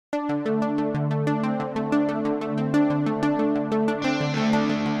Hi,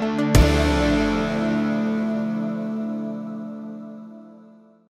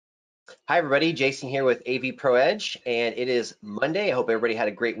 everybody. Jason here with AVPro Edge, and it is Monday. I hope everybody had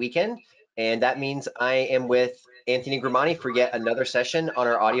a great weekend. And that means I am with Anthony Grimani for yet another session on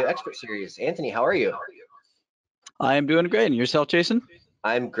our audio expert series. Anthony, how are you? I am doing great. And yourself, Jason?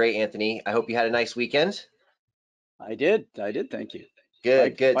 I'm great, Anthony. I hope you had a nice weekend. I did. Thank you.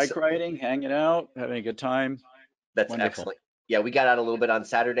 Good, good. Bike riding, hanging out, having a good time. That's Wonderful. excellent. Yeah, we got out a little bit on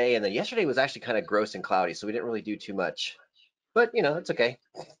Saturday, and then yesterday was actually kind of gross and cloudy, so we didn't really do too much. But, you know, it's okay.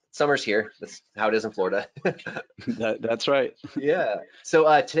 Summer's here. That's how it is in Florida. That's right. Yeah.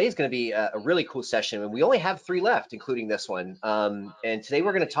 So today's going to be a really cool session, and we only have 3 left, including this one. And today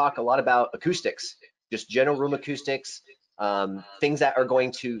we're going to talk a lot about acoustics, just general room acoustics, things that are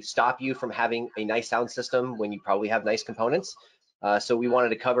going to stop you from having a nice sound system when you probably have nice components. So we wanted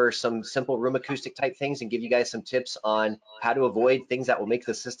to cover some simple room acoustic type things and give you guys some tips on how to avoid things that will make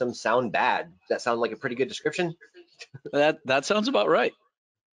the system sound bad. Does that sound like a pretty good description? That sounds about right.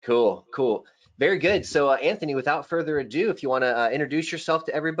 Cool, cool. Very good. So, Anthony, without further ado, if you want to introduce yourself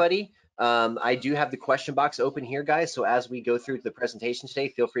to everybody, I do have the question box open here, guys. So as we go through the presentation today,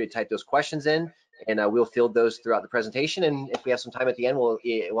 feel free to type those questions in, and we'll field those throughout the presentation. And if we have some time at the end, we'll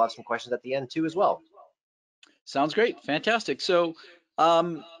have some questions at the end too as well. Sounds great. Fantastic. So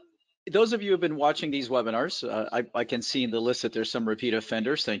those of you who have been watching these webinars, I can see in the list that there's some repeat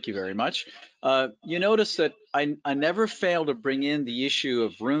offenders. Thank you very much. You notice that I never fail to bring in the issue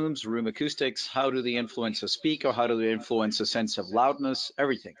of rooms, room acoustics. How do they influence a speaker? How do they influence a sense of loudness?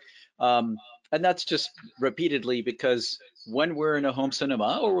 Everything. And that's just repeatedly because when we're in a home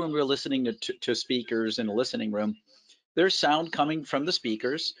cinema or when we're listening to speakers in a listening room, there's sound coming from the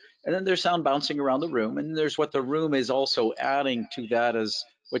speakers, and then there's sound bouncing around the room, and there's what the room is also adding to that as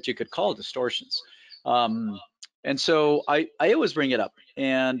what you could call distortions. And so I always bring it up,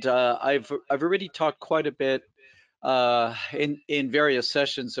 and I've already talked quite a bit in various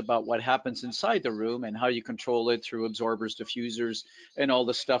sessions about what happens inside the room and how you control it through absorbers, diffusers, and all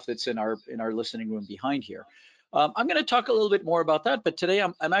the stuff that's in our listening room behind here. I'm going to talk a little bit more about that, but today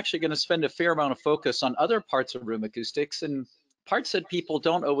I'm actually going to spend a fair amount of focus on other parts of room acoustics and parts that people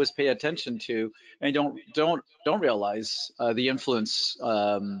don't always pay attention to and don't realize the influence,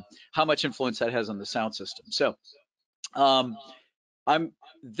 how much influence that has on the sound system. So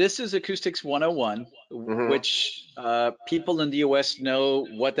this is Acoustics 101, which people in the US know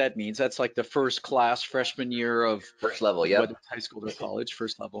what that means. That's like the first class freshman year of first level, yeah, whether it's high school or college,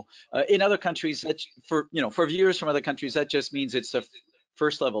 first level. In other countries, that for viewers from other countries, that just means it's the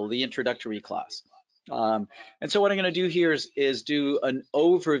first level, the introductory class. And so what I'm going to do here is do an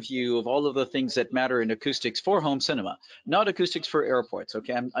overview of all of the things that matter in acoustics for home cinema, not acoustics for airports.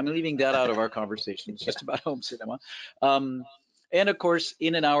 Okay, I'm leaving that out of our conversation. It's just about home cinema. And of course,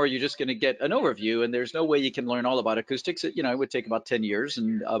 in an hour, you're just going to get an overview, and there's no way you can learn all about acoustics. It would take about 10 years,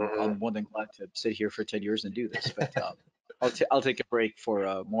 and I'm more than glad to sit here for 10 years and do this. But I'll take a break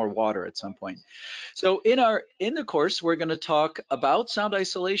for more water at some point. So in the course, we're going to talk about sound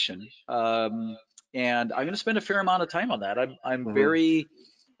isolation, and I'm going to spend a fair amount of time on that. I'm very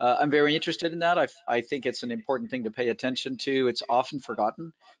interested in that. I think it's an important thing to pay attention to. It's often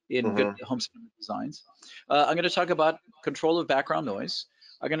forgotten in good home cinema designs. I'm going to talk about control of background noise.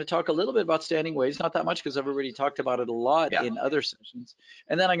 I'm going to talk a little bit about standing waves, not that much because I've already talked about it a lot in other sessions.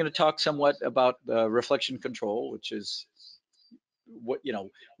 And then I'm going to talk somewhat about reflection control, which is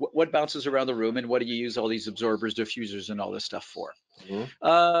what bounces around the room and what do you use all these absorbers, diffusers, and all this stuff for.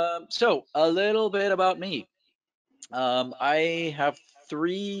 So a little bit about me. I have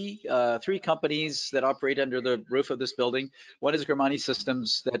three companies that operate under the roof of this building. One is Grimani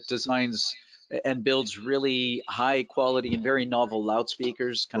Systems, that designs and builds really high quality and very novel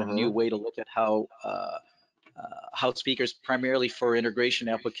loudspeakers, kind of a new way to look at how speakers primarily for integration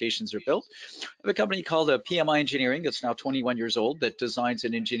applications are built. I have a company called PMI Engineering that's now 21 years old that designs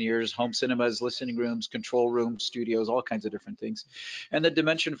and engineers home cinemas, listening rooms, control rooms, studios, all kinds of different things. And the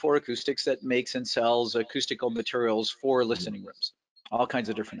Dimension 4 Acoustics that makes and sells acoustical materials for listening rooms, all kinds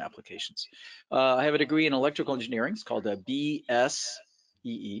of different applications. I have a degree in electrical engineering. It's called a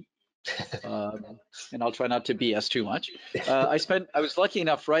BSEE. And I'll try not to BS too much. I was lucky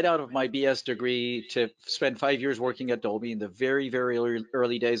enough right out of my BS degree to spend 5 years working at Dolby in the very, very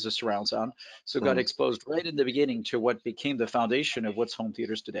early days of surround sound. So got exposed right in the beginning to what became the foundation of what's home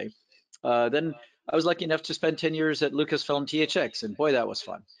theaters today. Then I was lucky enough to spend 10 years at Lucasfilm THX, and boy, that was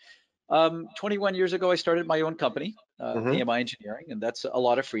fun. 21 years ago, I started my own company, Hmm. AMI Engineering, and that's a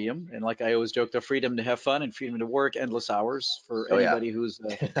lot of freedom. And like I always joke, the freedom to have fun and freedom to work endless hours. For Oh yeah. anybody who's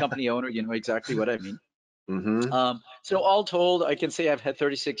a company owner, you know exactly what I mean. Hmm. So all told, I can say I've had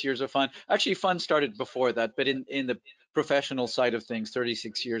 36 years of fun. Actually, fun started before that, but in the professional side of things,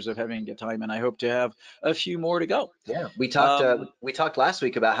 36 years of having a good time, and I hope to have a few more to go. Yeah, we talked Um, we talked last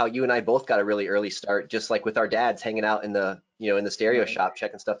week about how you and I both got a really early start, just like with our dads hanging out in the in the stereo right. shop,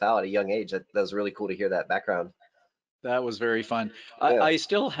 checking stuff out at a young age. That was really cool to hear that background. That was very fun. Yeah, I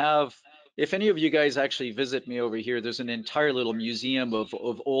still have, if any of you guys actually visit me over here, there's an entire little museum of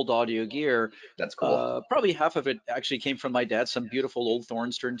old audio gear. that's cool. Probably half of it actually came from my dad, some beautiful old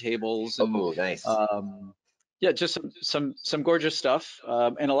Thorns turntables and Oh, nice. um, yeah, just some gorgeous stuff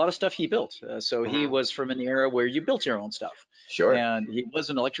and a lot of stuff he built. So he Hmm. was from an era where you built your own stuff. Sure. And he was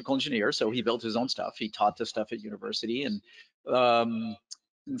an electrical engineer, so he built his own stuff. He taught this stuff at university um,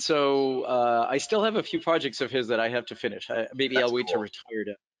 and so I still have a few projects of his that I have to finish. Maybe That's I'll wait to cool.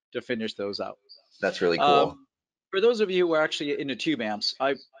 retire to finish those out. That's really cool. Um, for those of you who are actually into tube amps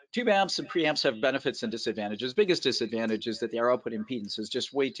and preamps have benefits and disadvantages. Biggest disadvantage is that their output impedance is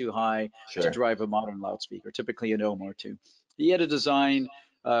just way too high to Sure. drive a modern loudspeaker, typically an ohm or two. He had a design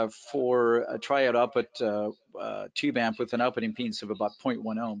for a tryout output tube amp with an output impedance of about zero point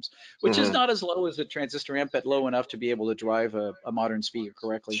 0.1 ohms, which is Hmm. not as low as a transistor amp, but low enough to be able to drive a modern speaker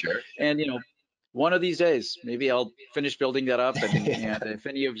correctly. Sure. And one of these days, maybe I'll finish building that up, and if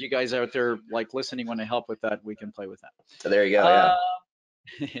any of you guys out there like listening want to help with that, we can play with that. There you go. Yeah.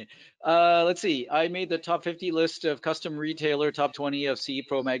 Uh, let's see. I made the top 50 list of custom retailer, top 20 of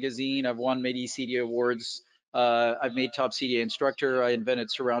AVPro magazine. I've won many CDA awards. I've made top CDA instructor. I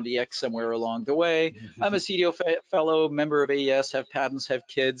invented Surround EX somewhere along the way. I'm a CDO fellow, member of AES, have patents, have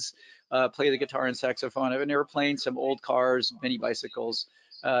kids, play the guitar and saxophone. I have an airplane, some old cars, many bicycles,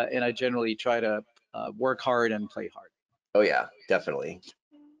 and I generally try to work hard and play hard. Oh yeah, definitely.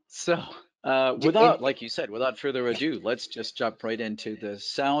 So, D- and, like you said, without further ado, let's just jump right into the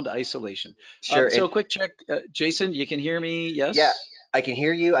sound isolation. sure. So, And quick check, Jason, you can hear me? yeah, Yes? I can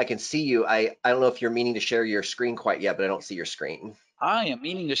hear you. I can see you. I don't know if you're meaning to share your screen quite yet, but I don't see your screen. I am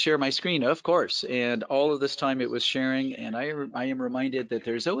meaning to share my screen, of course. And all of this time it was sharing, and I am reminded that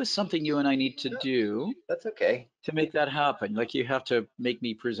there's always something you and I need to No, do that's okay. to make that happen. Like you have to make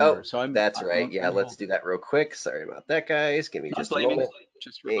me Oh, presenter. So I'm, that's I, right. Yeah, I'm let's holding. do that real quick. Sorry about that, guys. Give me Not just a blaming, moment.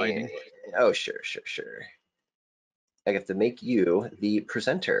 just And, reminding. oh, sure, sure, sure. I have to make you the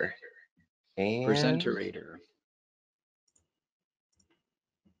presenter. And Presenterator.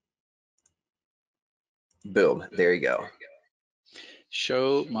 boom, there you go.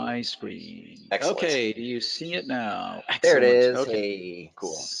 Show my screen. Excellent. Okay, do you see it now? There it Excellent. is. Okay. Hey,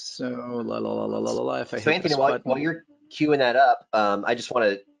 cool. So la la la la la la la. If I So hit Anthony, this while button, you're queuing that up, I just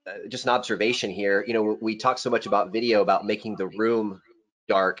want to just an observation here. We talk so much about video, about making the room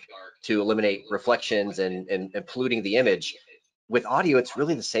dark to eliminate reflections and polluting the image. With audio, it's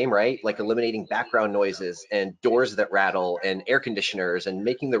really the same, right? Like eliminating background noises and doors that rattle and air conditioners and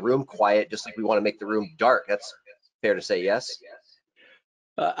making the room quiet, just like we want to make the room dark. That's fair to say, yes?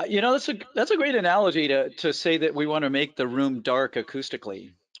 that's a great analogy to say that we want to make the room dark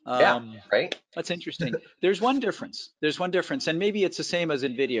acoustically. Yeah, Um, right? that's interesting. There's one difference. There's one difference, and maybe it's the same as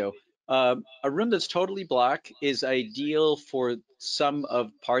in video. A room that's totally black is ideal for some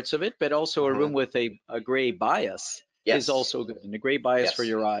of parts of it, but also a room Hmm. with a gray bias is Yes, also good, and a gray bias for yes.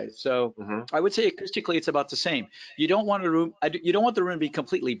 your eyes. So Hmm. I would say acoustically it's about the same. You don't want the room to be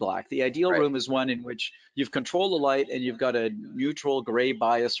completely black. The ideal Right. room is one in which you've controlled the light and you've got a neutral gray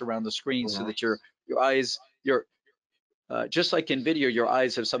bias around the screen so Hmm. that your eyes your just like in video, your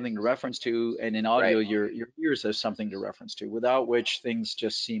eyes have something to reference to, and in Right. audio, your ears have something to reference to, without which things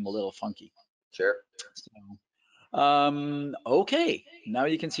just seem a little funky. Sure. So, okay, now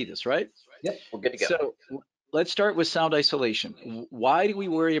you can see this, right? Yep, we're good to go. So let's start with sound isolation. Why do we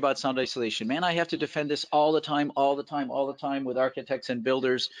worry about sound isolation? Man, I have to defend this all the time, all the time, all the time with architects and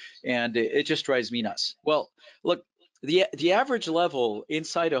builders, and it just drives me nuts. Well, look, the average level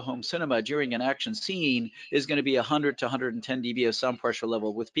inside a home cinema during an action scene is going to be 100 to 110 dB of sound pressure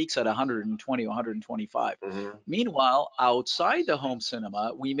level with peaks at 120 or 125. Hmm. Meanwhile, outside the home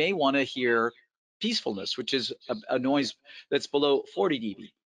cinema, we may want to hear peacefulness, which is a noise that's below 40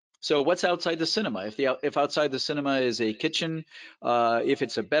 dB. So what's outside the cinema? If outside the cinema is a kitchen, if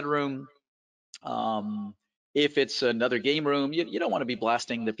it's a bedroom, um, if it's another game room, you don't want to be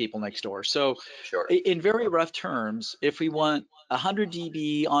blasting the people next door. So Sure. in very rough terms, if we want 100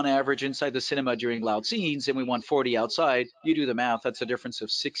 dB on average inside the cinema during loud scenes and we want 40 outside, you do the math, that's a difference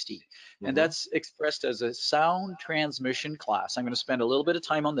of 60. And Hmm. that's expressed as a sound transmission class. I'm going to spend a little bit of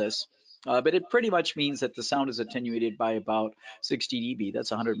time on this. But it pretty much means that the sound is attenuated by about 60 dB.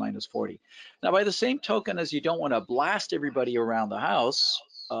 That's 100 minus 40. Now, by the same token as you don't want to blast everybody around the house,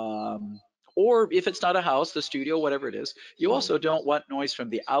 um, or if it's not a house, the studio, whatever it is, you Mhm. also don't want noise from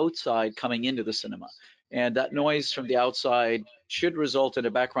the outside coming into the cinema. And that noise from the outside should result in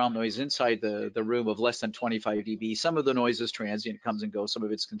a background noise inside the room of less than 25 dB. Some of the noise is transient, it comes and goes, some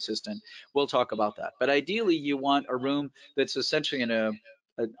of it's consistent. We'll talk about that. But ideally, you want a room that's essentially in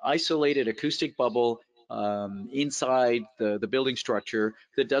an isolated acoustic bubble inside the building structure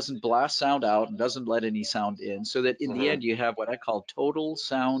that doesn't blast sound out and doesn't let any sound in, so that in the Mhm. end you have what I call total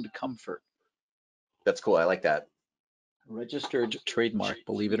sound comfort. That's cool. I like that. Registered You should trademark,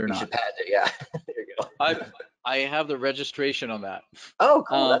 believe it or you not. should patent it. Yeah. There you go. I I have the registration on that. Oh,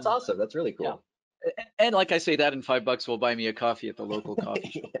 cool. That's Um, awesome. That's really yeah, cool. and like I say, that in $5 will buy me a coffee at the local coffee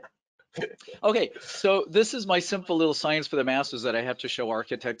shop. Yeah. Okay, so this is my simple little science for the masses that I have to show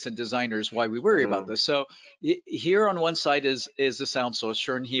architects and designers why we worry about Mhm. this. So here on one side is the sound source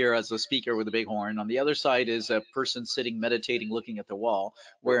shown here as the speaker with a big horn. On the other side is a person sitting meditating, looking at the wall,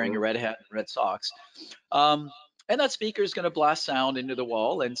 wearing a Mhm. red hat and red socks. Um, and that speaker is going to blast sound into the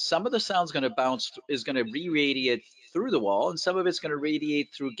wall, and some of the sound's going to is going to re-radiate through the wall, and some of it's going to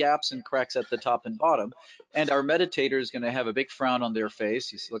radiate through gaps and cracks at the top and bottom. And our meditator is going to have a big frown on their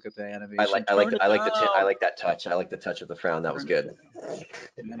face. You see, look at the animation. Turn it I down. like that touch. I like the touch of the frown. That was Turn it good.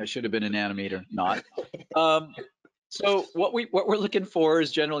 down. Man, I should have been an animator, not. Um, so what we're looking for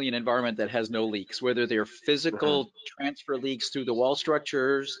is generally an environment that has no leaks, whether they're Mhm. physical transfer leaks through the wall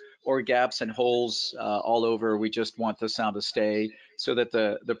structures or gaps and holes all over. We just want the sound to stay so that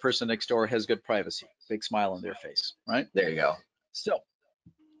the person next door has good privacy, big smile on their face, right? There you go. So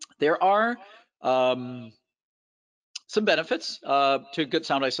there are um, some benefits to good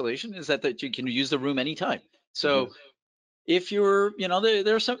sound isolation is that you can use the room anytime. So Mhm. if you're,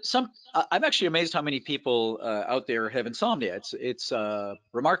 there's some. I'm actually amazed how many people out there have insomnia. It's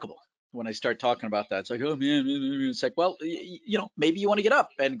remarkable when I start talking about that. It's like, oh man, it's like, well, maybe you want to get up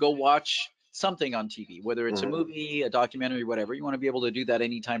and go watch something on TV, whether it's a Mhm. movie, a documentary, whatever. You want to be able to do that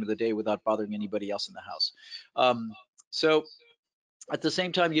any time of the day without bothering anybody else in the house. So at the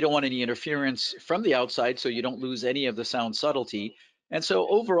same time, you don't want any interference from the outside, so you don't lose any of the sound subtlety. And so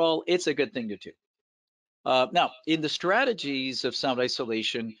overall, it's a good thing to do. Now, in the strategies of sound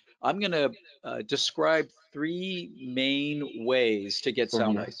isolation, I'm going to describe three main ways to get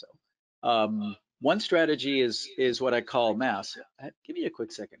sound Mhm. ISO. One strategy is what I call mass. Give me a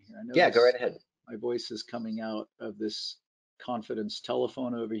quick second here. I Yeah, go right notice ahead. my voice is coming out of this confidence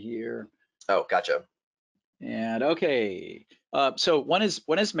telephone over here. Oh, gotcha. And okay, so one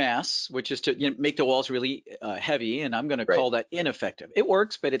is mass, which is to make the walls really heavy, and I'm going to Right. call that ineffective. It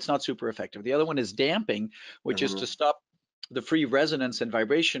works, but it's not super effective. The other one is damping, which is to Mhm. stop the free resonance and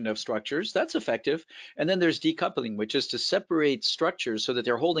vibration of structures. That's effective. And then there's decoupling, which is to separate structures so that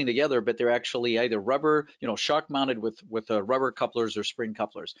they're holding together, but they're actually either rubber, shock mounted with rubber couplers or spring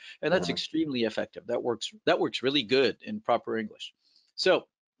couplers, and that's Mhm. extremely effective. That works really good in proper English. So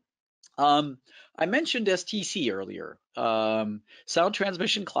um, I mentioned STC earlier. Sound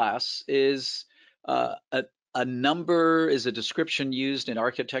transmission class is a number, is a description used in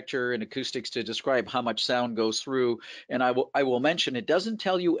architecture and acoustics to describe how much sound goes through. And I will mention it doesn't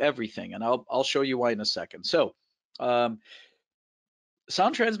tell you everything, and I'll show you why in a second. So um,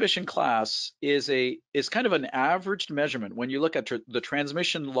 sound transmission class is kind of an averaged measurement when you look at the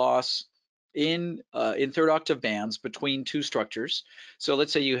transmission loss in third octave bands between two structures. So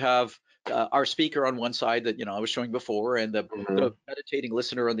let's say you have our speaker on one side that I was showing before, and the Mhm. meditating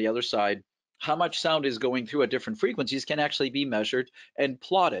listener on the other side. How much sound is going through at different frequencies can actually be measured and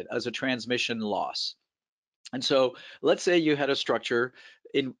plotted as a transmission loss. And so let's say you had a structure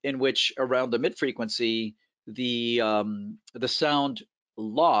in which around the mid frequency the sound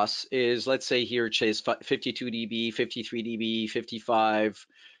loss is, let's say here it says 52 dB, 53 dB, 55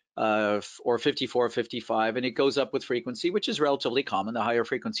 or 54, 55, and it goes up with frequency, which is relatively common. The higher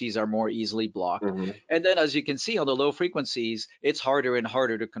frequencies are more easily blocked. Mhm. And then as you can see on the low frequencies, it's harder and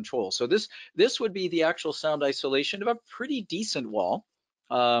harder to control. So this would be the actual sound isolation of a pretty decent wall.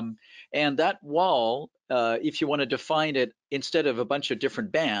 Um, and that wall, if you want to define it instead of a bunch of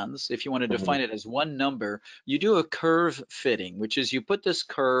different bands, if you want to Mhm. define it as one number, you do a curve fitting, which is you put this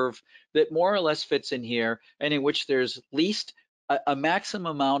curve that more or less fits in here, and in which there's least a maximum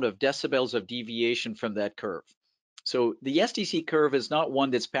amount of decibels of deviation from that curve. So the SDC curve is not one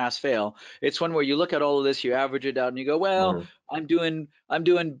that's pass fail. It's one where you look at all of this, you average it out, and you go, well, Mhm. I'm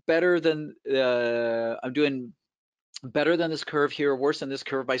doing better than I'm doing better than this curve here, worse than this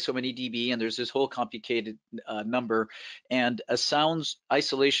curve by so many dB, and there's this whole complicated number, and a sound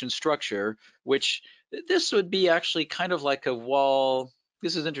isolation structure, which this would be actually kind of like a wall.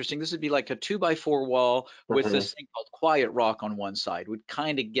 This is interesting. This would be like a 2x4 wall with Hmm. this thing called quiet rock on one side. Would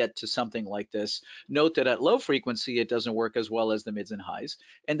kind of get to something like this. Note that at low frequency, it doesn't work as well as the mids and highs.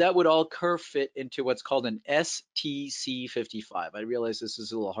 And that would all curve fit into what's called an STC55. I realize this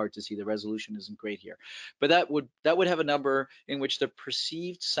is a little hard to see. The resolution isn't great here, but that would have a number in which the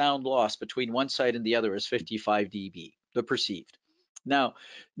perceived sound loss between one side and the other is 55 dB, the perceived. Now,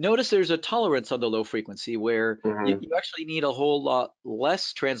 notice there's a tolerance on the low frequency where you, Hmm. you actually need a whole lot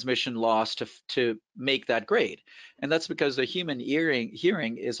less transmission loss to make that grade. And that's because the human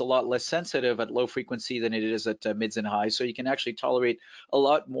hearing is a lot less sensitive at low frequency than it is at mids and highs. So you can actually tolerate a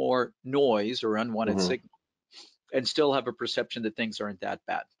lot more noise or unwanted Hmm. signal and still have a perception that things aren't that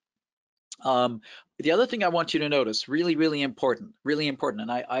bad. Um, the other thing I want you to notice, really, really important,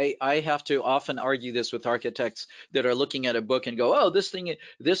 and I have to often argue this with architects that are looking at a book and go, oh,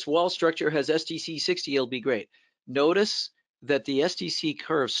 this wall structure has STC 60, it'll be great. Notice that the STC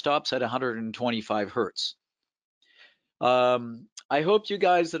curve stops at 125 hertz. I hope you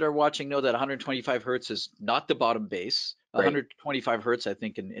guys that are watching know that 125 hertz is not the bottom bass. Right. 125 hertz, I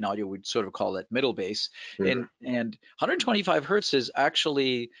think in audio we'd sort of call it middle bass. Hmm. And 125 hertz is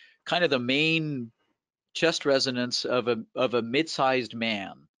actually kind of the main chest resonance of a mid-sized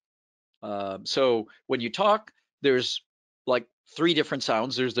man. So when you talk, there's like three different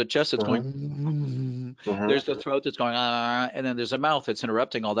sounds. There's the chest that's Hmm. going, Hmm. there's the throat that's going, and then there's a mouth that's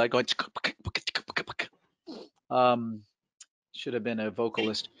interrupting all that, going. Um, should have been a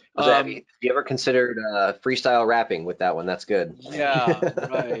vocalist. Have you ever considered freestyle rapping with that one? That's good. Yeah,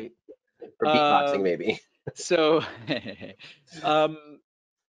 right. Or beatboxing, Um, maybe. so, um,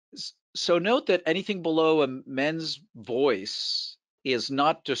 so note that anything below a men's voice is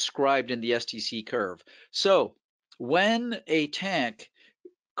not described in the STC curve. So when a tank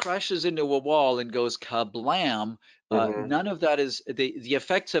crashes into a wall and goes kablam, Hmm. none of that is the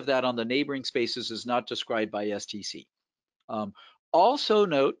effects of that on the neighboring spaces is not described by STC. Um, also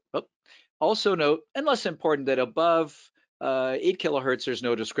note, oh, also note, and less important, that above 8 kilohertz, there's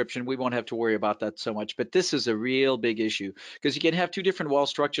no description. We won't have to worry about that so much, but this is a real big issue because you can have two different wall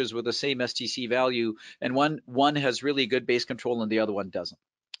structures with the same STC value, and one has really good bass control and the other one doesn't.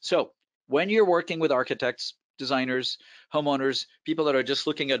 So when you're working with architects, designers, homeowners, people that are just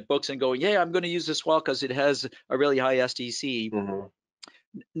looking at books and going, yeah, I'm going to use this wall because it has a really high STC. Hmm.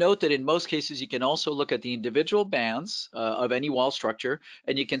 Note that in most cases, you can also look at the individual bands of any wall structure,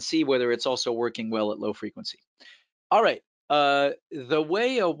 and you can see whether it's also working well at low frequency. All right. The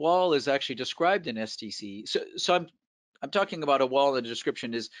way a wall is actually described in STC, so I'm talking about a wall. The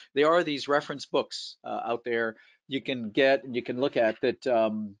description is there are these reference books out there you can get and you can look at that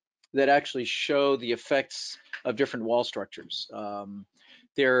that actually show the effects of different wall structures.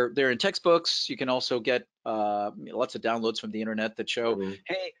 They're in textbooks. You can also get lots of downloads from the internet that show, Hmm.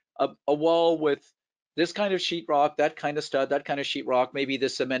 hey, a wall with this kind of sheetrock, that kind of stud, that kind of sheetrock, maybe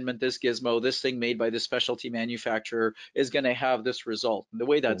this amendment, this gizmo, this thing made by this specialty manufacturer is going to have this result. And the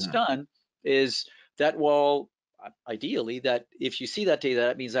way that's Hmm. done is that wall, ideally, that if you see that data,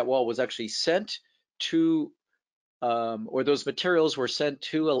 that means that wall was actually sent to, or those materials were sent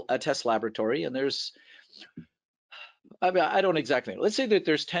to a test laboratory. And there's, I mean, I don't exactly know. Let's say that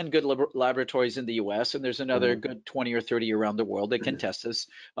there's 10 good laboratories in the US and there's another Hmm. good 20 or 30 around the world that can test this.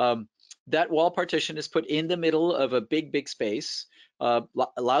 That wall partition is put in the middle of a big space.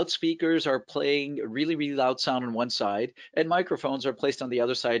 Loudspeakers are playing really, really loud sound on one side, and microphones are placed on the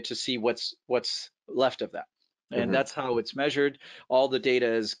other side to see what's left of that. And Hmm. that's how it's measured. All the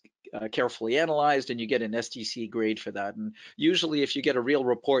data is carefully analyzed, and you get an STC grade for that. And usually, if you get a real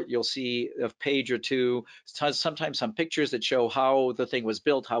report, you'll see a page or two, sometimes some pictures that show how the thing was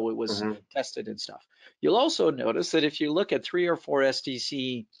built, how it was Hmm. tested and stuff. You'll also notice that if you look at 3 or 4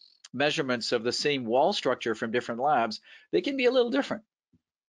 STC measurements of the same wall structure from different labs, they can be a little different.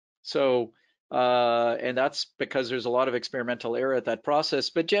 So, and that's because there's a lot of experimental error at that process,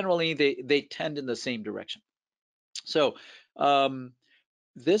 but generally they tend in the same direction. So, um,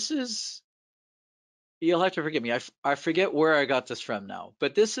 this is, you'll have to forgive me. I forget where I got this from now,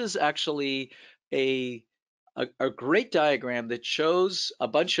 but this is actually a, a great diagram that shows a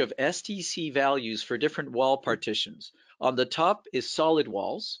bunch of STC values for different wall partitions. On the top is solid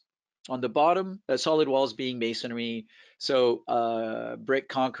walls. On the bottom, solid walls being masonry, so brick,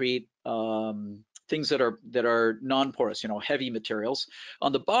 concrete, things that are non-porous, heavy materials.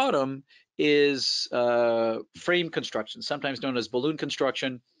 On the bottom is frame construction, sometimes known as balloon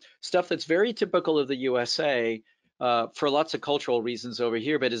construction, stuff that's very typical of the USA, for lots of cultural reasons over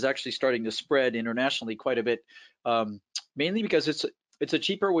here, but is actually starting to spread internationally quite a bit, mainly because it's a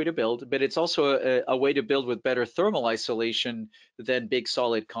cheaper way to build, but it's also a way to build with better thermal isolation than big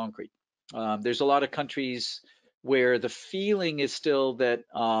solid concrete. There's a lot of countries where the feeling is still that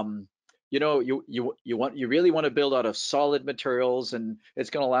you really want to build out of solid materials and it's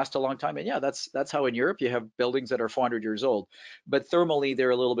going to last a long time. And yeah, that's how in Europe you have buildings that are 400 years old, but thermally they're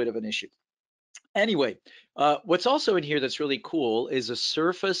a little bit of an issue. Anyway, what's also in here that's really cool is a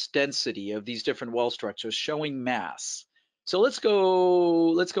surface density of these different wall structures showing mass. So let's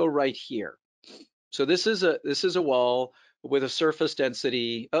go right here. So this is a wall with a surface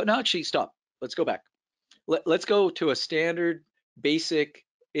density. Oh no, actually stop. Let's go back. Let's go to a standard basic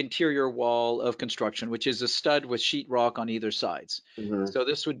interior wall of construction, which is a stud with sheetrock on either sides. Hmm. So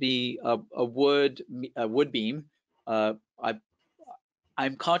this would be a wood beam. I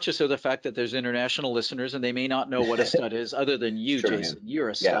I'm conscious of the fact that there's international listeners and they may not know what a stud is other than you, Sure, man. Jason. You're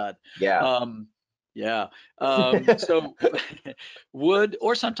a Yeah. stud. Yeah. Um, yeah. So wood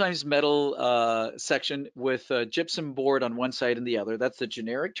or sometimes metal section with gypsum board on one side and the other. That's the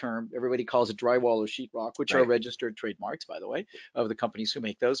generic term. Everybody calls it drywall or sheetrock, which are Right. registered trademarks, by the way, of the companies who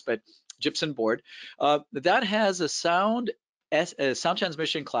make those. But gypsum board that has a sound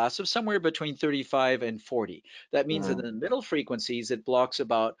transmission class of somewhere between 35 and 40. That means that Hmm. in the middle frequencies, it blocks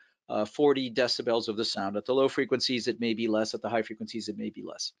about 40 decibels of the sound. At the low frequencies, it may be less. At the high frequencies, it may be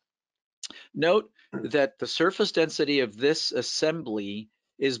less. Note that the surface density of this assembly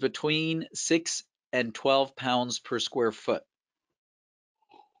is between 6 and 12 pounds per square foot.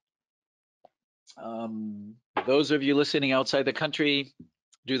 Those of you listening outside the country,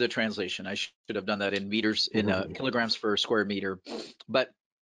 do the translation. I should have done that in meters, in kilograms per square meter. But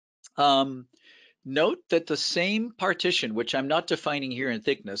note that the same partition, which I'm not defining here in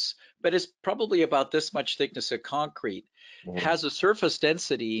thickness, but is probably about this much thickness of concrete, Hmm. has a surface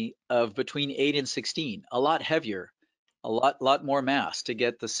density of between 8 and 16, a lot heavier, a lot more mass to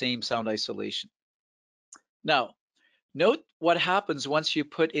get the same sound isolation. Now, note what happens once you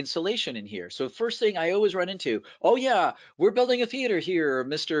put insulation in here. So first thing I always run into, oh yeah, we're building a theater here,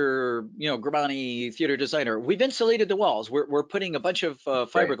 Mr. Grimani, theater designer. We've insulated the walls. We're putting a bunch of Right.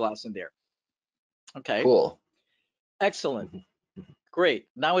 fiberglass in there. Okay, Cool. excellent. Great.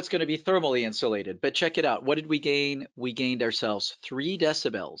 Now it's going to be thermally insulated. But check it out. What did we gain? We gained ourselves 3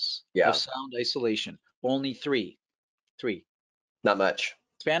 decibels of Yeah. sound isolation. Only 3. 3. Not much.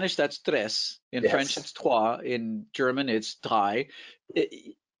 Spanish, that's tres. In French, Yes. it's trois. In German, it's drei.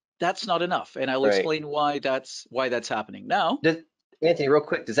 That's not enough. And I'll Right. explain why that's happening. Now, Does, Anthony, real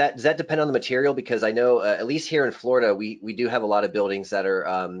quick, does that depend on the material? Because I know at least here in Florida, we do have a lot of buildings that are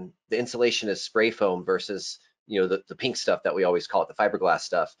the insulation is spray foam versus the pink stuff that we always call it, the fiberglass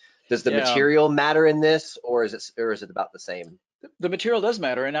stuff. Does the yeah, material matter in this, or is it about the same? the material does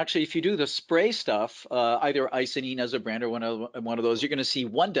matter. And actually, if you do the spray stuff, either Icynene as a brand or one of those, you're going to see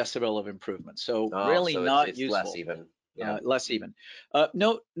 1 decibel of improvement. So Oh, really so it's not it's less useful. even. Yeah. Less even.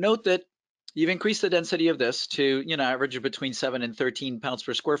 Note that you've increased the density of this to, average of between 7 and 13 pounds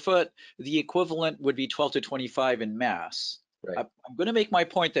per square foot. The equivalent would be 12 to 25 in mass. Right. I'm going to make my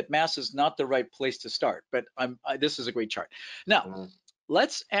point that mass is not the right place to start, but this is a great chart. Now, Hmm.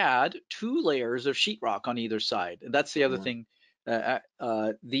 let's add 2 layers of sheetrock on either side. And that's the other Hmm. thing.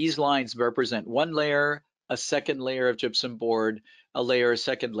 These lines represent 1 layer, a second layer of gypsum board, a layer, a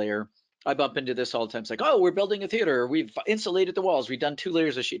second layer. I bump into this all the time. It's like, oh, we're building a theater. We've insulated the walls. We've done 2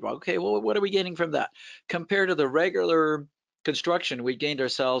 layers of sheetrock. Okay, well, what are we gaining from that? Compared to the regular construction, we gained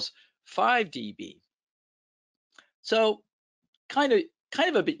ourselves 5 dB. So kind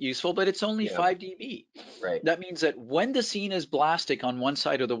of a bit useful, but it's only Yeah. 5 dB. Right. That means that when the scene is blastic on one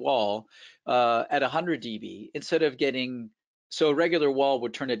side of the wall at 100 dB, instead of getting, so a regular wall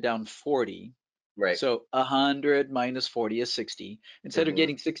would turn it down 40. Right. So 100 minus 40 is 60. Instead of Hmm.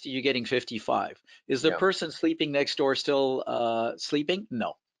 getting 60, you're getting 55. Is the Yeah. person sleeping next door still sleeping?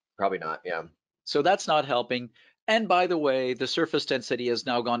 No. Probably not. Yeah. So that's not helping. And by the way, the surface density has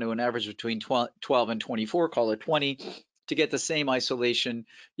now gone to an average between 12 and 24, call it 20. To get the same isolation,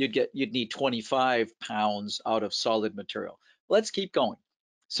 you'd need 25 pounds out of solid material. Let's keep going.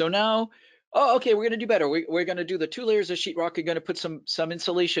 So now, oh, okay, we're going to do better. We're going to do the 2 layers of sheetrock. We're going to put some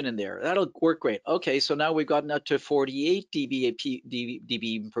insulation in there. That'll work great. Okay, so now we've gotten up to 48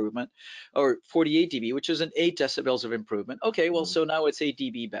 dB improvement, or 48 dB, which is an 8 decibels of improvement. Okay, well, Hmm. so now it's 8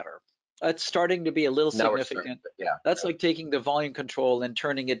 dB better. It's starting to be a little Now we're starting. significant. Yeah. That's like taking the volume control and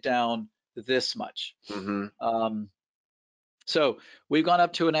turning it down this much. Hmm. Um, So we've gone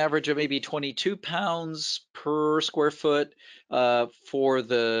up to an average of maybe 22 pounds per square foot for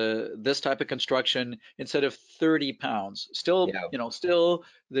this type of construction instead of 30 pounds. Still, Yeah. still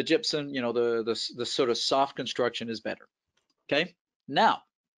the gypsum, the sort of soft construction is better. Okay. Now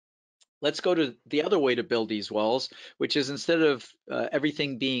let's go to the other way to build these walls, which is instead of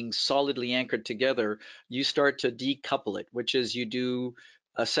everything being solidly anchored together, you start to decouple it, which is you do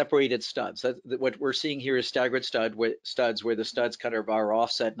separated studs. What we're seeing here is staggered studs where the studs kind of are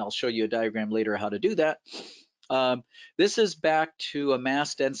offset, and I'll show you a diagram later how to do that. This is back to a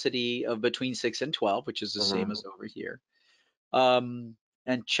mass density of between 6 and 12, which is the same as over here. And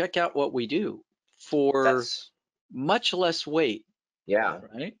check out what we do for much less weight, Yeah.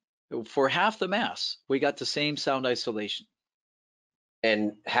 right? For half the mass, we got the same sound isolation.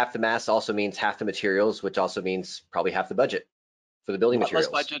 And half the mass also means half the materials, which also means probably half the budget for the building materials.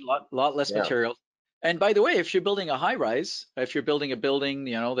 Less budget, lot less materials. And by the way, if you're building a high rise, if you're building a building,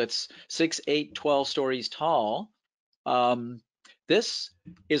 that's 6, 8, 12 stories tall, this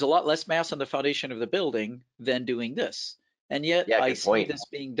is a lot less mass on the foundation of the building than doing this. And yet I see this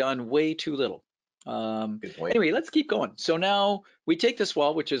being done way too little. Good point. Anyway, let's keep going. So now we take this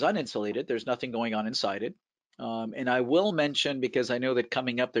wall, which is uninsulated. There's nothing going on inside it. And I will mention, because I know that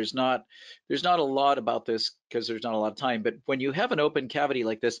coming up, there's not a lot about this because there's not a lot of time, but when you have an open cavity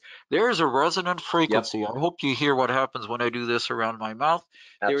like this, there is a resonant frequency. Yep. I hope you hear what happens when I do this around my mouth.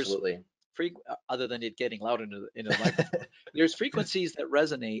 Absolutely. Other than it getting loud into the microphone, there's frequencies that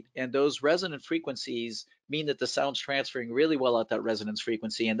resonate, and those resonant frequencies mean that the sound's transferring really well at that resonance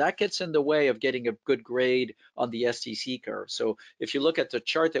frequency, and that gets in the way of getting a good grade on the STC curve. So if you look at the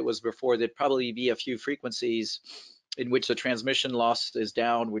chart that was before, there'd probably be a few frequencies in which the transmission loss is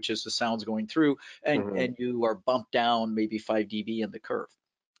down, which is the sounds going through, and you are bumped down maybe 5 dB in the curve.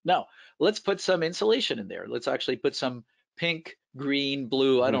 Now, let's put some insulation in there. Let's actually put some pink, green,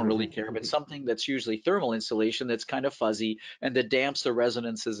 blue, I don't really care, but something that's usually thermal insulation that's kind of fuzzy and that damps the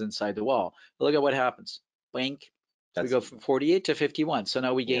resonances inside the wall. Look at what happens. Blink. So we go from 48 to 51. So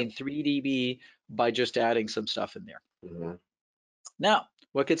now we gain 3 dB by just adding some stuff in there. Now,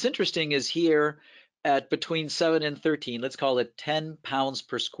 what gets interesting is here at between 7 and 13, let's call it 10 pounds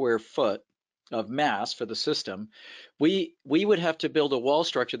per square foot of mass for the system, we would have to build a wall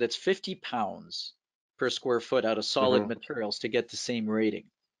structure that's 50 pounds per square foot out of solid materials to get the same rating.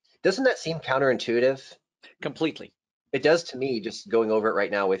 Doesn't that seem counterintuitive? Completely. It does to me, just going over it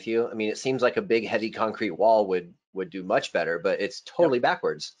right now with you. I mean, it seems like a big, heavy concrete wall would do much better, but it's totally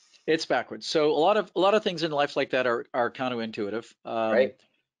backwards. It's backwards. So a lot of things in life like that are counterintuitive. Right.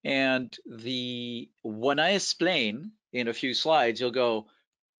 And when I explain in a few slides, you'll go,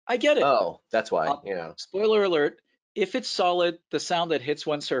 I get it. Oh, that's why. Yeah. Spoiler alert. If it's solid, the sound that hits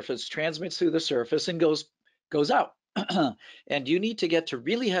one surface transmits through the surface and goes out. And you need to get to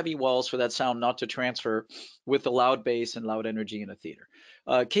really heavy walls for that sound not to transfer with the loud bass and loud energy in a theater.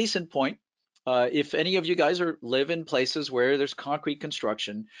 Case in point, if any of you guys live in places where there's concrete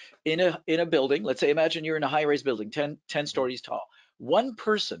construction in a building, let's say imagine you're in a high-rise building, 10 stories tall. One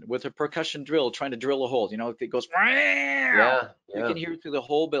person with a percussion drill trying to drill a hole, it goes, you can hear it through the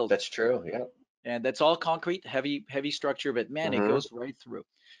whole building. That's true. Yeah. And that's all concrete, heavy structure, but man, it goes right through.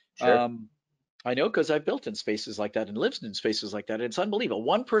 Sure. I know because I've built in spaces like that and lived in spaces like that. It's unbelievable.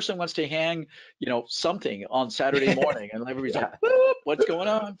 One person wants to hang, something on Saturday morning, and everybody's like, "What's going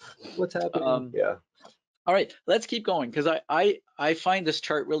on? What's happening?" Yeah. All right, let's keep going because I find this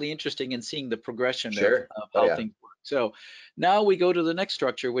chart really interesting in seeing the progression of how things work. So now we go to the next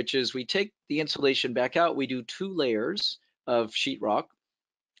structure, which is we take the insulation back out. We do 2 layers of sheetrock.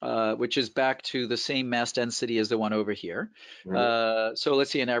 Which is back to the same mass density as the one over here. So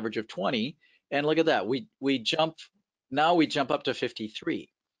let's see an average of 20, and look at that. We jump up to 53,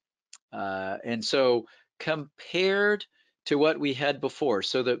 and so compared to what we had before,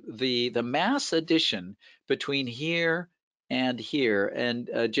 so the mass addition between here and here, and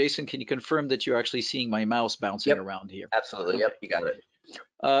Jason, can you confirm that you're actually seeing my mouse bouncing around here? Absolutely. Okay. Yep, you got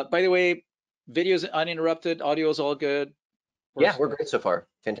it. By the way, video's uninterrupted, audio's all good. Yeah, we're great so far.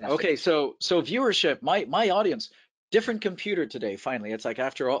 Fantastic. Okay, so viewership, my audience, different computer today. Finally, it's like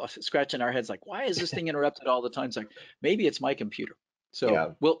after all scratching our heads, like why is this thing interrupted all the time? It's like maybe it's my computer.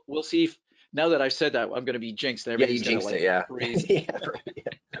 So we'll see if now that I've said that I'm going to be jinxed. And everybody's you jinxed it. Crazy.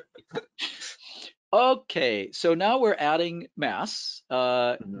 Okay, so now we're adding mass.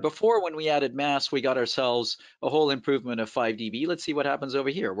 Before, when we added mass, we got ourselves a whole improvement of 5 dB. Let's see what happens over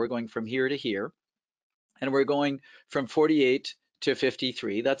here. We're going from here to here. And we're going from 48 to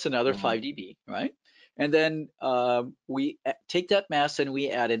 53. That's another 5 dB, right? And then we take that mass and we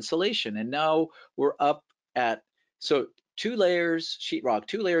add insulation. And now we're up at, so 2 layers sheetrock,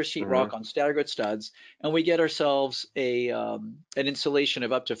 2 layers sheetrock on staggered studs, and we get ourselves a an insulation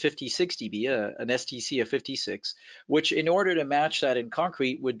of up to 56 dB, an STC of 56, which in order to match that in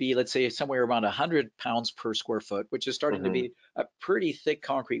concrete would be, let's say, somewhere around 100 pounds per square foot, which is starting to Mm-hmm. be a pretty thick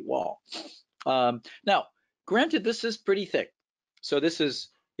concrete wall. Now, granted, this is pretty thick. So this is,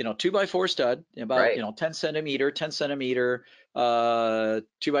 2x4 stud, about, Right. 10 centimeter, 2x4,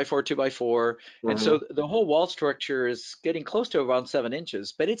 2x4. And Mm-hmm. so the whole wall structure is getting close to around 7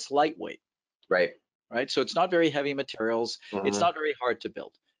 inches, but it's lightweight, Right. right? So it's not very heavy materials. It's Mm-hmm. not very hard to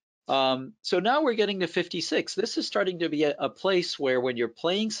build. So now we're getting to 56. This is starting to be a place where when you're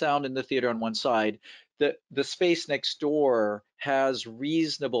playing sound in the theater on one side, the space next door has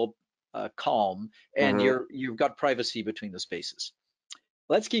reasonable calm, and Mm-hmm. you've got privacy between the spaces.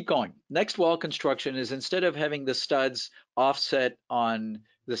 Let's keep going. Next wall construction is, instead of having the studs offset on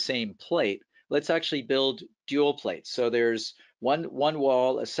the same plate, let's actually build dual plates. So there's one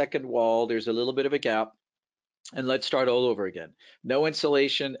wall, a second wall, there's a little bit of a gap, and let's start all over again. No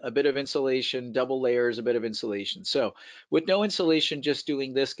insulation, a bit of insulation, double layers, a bit of insulation. So with no insulation, just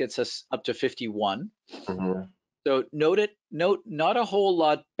doing this gets us up to 51. Mm-hmm. So note not a whole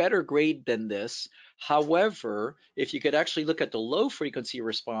lot better grade than this. However, if you could actually look at the low frequency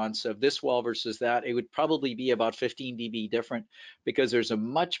response of this wall versus that, it would probably be about 15 dB different, because there's a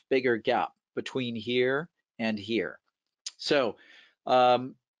much bigger gap between here and here. So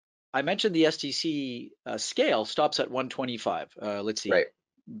I mentioned the STC scale stops at 125. Let's see, Right.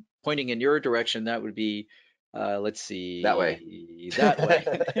 pointing in your direction, that would be, let's That way. see, that way.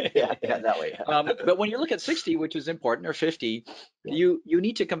 Yeah. Yeah. That way. But when you look at 60, which is important, or 50, Yeah. you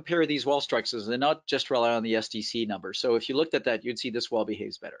need to compare these wall structures and not just rely on the STC number. So if you looked at that, you'd see this wall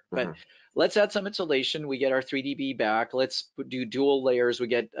behaves better. But Mm-hmm. let's add some insulation. We get our 3 dB back. Let's do dual layers. We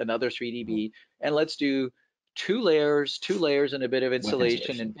get another 3 Mm-hmm. dB. And let's do two layers, and a bit of With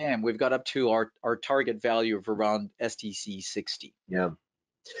insulation. And insulation. bam, we've got up to our target value of around STC 60. Yeah.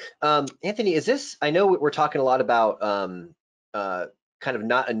 Anthony, is this, I know we're talking a lot about uh, kind of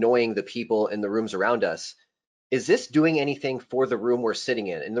not annoying the people in the rooms around us. Is this doing anything for the room we're sitting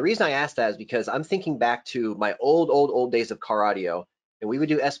in? And the reason I ask that is because I'm thinking back to my old days of car audio, and we would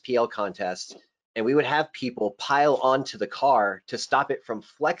do SPL contests, and we would have people pile onto the car to stop it from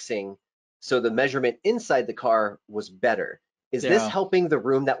flexing, so the measurement inside the car was better. Is this Yeah. helping the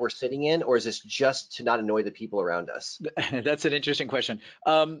room that we're sitting in, or is this just to not annoy the people around us? That's an interesting question.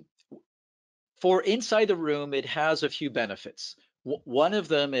 For inside the room, it has a few benefits. One of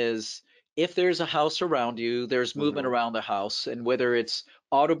them is, if there's a house around you, there's movement Mm-hmm. around the house, and whether it's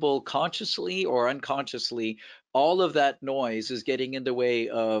audible consciously or unconsciously, all of that noise is getting in the way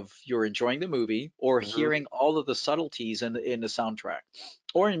of your enjoying the movie or Mm-hmm. hearing all of the subtleties in the soundtrack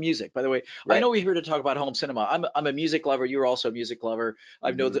or in music. By the way, I Right. know we're here to talk about home cinema. I'm a music lover. You're also a music lover.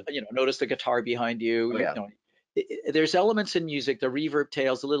 I've Mm-hmm. noticed the guitar behind you. Oh yeah. There's elements in music, the reverb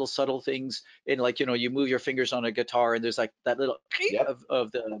tails, the little subtle things in, like, you move your fingers on a guitar and there's like that little Yep.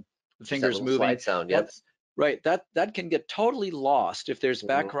 of the Just that fingers little moving. slide sound. Yep. That's right. That can get totally lost if there's Mm-hmm.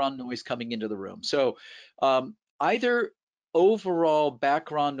 background noise coming into the room. So either overall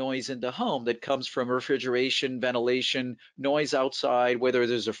background noise in the home that comes from refrigeration, ventilation, noise outside, whether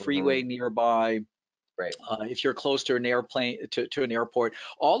there's a Mm-hmm. freeway nearby, Right. if you're close to an airplane, to an airport,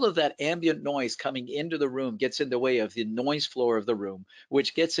 all of that ambient noise coming into the room gets in the way of the noise floor of the room,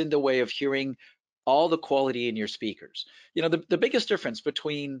 which gets in the way of hearing all the quality in your speakers. The biggest difference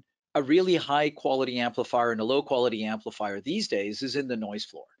between a really high quality amplifier and a low quality amplifier these days is in the noise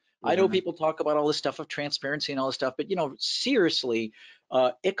floor. I know Mm-hmm. people talk about all this stuff of transparency and all this stuff, but seriously,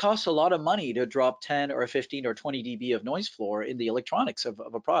 it costs a lot of money to drop 10 or 15 or 20 dB of noise floor in the electronics of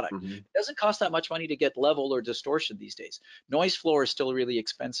a product. Mm-hmm. It doesn't cost that much money to get level or distortion these days. Noise floor is still really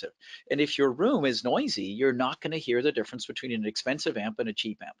expensive. And if your room is noisy, you're not going to hear the difference between an expensive amp and a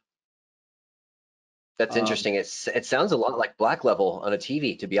cheap amp. That's Um, interesting. It sounds a lot like black level on a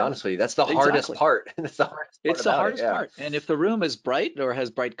TV, to be yeah, honest with you. That's the hardest exactly. part. That's the hardest part It's the about it. hardest Yeah. part. And if the room is bright or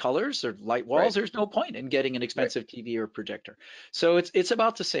has bright colors or light walls, Right. there's no point in getting an Right. expensive TV or projector. So it's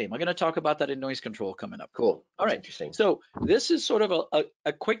about the same. I'm going to talk about that in noise control coming up. Cool. All That's right. interesting. So this is sort of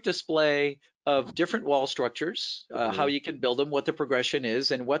a quick display of different wall structures, how Mm-hmm. you can build them, what the progression is,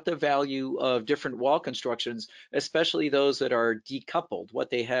 and what the value of different wall constructions, especially those that are decoupled,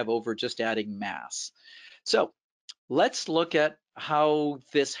 what they have over just adding mass. So let's look at how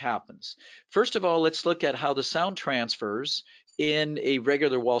this happens. First of all, let's look at how the sound transfers in a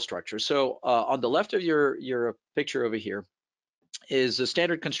regular wall structure. So on the left of your picture over here is a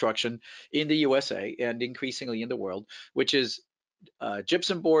standard construction in the USA and increasingly in the world, which is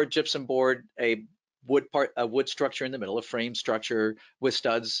gypsum board, a a wood structure in the middle, a frame structure with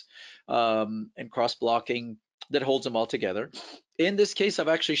studs and cross blocking that holds them all together. In this case, I've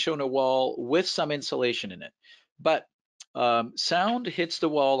actually shown a wall with some insulation in it, but sound hits the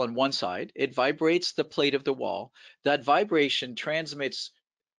wall on one side, it vibrates the plate of the wall. That vibration transmits,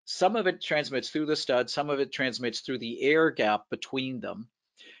 some of it transmits through the stud, some of it transmits through the air gap between them.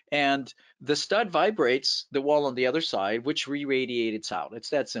 And the stud vibrates the wall on the other side, which re-radiates out. It's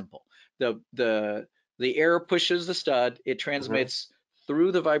that simple. The air pushes the stud, it Hmm. transmits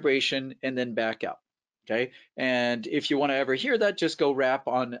through the vibration and then back out. Okay. And if you want to ever hear that, just go rap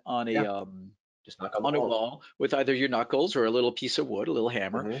Yeah. Just knock on the on a wall. wall with either your knuckles or a little piece of wood, a little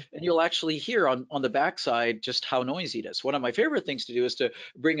hammer, Hmm. and you'll actually hear on the backside just how noisy it is. One of my favorite things to do is to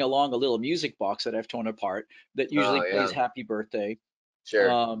bring along a little music box that I've torn apart that usually Oh plays yeah. Happy Birthday,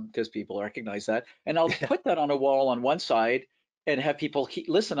 Sure. because people recognize that. And I'll put that on a wall on one side and have people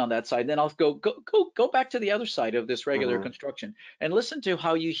listen on that side. Then I'll go back to the other side of this regular Hmm. construction and listen to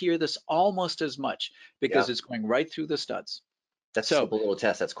how you hear this almost as much because Yeah. it's going right through the studs. That's a So simple little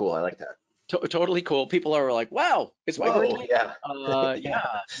test. That's cool. I like that. totally cool. People are like, "Wow, it's my Whoa. birthday." Yeah. Yeah.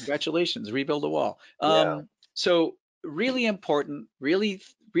 Yeah, congratulations, rebuild the wall. Yeah. So really important, really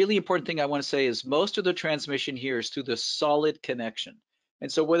important thing I want to say is most of the transmission here is through the solid connection. And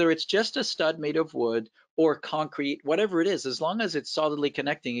so whether it's just a stud made of wood or concrete, whatever it is, as long as it's solidly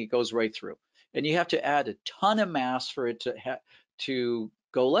connecting, it goes right through. And you have to add a ton of mass for it to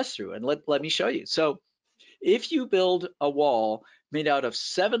go less through. And let me show you. So if you build a wall made out of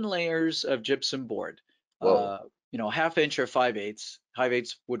 7 layers of gypsum board, Whoa. uh, half inch or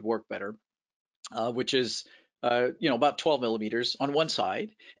 5/8 would work better, which is about 12 millimeters on one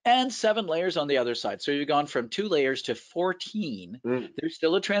side and 7 layers on the other side. So you've gone from 2 layers to 14. Mm. There's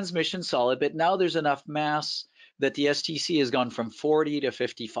still a transmission solid, but now there's enough mass that the STC has gone from 40 to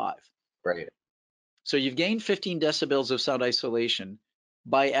 55. Right. So you've gained 15 decibels of sound isolation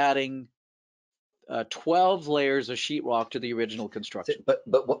by adding 12 layers of sheetrock to the original construction. But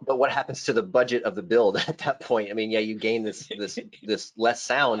what happens to the budget of the build at that point? I mean, yeah, you gain this less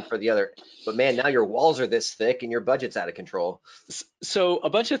sound for the other, but man, now your walls are this thick and your budget's out of control. So a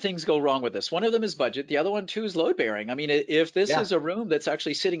bunch of things go wrong with this. One of them is budget. The other one too is load bearing. I mean, if this Yeah, is a room that's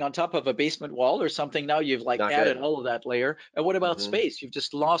actually sitting on top of a basement wall or something, now you've like not added good. all of that layer. And what about Hmm. space? You've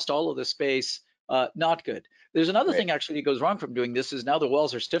just lost all of the space. Not good. There's another Right. thing actually that goes wrong from doing this is now the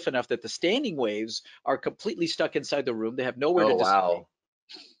walls are stiff enough that the standing waves are completely stuck inside the room. They have nowhere to Oh dissipate. wow.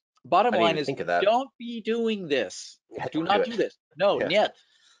 Bottom I didn't line even is think of that. don't be doing this. Yeah, Do don't do not it. do this. No, Yeah. niet.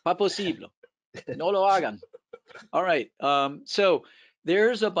 Pas posible. No lo hagan. All right. So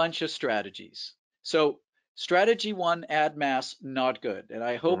there's a bunch of strategies. So strategy one, add mass, not good. And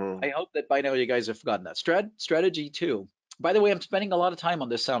I hope Hmm. I hope that by now you guys have gotten that. Strategy two. By the way, I'm spending a lot of time on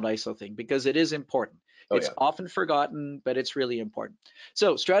this sound ISO thing because it is important. Oh It's yeah. often forgotten, but it's really important.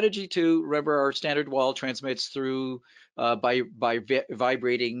 So strategy two, remember our standard wall transmits through by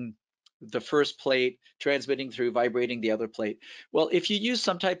vibrating the first plate, transmitting through vibrating the other plate. Well, if you use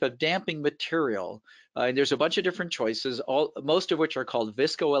some type of damping material, and there's a bunch of different choices, most of which are called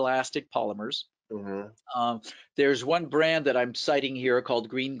viscoelastic polymers. Hmm. Um, there's one brand that I'm citing here called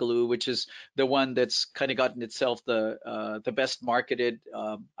Green Glue, which is the one that's kind of gotten itself the best marketed,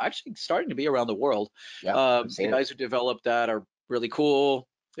 actually starting to be around the world. Yeah, I've The seen it. guys who developed that are really cool.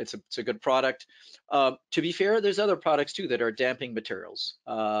 It's a good product. To be fair, there's other products too that are damping materials,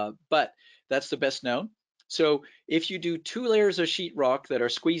 but that's the best known. So if you do 2 layers of sheetrock that are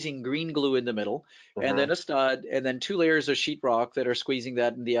squeezing green glue in the middle, and then Hmm. a stud, and then 2 layers of sheetrock that are squeezing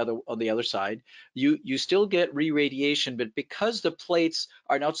that in the other on the other side, you still get re-radiation, but because the plates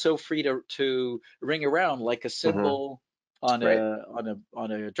are not so free to ring around like a Hmm. cymbal on Right.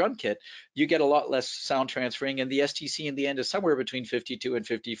 a drum kit, you get a lot less sound transferring, and the STC in the end is somewhere between 52 and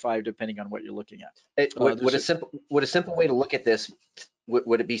 55, depending on what you're looking at. It, There's a would a simple way to look at this,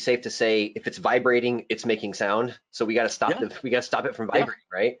 would it be safe to say if it's vibrating, it's making sound? So Yeah, we got to stop it from yeah. vibrating,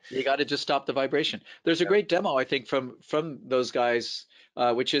 right? You got to just stop the vibration. There's a Yeah. great demo, I think, from those guys,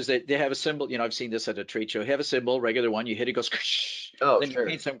 which is that they have a symbol. I've seen this at a trade show. You have a symbol, regular one. You hit it, goes, Oh, then you sure.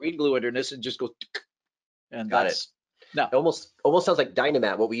 paint some green glue under this and just go, and Got it. that's now. It almost sounds like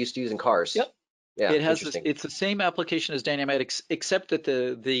Dynamat, what we used to use in cars. Yep. Yeah, It has this. interesting. It's the same application as Dynamics, except that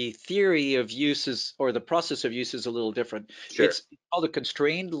the theory of use is, or the process of use is a little different. Sure. It's called a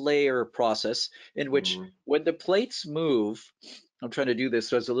constrained layer process, in which Hmm. when the plates move, I'm trying to do this,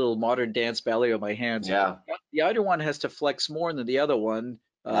 so it's a little modern dance ballet on my hands. Yeah, The outer one has to flex more than the other one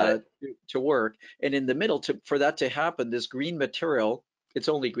got it. to work, and in the middle, for that to happen, this green material it's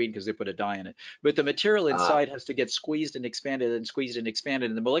only green because they put a dye in it. But the material Ah, inside has to get squeezed and expanded and squeezed and expanded,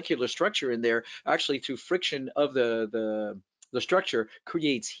 and the molecular structure in there actually through friction of the structure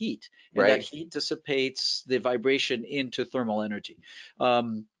creates heat, and that right. heat dissipates the vibration into thermal energy.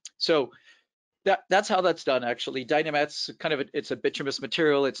 Um, so that's how that's done actually. Dynamat's kind of it's a bituminous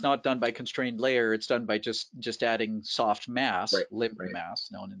material. It's not done by constrained layer. It's done by just adding soft mass, Right. limp Right. mass,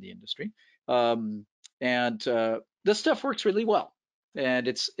 known in the industry. Um, and this stuff works really well. And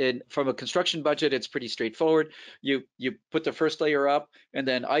from a construction budget, it's pretty straightforward. You put the first layer up, and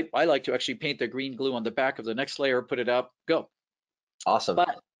then I like to actually paint the green glue on the back of the next layer, put it up, go. Awesome.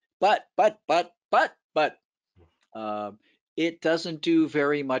 But uh, it doesn't do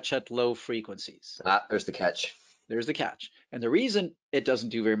very much at low frequencies. Ah, there's the catch. There's the catch. And the reason it doesn't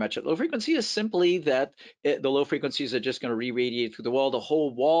do very much at low frequency is simply that the low frequencies are just going to re-radiate through the wall. The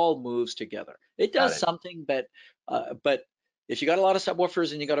whole wall moves together. It Got does it. something, but if you got a lot of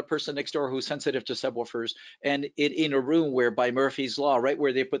subwoofers and you got a person next door who's sensitive to subwoofers, and it in a room where by Murphy's law, right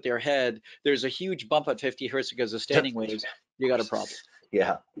where they put their head, there's a huge bump at 50 hertz because of standing Of waves, you got a problem. course.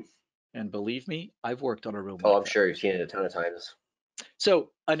 Yeah. And believe me, I've worked on a room Oh, like I'm that. sure you've seen it a ton of times. So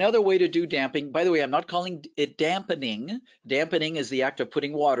another way to do damping, by the way, I'm not calling it dampening. Dampening is the act of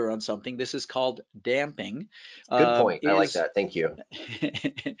putting water on something. This is called damping. Good point. I like Is that. Thank you.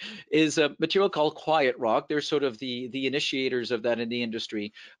 is a material called quiet rock. They're sort of the initiators of that in the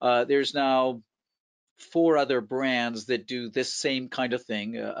industry. There's now 4 other brands that do this same kind of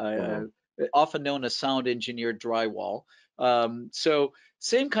thing, Hmm. often known as sound engineered drywall. So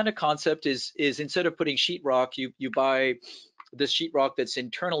same kind of concept is instead of putting sheetrock, you buy this sheetrock that's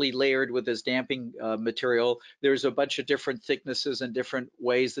internally layered with this damping material. There's a bunch of different thicknesses and different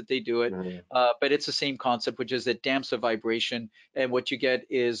ways that they do it, Hmm. but it's the same concept, which is it damps the vibration, and what you get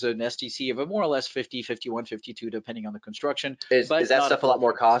is an STC of a more or less 50, 51, 52, depending on the construction, Is but that not at stuff a low lot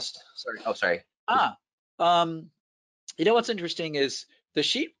more frequencies. cost? Sorry. Oh, sorry. Ah, um, you know what's interesting is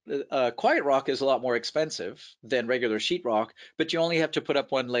the quiet rock is a lot more expensive than regular sheetrock, but you only have to put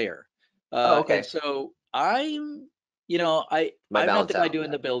up 1 layer. Oh, And okay. so Might I'm not the balance guy out.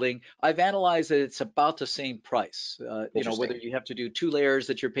 doing the building. I've analyzed that it's about the same price. Whether Interesting. you have to do 2 layers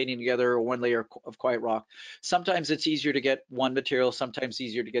that you're painting together or 1 layer of quiet rock. Sometimes it's easier to get one material, sometimes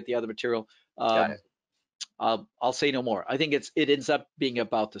easier to get the other material. Got it. Um, I'll say no more. I think it ends up being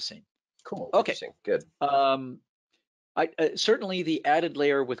about the same. Cool. Okay. Interesting. Good. Um, certainly the added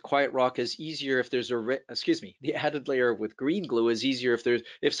layer with quiet rock is easier if there's the added layer with green glue is easier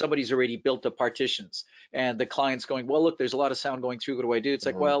if somebody's already built the partitions and the client's going, well, look, there's a lot of sound going through. What do I do? It's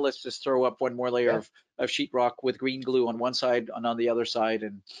like, Hmm. well, let's just throw up 1 more layer Yeah. of sheetrock with green glue on one side and on the other side,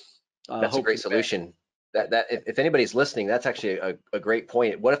 and That's a hope for great the best. solution. That if anybody's listening, that's actually a great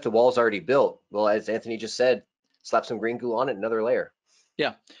point. What if the wall's already built? Well, as Anthony just said, slap some green glue on it, another layer.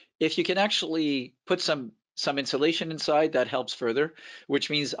 Yeah, if you can actually put some insulation inside, that helps further, which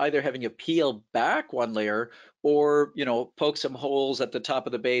means either having to peel back 1 layer or poke some holes at the top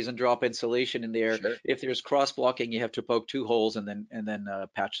of the bays and drop insulation in there. Sure. If there's cross blocking, you have to poke 2 holes and then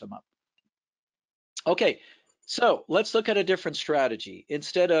patch them up. Okay, so let's look at a different strategy.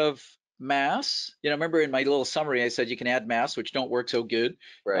 Instead of mass, remember in my little summary I said you can add mass, which don't work so good,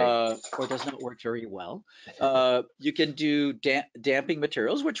 Right. or does not work very well. You can do damping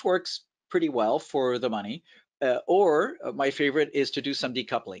materials, which works pretty well for the money. Or my favorite is to do some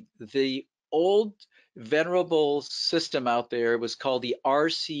decoupling. The old venerable system out there was called the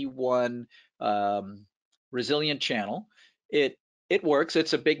RC1 um, resilient channel. It it works.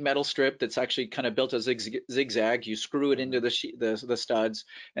 It's a big metal strip that's actually kind of built as zigzag. You screw it into Mhm. the studs,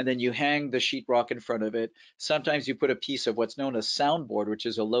 and then you hang the sheetrock in front of it. Sometimes you put a piece of what's known as soundboard, which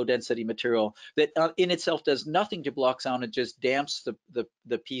is a low density material that in itself does nothing to block sound. It just damps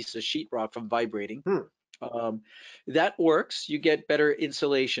the piece of sheetrock from vibrating. Hmm. Um, that works. You get better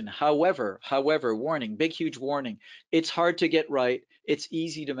insulation. However, warning, big, huge warning. It's hard to get right. It's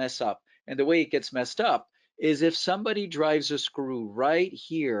easy to mess up. And the way it gets messed up is if somebody drives a screw right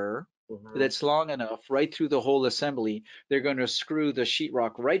here Mhm. that's long enough, right through the whole assembly, they're going to screw the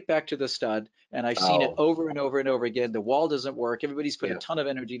sheetrock right back to the stud. And I've seen it Oh, over and over and over again. The wall doesn't work. Everybody's put a yeah. ton of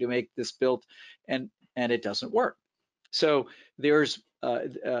energy to make this built, and it doesn't work. So there's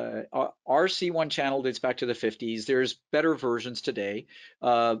RC1 channel dates back to the 50s. There's better versions today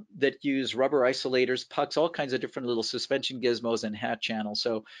that use rubber isolators, pucks, all kinds of different little suspension gizmos and hat channels.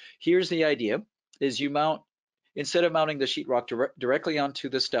 So here's the idea: is you mount instead of mounting the sheetrock directly onto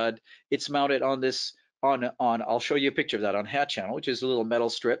the stud, it's mounted on this on. I'll show you a picture of that on hat channel, which is a little metal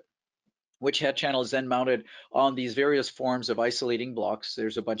strip. Which head channel is then mounted on these various forms of isolating blocks.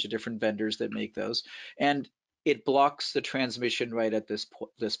 There's a bunch of different vendors that make those, and it blocks the transmission right at this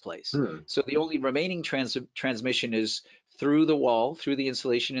place. Hmm. So the only remaining transmission is through the wall, through the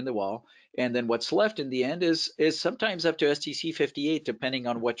insulation in the wall, and then what's left in the end is sometimes up to STC 58, depending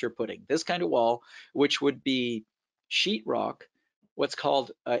on what you're putting. This kind of wall, which would be sheetrock, what's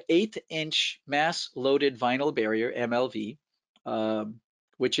called an 1/8-inch mass loaded vinyl barrier, MLV, um,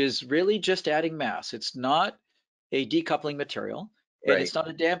 which is really just adding mass. It's not a decoupling material, and Right. it's not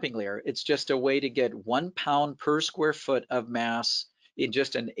a damping layer. It's just a way to get 1 pound per square foot of mass in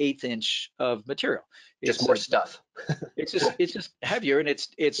just an 1/8 inch of material. Just It's more a stuff. it's just heavier, and it's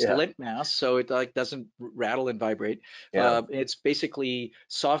Yeah. lint mass, so it like doesn't rattle and vibrate. Yeah. It's basically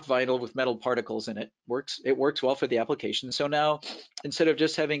soft vinyl with metal particles in it. It works well for the application. So now instead of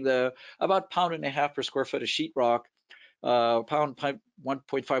just having the about pound and a half per square foot of sheetrock, pound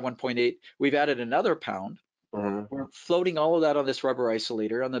 1.5, 1.8, we've added another pound. Hmm. We're floating all of that on this rubber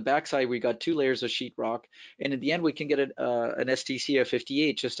isolator. On the backside, we got 2 layers of sheetrock, and in the end, we can get an STC of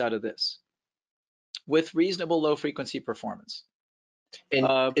 58 just out of this with reasonable low frequency performance. And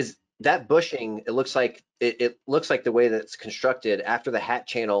Uh, is that bushing, it looks like the way that it's constructed after the hat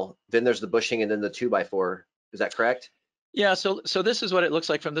channel, then there's the bushing and then the 2x4. Is that correct? yeah, so this is what it looks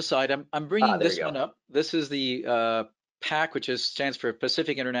like from the side. I'm Ah, bringing there you this go. one up. This is the PAC, which stands for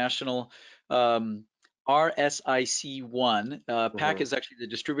Pacific International um, RSIC1. PAC Hmm. is actually the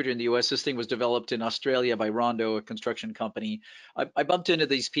distributor in the US. This thing was developed in Australia by Rondo, a construction company. I bumped into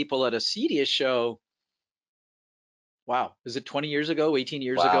these people at a CEDIA show. Wow, is it 20 years ago, 18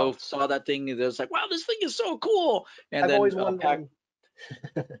 years ago? Wow. Saw that thing. It was like, wow, this thing is so cool. And I've then always wanted PAC one.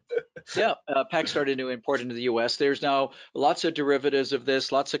 Yeah, PAC started to import into the US. There's now lots of derivatives of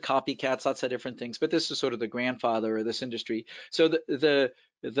this, lots of copycats, lots of different things, but this is sort of the grandfather of this industry. So the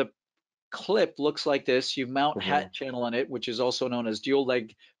clip looks like this. You mount Hmm. hat channel on it, which is also known as dual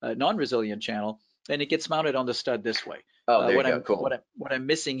leg non-resilient channel, and it gets mounted on the stud this way. Oh, there you What go. I'm what Cool. I what I'm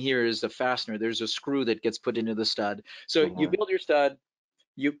missing here is the fastener. There's a screw that gets put into the stud. So you Hmm. build your stud,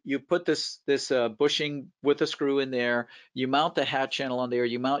 you put this bushing with a screw in there. You mount the hat channel on there.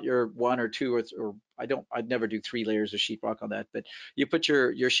 You mount your one or two or I'd never do 3 layers of sheetrock on that, but you put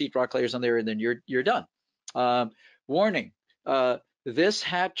your sheetrock layers on there, and then you're done. Um, Warning: uh, this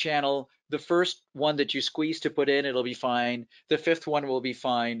hat channel, the first one that you squeeze to put in, it'll be fine. The fifth one will be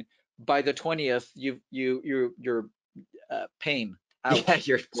fine. By the 20th, you're pain Yeah, out.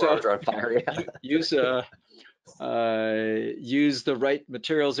 your So forearms are on fire. Yeah. use use the right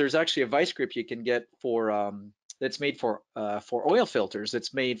materials. There's actually a vice grip you can get for that's made for oil filters.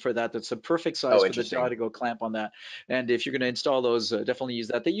 It's made for that. That's the perfect size Oh, for the jaw interesting. to go clamp on that. And if you're going to install those, definitely use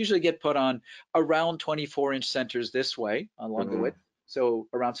that. They usually get put on around 24-inch centers this way along the Hmm. width, so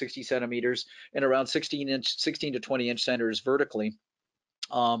around 60 centimeters, and around 16 to 20-inch centers vertically.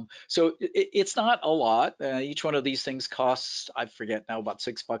 So it's not a lot. Each one of these things costs, I forget now, about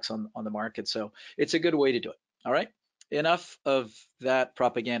 $6 on the market. So it's a good way to do it. All right. Enough of that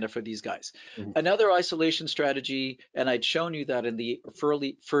propaganda for these guys. Hmm. Another isolation strategy, and I'd shown you that in the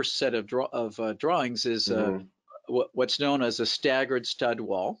first set of drawings, is Hmm. what's known as a staggered stud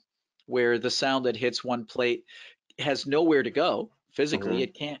wall, where the sound that hits one plate has nowhere to go physically. Hmm.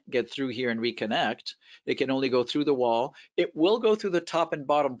 It can't get through here and reconnect. It can only go through the wall. It will go through the top and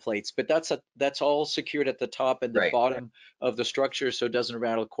bottom plates, but that's all secured at the top and the Right. bottom of the structure, so it doesn't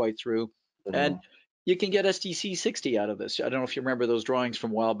rattle quite through. Hmm. And you can get SDC 60 out of this. I don't know if you remember those drawings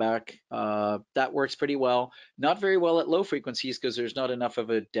from a while back. That works pretty well. Not very well at low frequencies because there's not enough of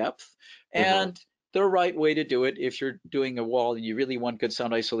a depth. Hmm. And the right way to do it, if you're doing a wall and you really want good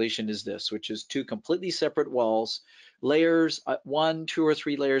sound isolation, is this, which is 2 completely separate walls, layers, 1, 2, or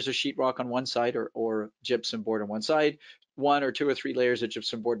 3 layers of sheetrock on one side, or gypsum board on one side, 1 or 2 or 3 layers of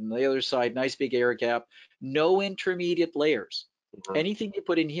gypsum board on the other side, nice big air gap, no intermediate layers. Hmm. Anything you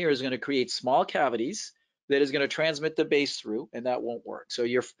put in here is going to create small cavities that is going to transmit the bass through, and that won't work. So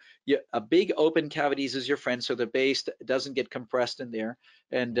a big open cavities is your friend, so the bass doesn't get compressed in there,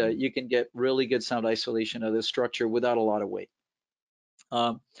 and Hmm. you can get really good sound isolation of this structure without a lot of weight.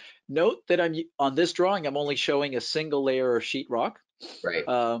 Um, Note that on this drawing, I'm only showing a single layer of sheetrock. Right.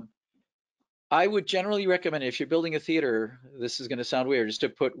 Um, I would generally recommend, if you're building a theater, this is going to sound weird, is to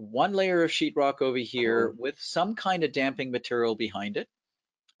put 1 layer of sheetrock over here Hmm. with some kind of damping material behind it.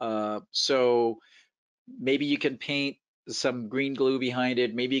 So maybe you can paint some green glue behind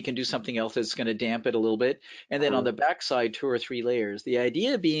it. Maybe you can do something else that's going to damp it a little bit. And then on Hmm. the back side, 2 or 3 layers. The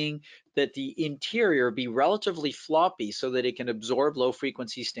idea being that the interior be relatively floppy so that it can absorb low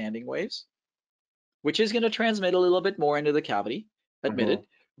frequency standing waves, which is going to transmit a little bit more into the cavity, Hmm. admitted,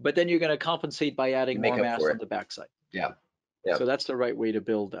 but then you're going to compensate by You adding make more up mass for on it. the backside. Yeah. Yeah. So that's the right way to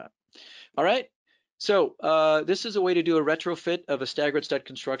build that. All right. So this is a way to do a retrofit of a staggered stud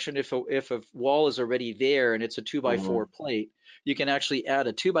construction. If a wall is already there and it's a 2x4 plate, you can actually add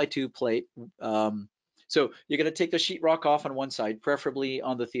a 2x2 plate. So you're going to take the sheetrock off on one side, preferably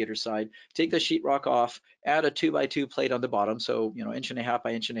on the theater side. Take the sheetrock off, add a 2x2 plate on the bottom, so 1.5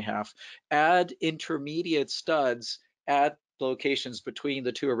 by 1.5 inch. Add intermediate studs at locations between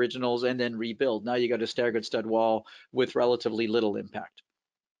the two originals, and then rebuild. Now you got a staggered stud wall with relatively little impact.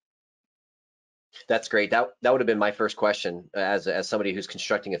 That's great. That would have been my first question as somebody who's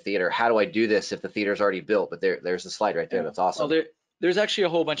constructing a theater. How do I do this if the theater's already built? But there's the slide right there. Yeah. That's awesome. Well, there's actually a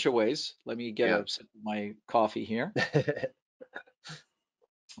whole bunch of ways. Let me get Yeah. a sip of my coffee here.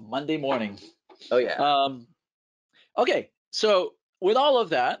 Monday morning. Oh yeah. Okay, so with all of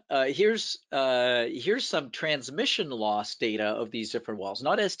that, here's some transmission loss data of these different walls,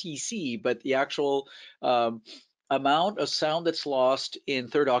 not STC, but the actual amount of sound that's lost in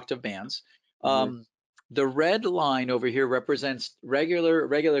third octave bands. The red line over here represents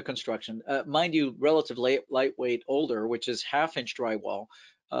regular construction. Mind you, relative lightweight older, which is 1/2 inch drywall.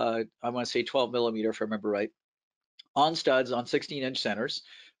 I want to say 12 millimeter if I remember right, on studs on 16-inch centers,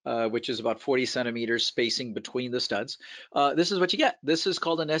 which is about 40 centimeters spacing between the studs. This is what you get. This is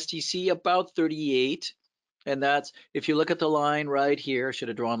called an STC, about 38. And that's, if you look at the line right here, I should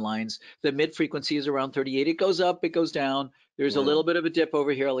have drawn lines, the mid frequency is around 38. It goes up, it goes down. There's a little bit of a dip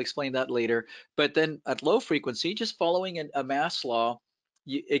over here. I'll explain that later. But then at low frequency, just following a mass law,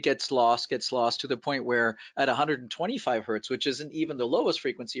 it gets lost to the point where at 125 hertz, which isn't even the lowest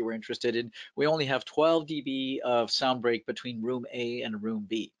frequency we're interested in, we only have 12 dB of sound break between room A and room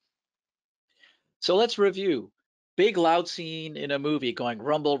B. So let's review. Big loud scene in a movie going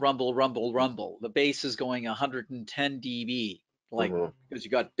rumble, rumble, rumble, rumble. The bass is going 110 dB, like because you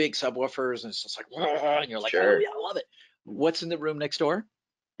got big subwoofers and it's just like, and you're like, oh yeah, I love it. What's in the room next door?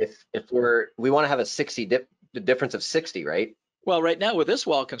 If we want to have a 60 the difference of 60, right? Well, right now with this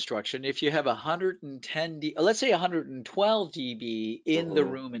wall construction, if you have 110 dB, let's say 112 dB in the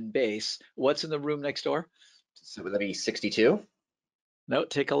room and bass, what's in the room next door? So would that be 62? No,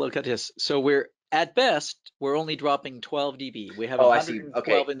 take a look at this. So we're at best, we're only dropping 12 dB. We have Oh, I see.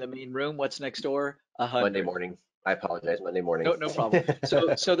 112 Okay. in the main room. What's next door? 100. Monday morning. I apologize. Monday morning. No problem.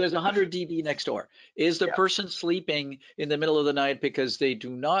 So there's 100 dB next door. Is the person sleeping in the middle of the night because they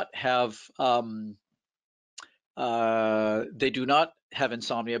do not have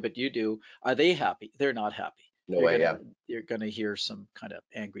insomnia, but you do? Are they happy? They're not happy. No way. You're gonna hear some kind of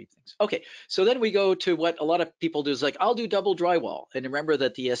angry things. Okay, so then we go to what a lot of people do is like, I'll do double drywall. And remember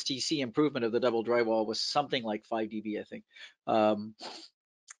that the STC improvement of the double drywall was something like 5 dB, I think.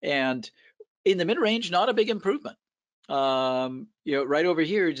 And in the mid-range, not a big improvement. Right over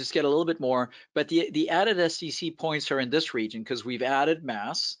here, you just get a little bit more, but the added STC points are in this region because we've added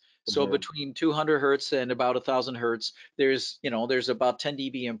mass. So between 200 hertz and about 1,000 hertz, there's about 10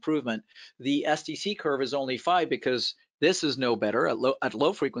 dB improvement. The STC curve is only 5 because this is no better. At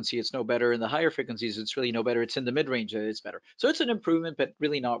low frequency, it's no better. In the higher frequencies, it's really no better. It's in the mid-range, it's better. So it's an improvement, but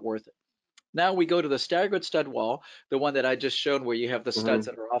really not worth it. Now we go to the staggered stud wall, the one that I just showed where you have the studs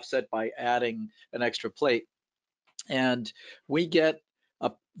that are offset by adding an extra plate. And we get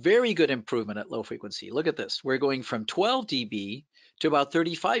a very good improvement at low frequency. Look at this. We're going from 12 dB to about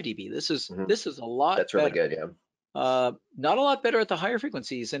 35 dB. This is a lot That's really better. good, yeah. Not a lot better at the higher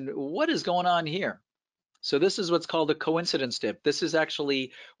frequencies. And what is going on here? So this is what's called a coincidence dip. This is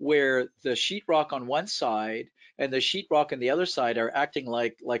actually where the sheetrock on one side and the sheetrock on the other side are acting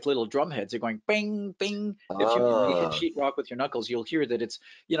like little drum heads. They're going bing, bing. If you hit sheetrock with your knuckles, you'll hear that it's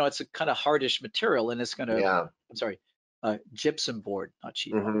a kind of hardish material, and it's gonna. Yeah. I'm sorry, gypsum board, not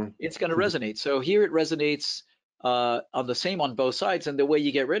sheetrock. It's gonna resonate. So here it resonates on the same on both sides, and the way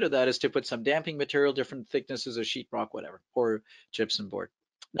you get rid of that is to put some damping material, different thicknesses of sheetrock, whatever, or gypsum board.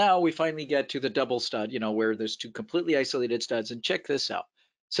 Now we finally get to the double stud, where there's two completely isolated studs, and check this out.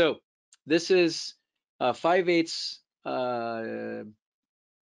 So this is 5/8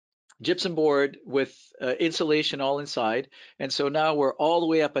 gypsum board with insulation all inside. And so now we're all the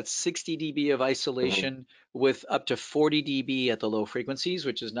way up at 60 dB of isolation with up to 40 dB at the low frequencies,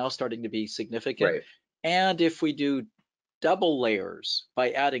 which is now starting to be significant. Right. And if we do double layers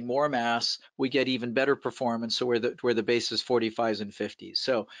by adding more mass, we get even better performance. So where the bass is 45s and 50s.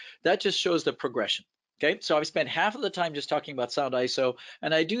 So that just shows the progression. Okay, so I've spent half of the time just talking about sound ISO,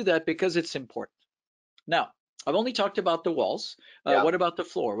 and I do that because it's important. Now, I've only talked about the walls. What about the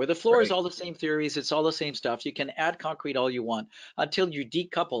floor? Well, the floor is all the same theories. It's all the same stuff. You can add concrete all you want until you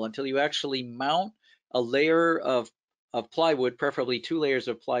decouple, until you actually mount a layer of plywood, preferably 2 layers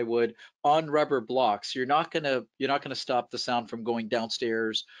of plywood on rubber blocks, you're not gonna stop the sound from going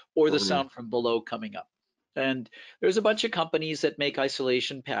downstairs or the Hmm. sound from below coming up. And there's a bunch of companies that make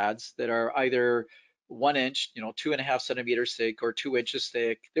isolation pads that are either 1 inch, 2.5 centimeters thick, or 2 inches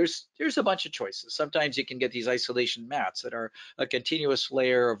thick. There's a bunch of choices. Sometimes you can get these isolation mats that are a continuous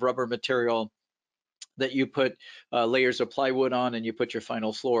layer of rubber material that you put layers of plywood on, and you put your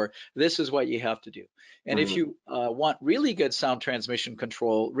final floor. This is what you have to do. And if Hmm. you want really good sound transmission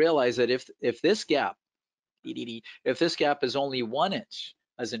control, realize that if this gap, if this gap is only 1 inch,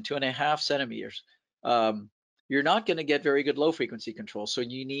 as in 2.5 centimeters, um, you're not going to get very good low frequency control. So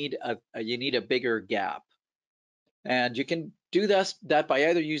you need a bigger gap. And you can do that by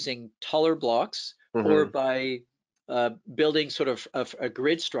either using taller blocks or Hmm. by building sort of a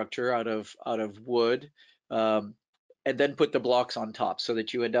grid structure out of wood, um, and then put the blocks on top so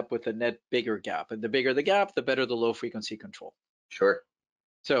that you end up with a net bigger gap. And the bigger the gap, the better the low frequency control. Sure.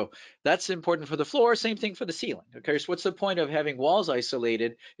 So that's important for the floor. Same thing for the ceiling. Okay, so what's the point of having walls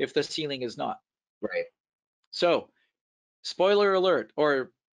isolated if the ceiling is not? Right. So, spoiler alert,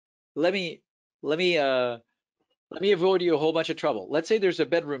 or let me let me uh, let me avoid you a whole bunch of trouble. Let's say there's a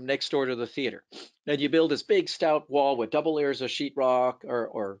bedroom next door to the theater, and you build this big stout wall with double layers of sheetrock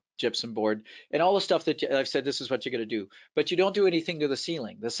or gypsum board and all the stuff that I've said this is what you're going to do, but you don't do anything to the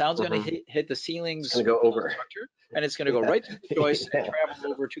ceiling. The sound's going to Hmm. hit the It's ceiling's gonna go over. structure, and it's going to go Yeah. right through the joist and Yeah.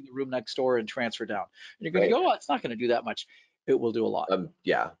 travel over to the room next door and transfer down. And you're going to Right. go, oh, it's not going to do that much. It will do a lot.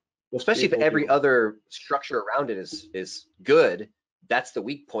 Yeah. Well, especially It if will do a every lot. other structure around it is good, that's the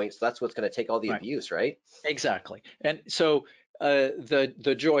weak point. So that's what's going to take all the Right. abuse, right? Exactly. And so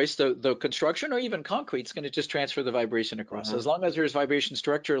the joist, the construction, or even concrete is going to just transfer the vibration across. Hmm. As long as there's vibration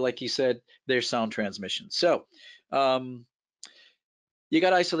structure, like you said, there's sound transmission. So um, you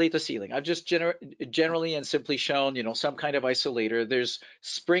got to isolate the ceiling. I've just generally and simply shown, some kind of isolator. There's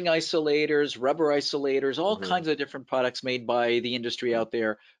spring isolators, rubber isolators, all Hmm. kinds of different products made by the industry out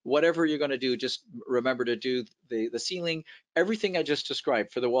there. Whatever you're going to do, just remember to do the ceiling. Everything I just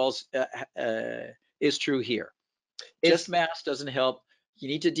described for the walls is true here. Just Is mass doesn't help. You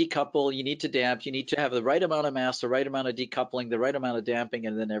need to decouple, you need to damp, you need to have the right amount of mass, the right amount of decoupling, the right amount of damping,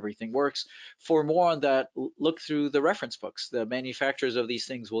 and then everything works. For more on that, look through the reference books. The manufacturers of these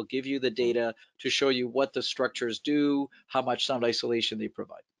things will give you the data to show you what the structures do, how much sound isolation they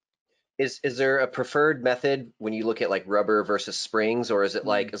provide. is there a preferred method when you look at like rubber versus springs, or is it Hmm.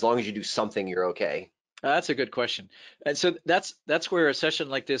 like as long as you do something, you're okay? That's a good question. And so that's where a session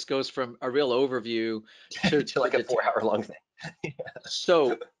like this goes from a real overview to To like a detail. 4 hour long thing.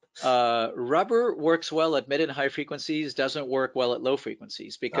 So rubber works well at mid and high frequencies, doesn't work well at low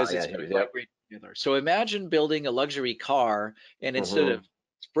frequencies Oh because yeah, it's going to yep. vibrate together. So imagine building a luxury car, and instead Hmm. of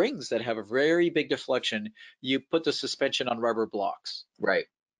springs that have a very big deflection, you put the suspension on rubber blocks. Right.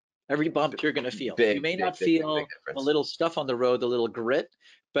 Every B- bump you're going to feel. You Big, may big, not big, big, big feel the difference. little stuff on the road, the little grit,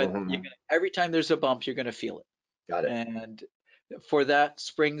 but Hmm. every time there's a bump, you're going to feel it. Got it. And for that,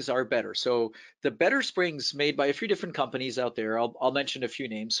 springs are better. So the better springs made by a few different companies out there. I'll mention a few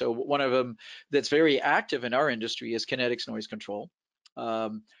names. So one of them that's very active in our industry is Kinetics Noise Control.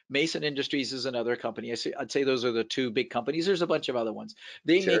 Mason Industries is another company. I'd say those are the two big companies. There's a bunch of other ones.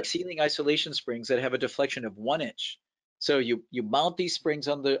 They make Sure. ceiling isolation springs that have a deflection of 1 inch. So you mount these springs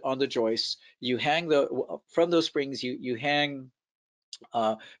on the joists. You hang from those springs. You hang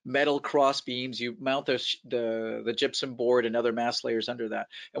uh, metal cross beams. You mount the gypsum board and other mass layers under that.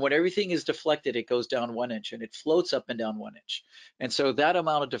 And when everything is deflected, it goes down 1 inch and it floats up and down 1 inch. And so that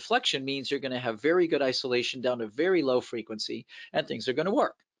amount of deflection means you're going to have very good isolation down to very low frequency, and things are going to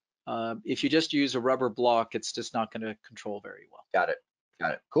work. If you just use a rubber block, it's just not going to control very well. Got it.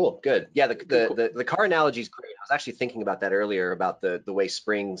 Got it. Cool. Good. Yeah, the Cool, the cool. the, the car analogy is great. I was actually thinking about that earlier about the way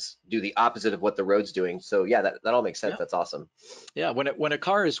springs do the opposite of what the road's doing. So yeah, that all makes sense. Yeah. That's awesome. Yeah, when a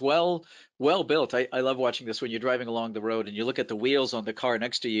car is well built, I love watching this when you're driving along the road and you look at the wheels on the car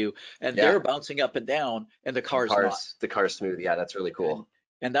next to you, and Yeah, they're bouncing up and down and the the car's not. car's the car's smooth. Yeah, that's really And cool.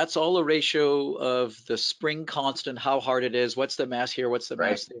 and that's all a ratio of the spring constant, how hard it is, what's the mass here, what's the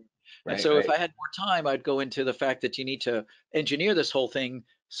Right. mass there. And Right. so if Right. I had more time, I'd go into the fact that you need to engineer this whole thing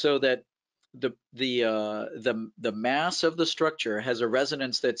so that the mass of the structure has a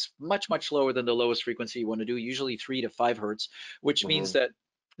resonance that's much lower than the lowest frequency you want to do, usually 3 to 5 hertz, which means Hmm. that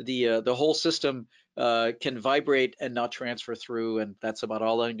the whole system can vibrate and not transfer through. And that's about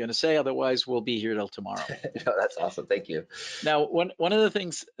all I'm going to say. Otherwise, we'll be here till tomorrow. No, that's awesome. Thank you. Now, one of the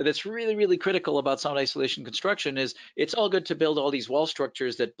things that's really, really critical about sound isolation construction is it's all good to build all these wall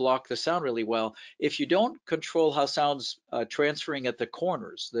structures that block the sound really well. If you don't control how sound's transferring at the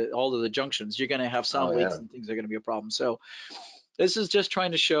corners, all of the junctions, you're going to have sound Oh leaks yeah. and things are going to be a problem. So this is just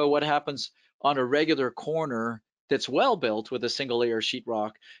trying to show what happens on a regular corner that's well built with a single layer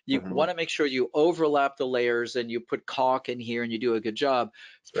sheetrock. You Hmm. want to make sure you overlap the layers and you put caulk in here and you do a good job.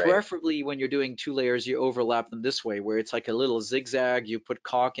 Right. Preferably when you're doing 2 layers, you overlap them this way, where it's like a little zigzag. You put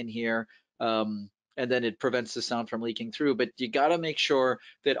caulk in here, and then it prevents the sound from leaking through. But you got to make sure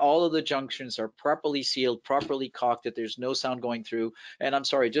that all of the junctions are properly sealed, properly caulked, that there's no sound going through. And I'm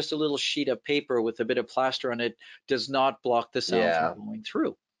sorry, just a little sheet of paper with a bit of plaster on it does not block the sound from Yeah. going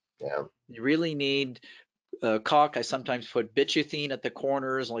through. Yeah. You really need caulk. I sometimes put bituthene at the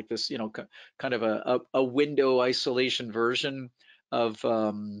corners, like this, kind of a window isolation version of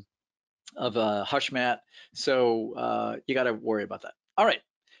a hush mat. So you got to worry about that. All right.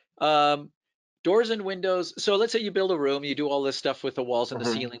 Um, Doors and windows. So let's say you build a room, you do all this stuff with the walls and the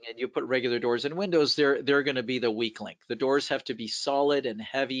Hmm. ceiling, and you put regular doors and windows. They're going to be the weak link. The doors have to be solid and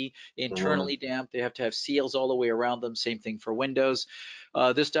heavy, Hmm. internally damp. They have to have seals all the way around them. Same thing for windows.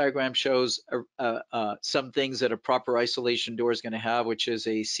 This diagram shows some things that a proper isolation door is going to have, which is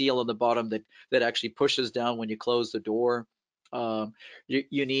a seal on the bottom that actually pushes down when you close the door. Um,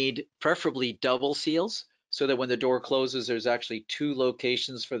 you need preferably double seals so that when the door closes, there's actually 2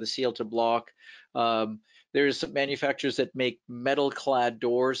 locations for the seal to block. Um, there's some manufacturers that make metal clad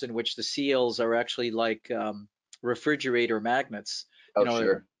doors in which the seals are actually like refrigerator magnets. Oh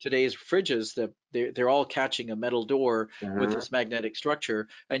sure. Today's fridges, they're all catching a metal door with Hmm. this magnetic structure,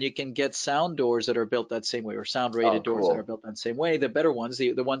 and you can get sound doors that are built that same way, or sound Oh rated doors that are cool. built that same way. The better ones,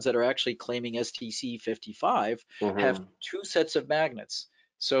 the ones that are actually claiming STC 55, have Hmm. 2 sets of magnets.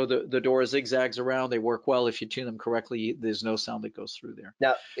 So the door zigzags around. They work well. If you tune them correctly, there's no sound that goes through there.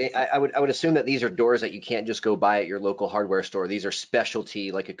 Now, I would assume that these are doors that you can't just go buy at your local hardware store. These are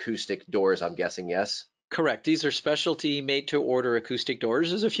specialty, like acoustic doors, I'm guessing, yes? Correct. These are specialty made to order acoustic doors.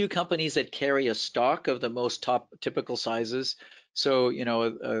 There's a few companies that carry a stock of the most top typical sizes. So,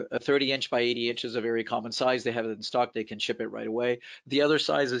 a 30-inch by 80 inch is a very common size. They have it in stock. They can ship it right away. The other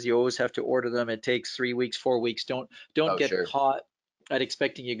sizes, you always have to order them. It takes 3 weeks, 4 weeks. Don't Oh, get sure. caught at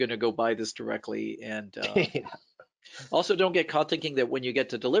expecting you're going to go buy this directly. And also, don't get caught thinking that when you get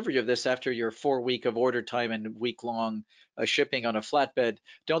the delivery of this after your 4 week of order time and week-long shipping on a flatbed,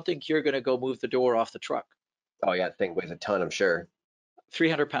 don't think you're going to go move the door off the truck. Oh, yeah, that thing weighs a ton, I'm sure.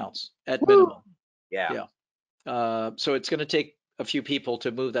 300 pounds at Woo! minimum. Yeah. Yeah. So it's going to take a few people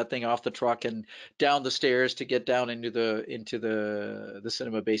to move that thing off the truck and down the stairs to get down into the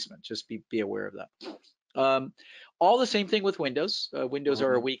cinema basement. Just be aware of that. All the same thing with windows. Windows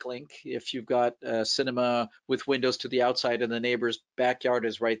are a Hmm. weak link. If you've got a cinema with windows to the outside and the neighbor's backyard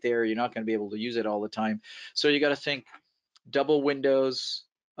is right there, you're not going to be able to use it all the time. So you got to think double windows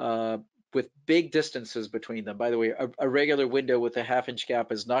uh, with big distances between them. By the way, a regular window with a 1/2 inch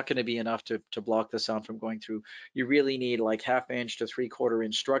gap is not going to be enough to block the sound from going through. You really need like 1/2 inch to 3/4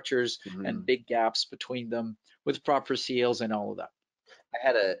 inch structures and Hmm. big gaps between them with proper seals and all of that. I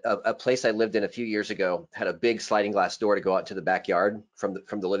had a place I lived in a few years ago, had a big sliding glass door to go out to the backyard from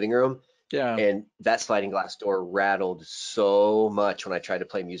the living room. Yeah, And that sliding glass door rattled so much when I tried to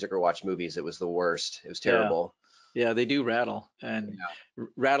play music or watch movies. It was the worst. It was yeah. terrible. Yeah, they do rattle, and Yeah.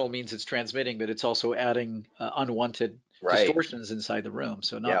 rattle means it's transmitting, but it's also adding unwanted Right. distortions inside the room,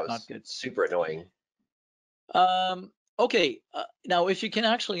 so Yeah, it not was good. super annoying. Okay, now if you can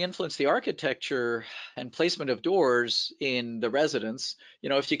actually influence the architecture and placement of doors in the residence,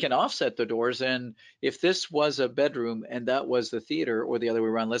 if you can offset the doors, and if this was a bedroom and that was the theater, or the other way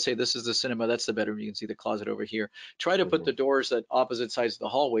around, let's say this is the cinema, that's the bedroom, you can see the closet over here. Try to put Hmm. the doors at opposite sides of the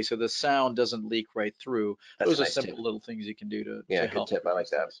hallway so the sound doesn't leak right through. That's a Those are nice tip. simple little things you can do Yeah, to good help tip. I like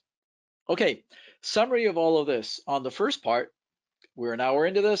reduce that. things. Okay, summary of all of this. On the first part, we're an hour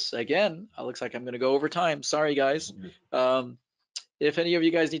into this. Again, it looks like I'm going to go over time. Sorry, guys. Mhm. Um, if any of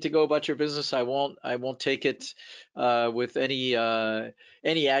you guys need to go about your business, I won't take it with any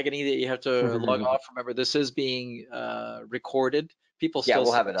agony that you have to log off. Remember, this is being recorded. People Yeah, still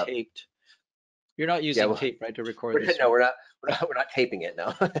we'll say have it up. tape. You're not Yeah, using well, tape, right, to record this, no, right? we're not taping it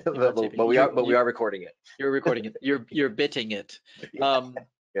now, You're not taping. but we are recording it. You're recording it. You're bitting it. Yeah, Um,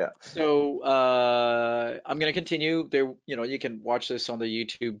 yeah. so I'm going to continue. There, you can watch this on the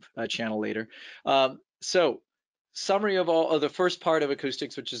YouTube channel later. So summary of all of the first part of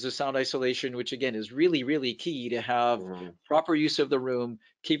acoustics, which is the sound isolation, which again is really, really key to have Hmm. proper use of the room,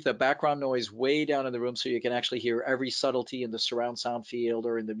 keep the background noise way down in the room so you can actually hear every subtlety in the surround sound field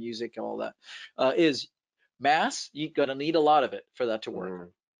or in the music, all that. Is mass, you're gonna need a lot of it for that to work.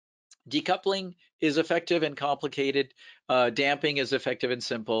 Hmm. Decoupling is effective and complicated. Damping is effective and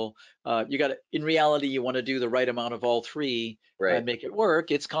simple. You got to, in reality, you want to do the right amount of all three Right. and make it work.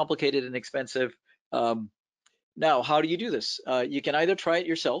 It's complicated and expensive. Um, Now, how do you do this? You can either try it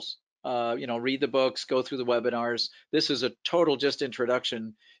yourselves, read the books, go through the webinars. This is a total just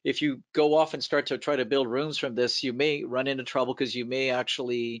introduction. If you go off and start to try to build rooms from this, you may run into trouble because you may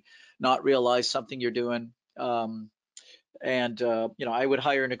actually not realize something you're doing. I would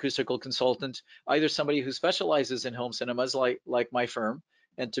hire an acoustical consultant, either somebody who specializes in home cinemas, like my firm.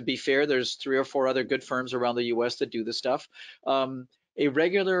 And to be fair, there's 3 or 4 other good firms around the U.S. that do this stuff. A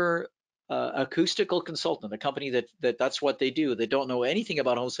regular acoustical consultant, a company that's what they do. They don't know anything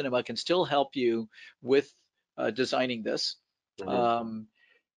about home cinema, can still help you with designing this. Hmm. Um,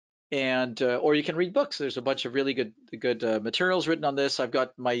 and Or you can read books. There's a bunch of really good materials written on this. I've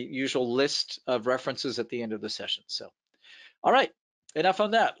got my usual list of references at the end of the session. So. All right, enough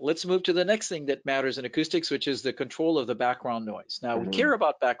on that. Let's move to the next thing that matters in acoustics, which is the control of the background noise. Now, we Hmm. care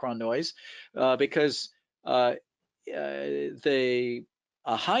about background noise because uh, a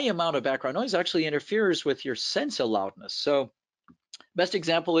high amount of background noise actually interferes with your sense of loudness. So, best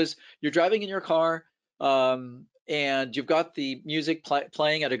example is you're driving in your car and you've got the music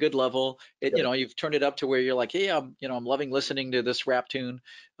playing at a good level. Yep. You've turned it up to where you're like, hey, I'm loving listening to this rap tune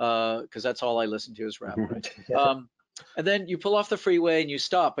because that's all I listen to is rap, right? Um, and then you pull off the freeway and you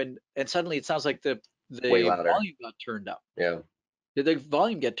stop, and suddenly it sounds like the Way the louder. volume got turned up. Yeah. Did the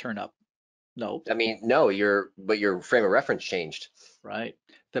volume get turned up? No, I mean, no, but your frame of reference changed. right?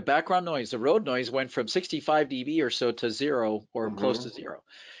 The background noise, the road noise went from 65 dB or so to zero or close Hmm. to zero.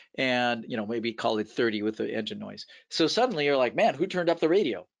 And maybe call it 30 with the engine noise. So suddenly you're like, man, who turned up the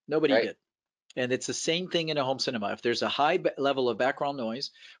radio? Nobody Right. did. And it's the same thing in a home cinema. If there's a high level of background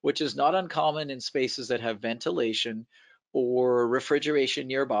noise, which is not uncommon in spaces that have ventilation or refrigeration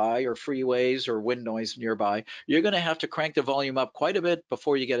nearby or freeways or wind noise nearby, you're going to have to crank the volume up quite a bit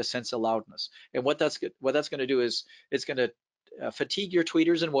before you get a sense of loudness. And what that's going to do is it's going to fatigue your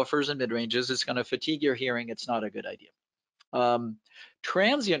tweeters and woofers and mid ranges. It's going to fatigue your hearing. It's not a good idea. Um,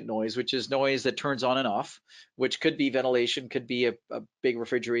 Transient noise, which is noise that turns on and off, which could be ventilation, could be a big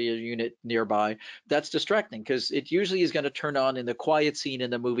refrigerator unit nearby. That's distracting because it usually is going to turn on in the quiet scene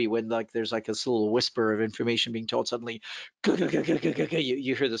in the movie when like there's like this little whisper of information being told. Suddenly,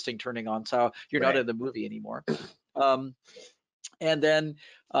 you hear this thing turning on, so you're not Right. in the movie anymore. Um, and then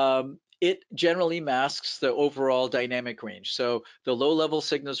it generally masks the overall dynamic range. So the low level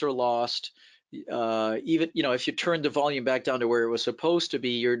signals are lost. Even if you turn the volume back down to where it was supposed to be,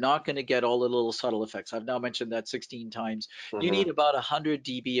 you're not going to get all the little subtle effects. I've now mentioned that 16 times. You need Hmm. about 100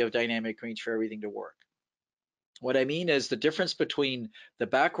 dB of dynamic range for everything to work. What I mean is the difference between the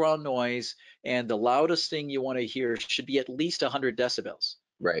background noise and the loudest thing you want to hear should be at least 100 decibels.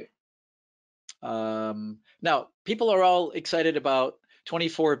 Right. Now, people are all excited about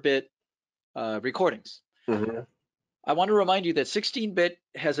 24-bit recordings. Hmm. I want to remind you that 16-bit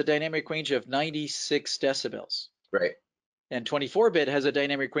has a dynamic range of 96 decibels, Right. and 24-bit has a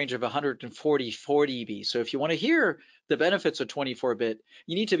dynamic range of 144 dB. So if you want to hear the benefits of 24-bit,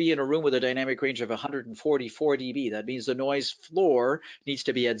 you need to be in a room with a dynamic range of 144 dB. That means the noise floor needs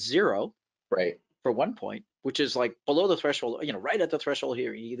to be at zero Right. for 1 point, which is like below the threshold, right at the threshold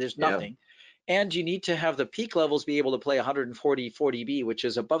here. There's Yeah. nothing. And you need to have the peak levels be able to play 140 dB, which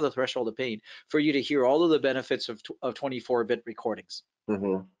is above the threshold of pain, for you to hear all of the benefits of 24-bit recordings,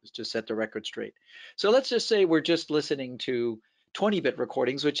 Hmm. just to set the record straight. So let's just say we're just listening to 20-bit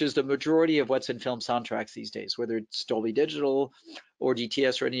recordings, which is the majority of what's in film soundtracks these days, whether it's Dolby Digital or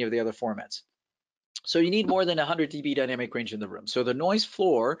DTS or any of the other formats. So you need more than 100 dB dynamic range in the room. So the noise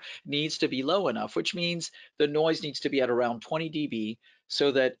floor needs to be low enough, which means the noise needs to be at around 20 dB so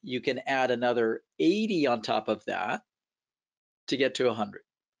that you can add another 80 on top of that to get to 100.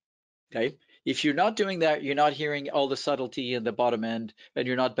 Okay. If you're not doing that, you're not hearing all the subtlety in the bottom end, and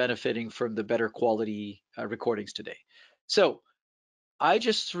you're not benefiting from the better quality recordings today. So I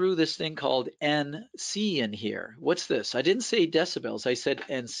just threw this thing called NC in here. What's this? I didn't say decibels, I said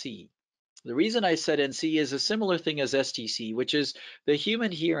NC. The reason I said NC is a similar thing as STC, which is the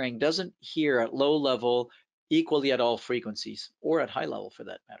human hearing doesn't hear at low level equally at all frequencies, or at high level for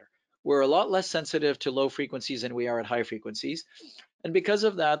that matter. We're a lot less sensitive to low frequencies than we are at high frequencies. And because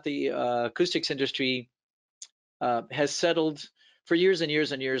of that, the acoustics industry has settled for years and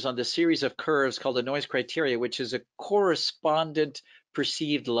years and years on this series of curves called the noise criteria, which is a correspondent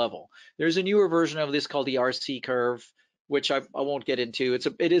perceived level. There's a newer version of this called the RC curve, which I won't get into.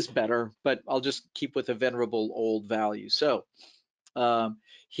 It is better, but I'll just keep with a venerable old value. So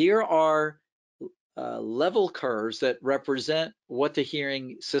here are level curves that represent what the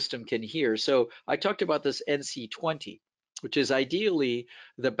hearing system can hear. So I talked about this NC20, which is ideally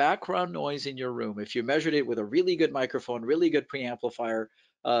the background noise in your room. If you measured it with a really good microphone, really good preamplifier,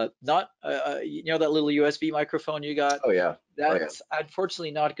 not you know that little USB microphone you got, Oh yeah. Oh yeah. that's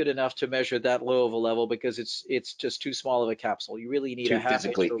unfortunately not good enough to measure that low of a level because it's just too small of a capsule. You really need a Too half-inch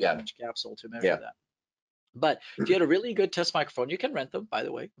physically. or Yeah. 1-inch capsule to measure Yeah. that. But if you had a really good test microphone, you can rent them, by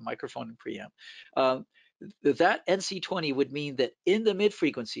the way, microphone and preamp. Um, that NC20 would mean that in the mid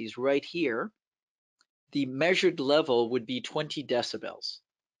frequencies right here, the measured level would be 20 decibels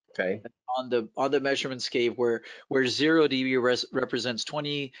Okay. on the measurement scale where 0 dB represents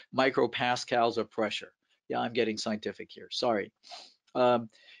 20 micropascals of pressure. Yeah, I'm getting scientific here. Sorry. Um,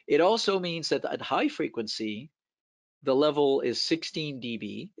 it also means that at high frequency, the level is 16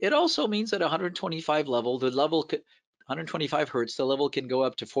 dB. It also means that 125 level, 125 hertz, the level can go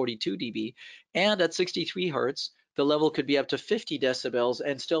up to 42 dB. And at 63 hertz, the level could be up to 50 decibels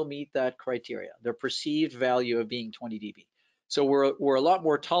and still meet that criteria, the perceived value of being 20 dB. So we're a lot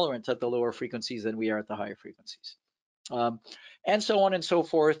more tolerant at the lower frequencies than we are at the higher frequencies. Um, and so on and so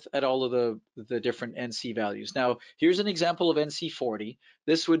forth at all of the different NC values. Now, here's an example of NC40.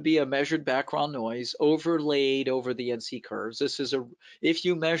 This would be a measured background noise overlaid over the NC curves. If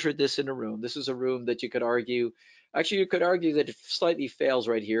you measured this in a room, this is a room that you could argue, actually you could argue that it slightly fails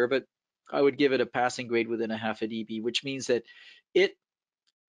right here, but I would give it a passing grade within a half a dB, which means that it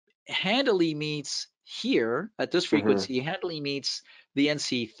handily meets here at this Hmm. frequency, handily meets the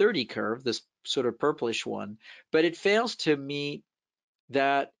NC30 curve, this sort of purplish one, but it fails to meet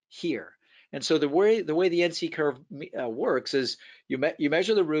that here. And so the way the NC curve works is you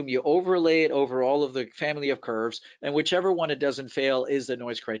measure the room, you overlay it over all of the family of curves, and whichever one it doesn't fail is the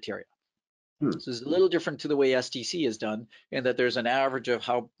noise criteria. Hmm. So it's a little different to the way STC is done in that there's an average of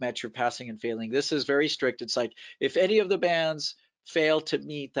how much you're passing and failing. This is very strict. It's like if any of the bands fail to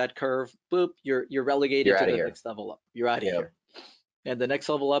meet that curve, boop, you're You're relegated to out of the here. next level up. You're out of Yeah. here. And the next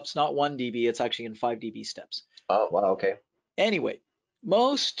level up's not 1 dB, it's actually in 5 dB steps. Oh wow. Okay. Anyway,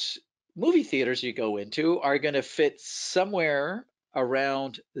 most movie theaters you go into are going to fit somewhere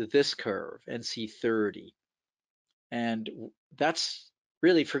around this curve, NC30. And that's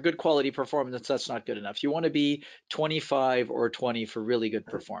really for good quality performance, that's not good enough. You want to be 25 or 20 for really good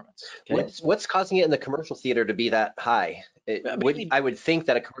performance. Okay. What's causing it in the commercial theater to be that high? Mainly I would think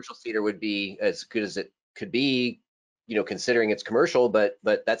that a commercial theater would be as good as it could be, considering it's commercial, but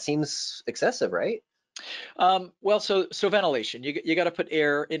that seems excessive, right? Well, so ventilation. You got to put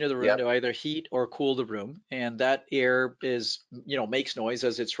air into the room Yep. to either heat or cool the room, and that air makes noise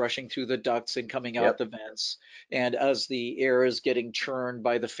as it's rushing through the ducts and coming out Yep. the vents, and as the air is getting churned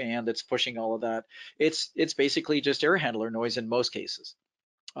by the fan that's pushing all of that, it's basically just air handler noise in most cases.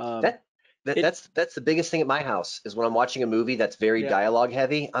 Um, That, that it that's the biggest thing at my house is when I'm watching a movie that's very yeah dialogue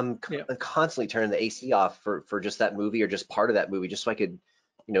heavy, yeah I'm constantly turning the AC off for just that movie or just part of that movie, just so I could,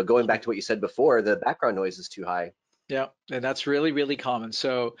 going yeah back to what you said before, the background noise is too high. yeah, and that's really common.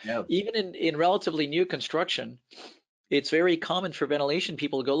 So Yeah. even in relatively new construction, it's very common for ventilation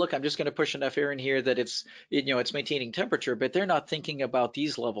people to go, look, I'm just going to push enough air in here that it's maintaining temperature, but they're not thinking about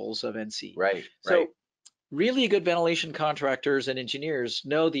these levels of NC. Right. Right. So really good ventilation contractors and engineers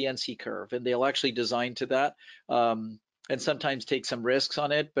know the NC curve, and they'll actually design to that, and sometimes take some risks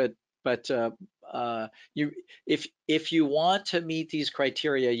on it. But you if you want to meet these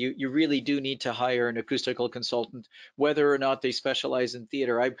criteria, you really do need to hire an acoustical consultant, whether or not they specialize in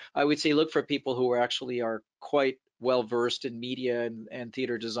theater. I would say look for people who are quite well versed in media and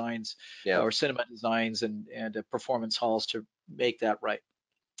theater designs, Yeah. or cinema designs and performance halls to make that right.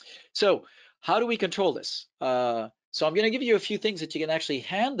 So how do we control this? So I'm going to give you a few things that you can actually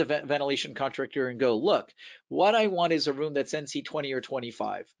hand the ventilation contractor and go, look, what I want is a room that's NC 20 or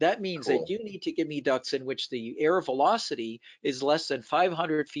 25. That means that Cool. you need to give me ducts in which the air velocity is less than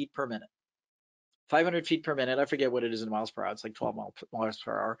 500 feet per minute. 500 feet per minute, I forget what it is in miles per hour, it's like 12 miles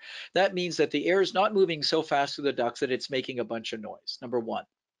per hour. That means that the air is not moving so fast through the ducts that it's making a bunch of noise, number one.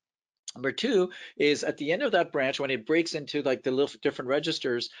 Number two is at the end of that branch, when it breaks into like the little different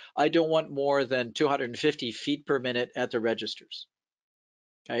registers, I don't want more than 250 feet per minute at the registers.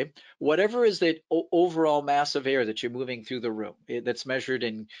 Okay. Whatever is the overall mass of air that you're moving through the room, that's measured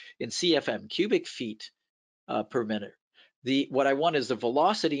in CFM, cubic feet per minute. What I want is the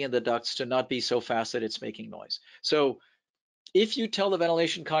velocity in the ducts to not be so fast that it's making noise. So if you tell the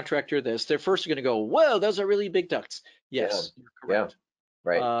ventilation contractor this, they're first going to go, whoa, those are really big ducts. Yeah. Yes, you're Yeah. correct.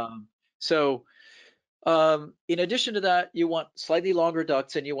 Right. So in addition to that, you want slightly longer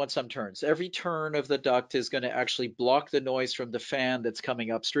ducts and you want some turns. Every turn of the duct is going to actually block the noise from the fan that's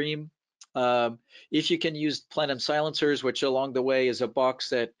coming upstream. Um, if you can use plenum silencers, which along the way is a box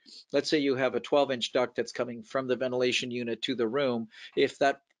that, let's say you have a 12-inch duct that's coming from the ventilation unit to the room, if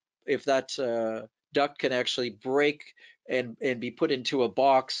that duct can actually break and be put into a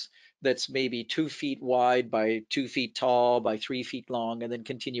box that's maybe 2 feet wide by 2 feet tall by 3 feet long, and then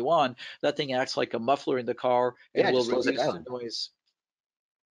continue on, that thing acts like a muffler in the car and Yeah, it will just slows it reduce the down. noise.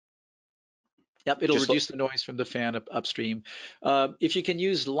 Yep, it'll Just reduce the noise from the fan upstream. If you can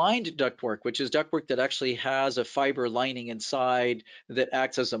use lined ductwork, which is ductwork that actually has a fiber lining inside that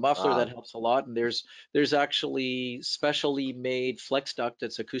acts as a muffler, that helps a lot. And there's actually specially made flex duct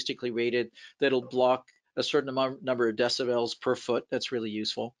that's acoustically rated that'll block a certain number of decibels per foot. That's really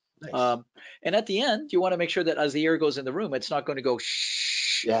useful. nice. And at the end, you want to make sure that as the air goes in the room, it's not going to go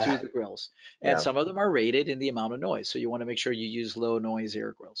shh through Yeah. the grills. And Yeah. some of them are rated in the amount of noise. So you want to make sure you use low noise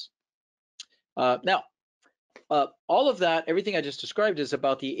air grills. Now, all of that, everything I just described is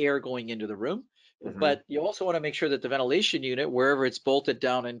about the air going into the room, Hmm. but you also want to make sure that the ventilation unit, wherever it's bolted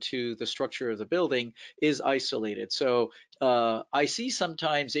down into the structure of the building, is isolated. So I see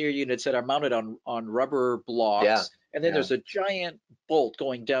sometimes air units that are mounted on rubber Yeah. blocks, and then Yeah. there's a giant bolt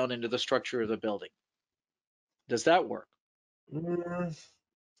going down into the structure of the building. Does that work? Mm,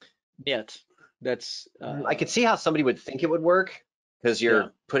 Yet. That's I could see how somebody would think it would work because yeah,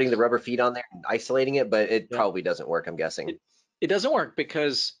 you're putting the rubber feet on there and isolating it, but it yeah. probably doesn't work, I'm guessing. It doesn't work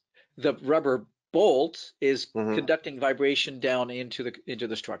because the rubber bolt is Hmm. conducting vibration down into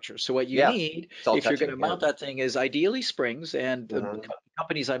the structure. So what you Yeah. need, It's all if you're going touching. to Yeah. mount that thing, is ideally springs. And Hmm.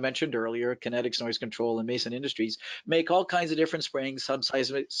 companies I mentioned earlier, Kinetics Noise Control and Mason Industries, make all kinds of different springs, some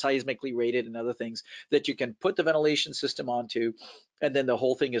seismically rated and other things that you can put the ventilation system onto, and then the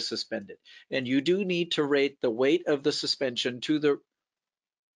whole thing is suspended. And you do need to rate the weight of the suspension to the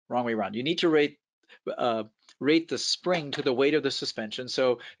wrong way around. You need to uh, rate the spring to the weight of the suspension.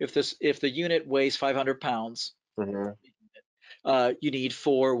 So if the unit weighs 500 pounds, Hmm. you need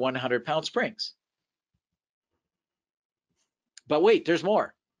 4 100-pound springs. But wait, there's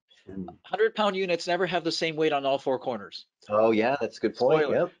more. 100-pound units never have the same weight on all 4 corners. Oh yeah, that's a good point.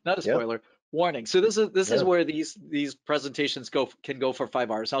 Spoiler, Yep. not a Yep. spoiler. Warning. So this is Yep. where these presentations can go for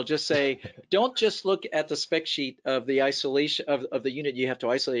 5 hours. I'll just say, don't just look at the spec sheet of the isolation of the unit you have to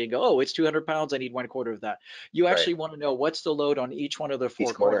isolate and go, oh, it's 200 pounds. I need 1/4 of that. You Right. actually want to know what's the load on each one of the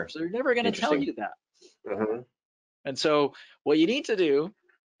four Each corner. corners. They're never going to tell Interesting. you that. Hmm. And so what you need to do,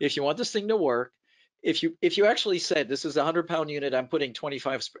 if you want this thing to work, if you actually said this is a 100-pound unit, I'm putting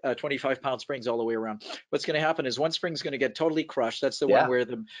 25-pound springs all the way around. What's going to happen is one spring's going to get totally crushed. That's the one Yeah. where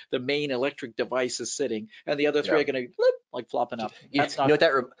the main electric device is sitting, and the other three Yeah. are going to like flopping up. You, That's you know not what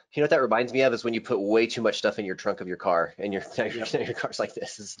that you know what that reminds me of is when you put way too much stuff in your trunk of your car and your yeah. your car's like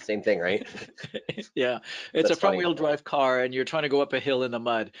this. It's the same thing, right? Yeah, it's a That's front funny. wheel drive car, and you're trying to go up a hill in the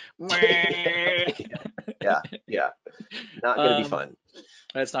mud. Yeah. Yeah. Not gonna be um, fun.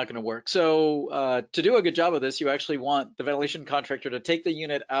 That's not going to work. So to do a good job of this, you actually want the ventilation contractor to take the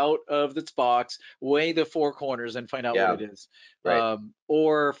unit out of its box, weigh the 4 corners, and find out what Yeah. it is, Right.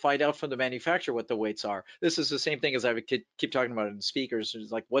 or find out from the manufacturer what the weights are. This is the same thing as I would keep talking about in speakers.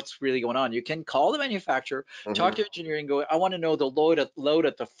 It's like, what's really going on? You can call the manufacturer, talk Hmm. to engineering, go, I want to know the load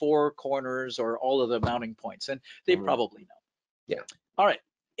at the 4 corners or all of the mounting points, and they Hmm. probably know. Yeah. All right,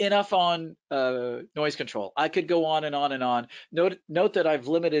 enough on noise control. I could go on and on and on. Note that I've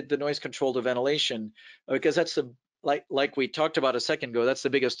limited the noise control to ventilation because that's the like we talked about a second ago. That's the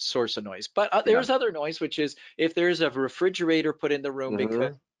biggest source of noise. But Yeah. there's other noise, which is if there's a refrigerator put in the room, because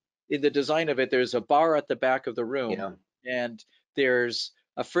Hmm. in the design of it, there's a bar at the back of the room, Yeah. and there's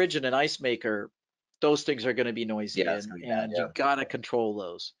a fridge and an ice maker. Those things are going to be noisy, Yeah. It's and gonna be bad. and you Yeah. gotta control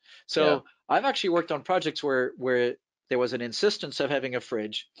those. Yeah. So I've actually worked on projects where there was an insistence of having a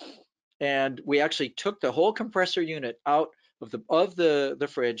fridge, and we actually took the whole compressor unit out of the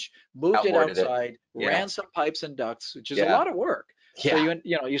fridge, moved it Outboarded it. outside, Yeah. ran some pipes and ducts, which is a Yeah. lot of work. So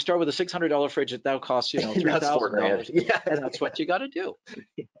Yeah. you start with a $600 fridge that now costs three That's thousand $4,000. dollars, Yeah. and that's what you got to do.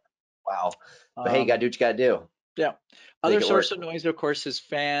 Wow. But hey, you gotta Um, do what you gotta do. yeah. Make Other it source work. of noise, of course, is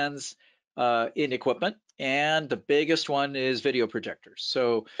fans in equipment. And the biggest one is video projectors.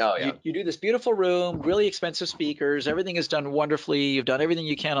 So Oh yeah. you do this beautiful room, really expensive speakers, everything is done wonderfully. You've done everything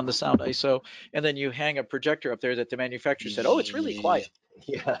you can on the sound ISO, and then you hang a projector up there that the manufacturer said, oh, it's really quiet.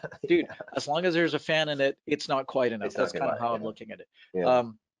 Yeah. Dude, as long as there's a fan in it, it's not quite enough. It's not That's gonna kind of lie. how I'm Yeah. looking at it. Yeah.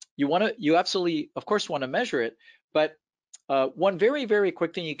 You absolutely, of course, want to measure it, but One very, very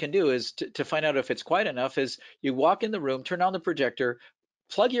quick thing you can do is to find out if it's quiet enough is you walk in the room, turn on the projector,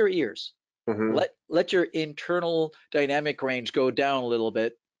 plug your ears, Hmm. let your internal dynamic range go down a little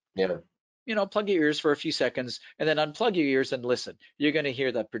bit. Yeah. Plug your ears for a few seconds and then unplug your ears and listen. You're going to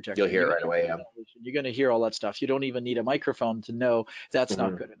hear that You'll projector. hear You're it going right to hear away. the Yeah. ventilation. You're going to hear all that stuff. You don't even need a microphone to know that's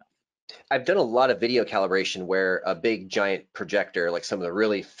not Hmm. good enough. I've done a lot of video calibration where a big giant projector, like some of the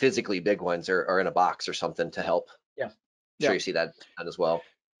really physically big ones, are in a box or something to help. Yeah. I'm sure Yeah. you see that as well.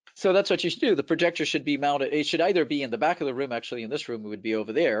 So that's what you should do. The projector should be mounted. It should either be in the back of the room. Actually, in this room, it would be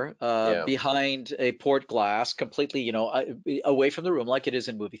over there, Yeah. behind a port glass, completely, away from the room, like it is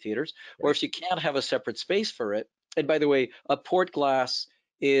in movie theaters. Or Yeah. if you can't have a separate space for it, and by the way, a port glass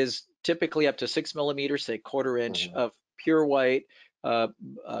is typically up to 6 millimeters, say quarter inch Hmm. of pure white uh,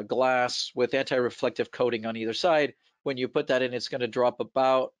 glass with anti-reflective coating on either side. When you put that in, it's going to drop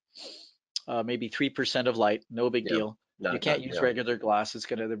about maybe 3% of light, no big Yeah. deal. You can't Not, use yeah. regular glass.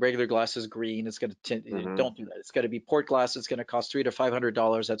 The regular glass is green. It's going to tint. Hmm. Don't do that. It's got to be port glass. It's going to cost $300 to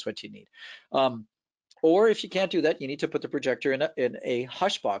 $500. That's what you need. Um, or if you can't do that, you need to put the projector in a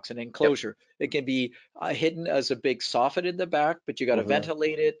hush box, an Yep. enclosure. It can be hidden as a big soffit in the back, but you got to Hmm.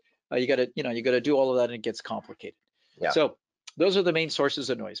 ventilate it. You got to do all of that, and it gets complicated. Yeah. So those are the main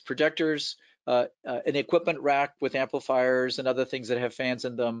sources of noise: projectors, an equipment rack with amplifiers and other things that have fans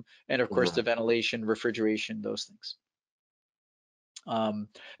in them, and of course the Hmm. ventilation, refrigeration, those things. Um,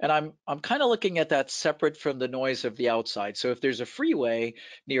 and I'm kind of looking at that separate from the noise of the outside. So if there's a freeway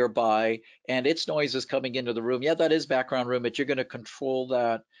nearby and its noise is coming into the room, yeah, that is background room, but you're going to control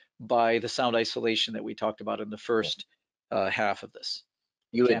that by the sound isolation that we talked about in the first half of this.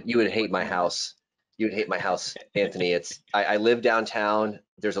 Can't You be would more hate my than that. house. You would hate my house, Anthony. I live downtown.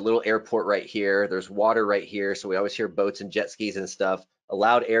 There's a little airport right here. There's water right here, so we always hear boats and jet skis and stuff. A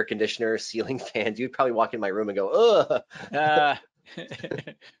loud air conditioner, ceiling fans. You'd probably walk in my room and go, ugh. Uh,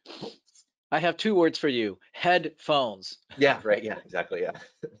 I have two words for you: headphones. Yeah, right. Yeah, exactly. Yeah.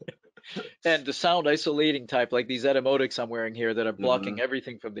 And the sound isolating type, like these Etymotics I'm wearing here that are Hmm. blocking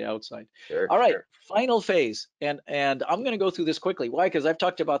everything from the outside. Sure, All right, sure. final phase, and I'm going to go through this quickly. Why? Because I've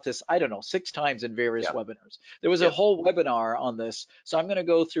talked about this, I don't know, 6 times in various Yeah. webinars. There was a Yep. whole webinar on this, so I'm going to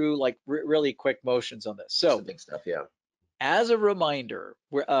go through like really quick motions on this. It's the So big stuff. Yeah. as a reminder,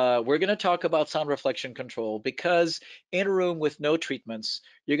 we're going to talk about sound reflection control because in a room with no treatments,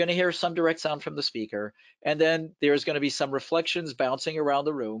 you're going to hear some direct sound from the speaker, and then there's going to be some reflections bouncing around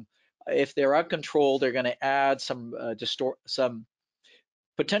the room. If they're uncontrolled, they're going to add some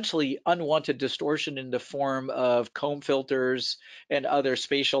potentially unwanted distortion in the form of comb filters and other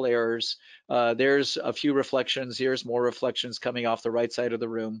spatial errors. There's a few reflections. Here's more reflections coming off the right side of the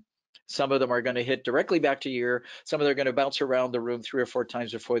room. Some of them are going to hit directly back to your ear. Some of them are going to bounce around the room 3 or 4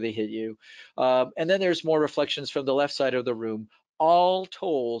 times before they hit you. And then there's more reflections from the left side of the room. All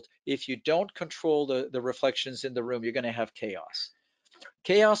told, if you don't control the reflections in the room, you're going to have chaos.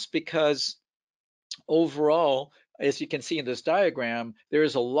 Chaos because overall, as you can see in this diagram, there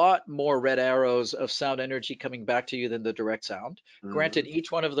is a lot more red arrows of sound energy coming back to you than the direct sound. Granted, Hmm.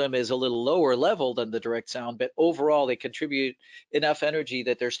 each one of them is a little lower level than the direct sound, but overall they contribute enough energy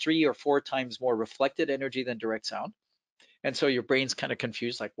that there's 3 or 4 times more reflected energy than direct sound. And so your brain's kind of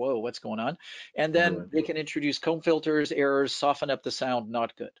confused, like, whoa, what's going on? And then Hmm. they can introduce comb filters, errors, soften up the sound,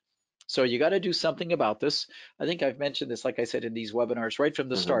 not good. So you got to do something about this. I think I've mentioned this, like I said, in these webinars right from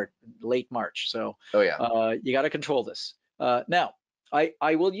the Hmm. start, late March. So Oh yeah. you got to control this. Now,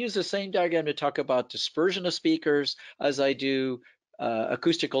 I will use the same diagram to talk about dispersion of speakers as I do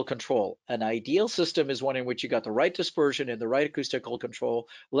acoustical control. An ideal system is one in which you got the right dispersion and the right acoustical control.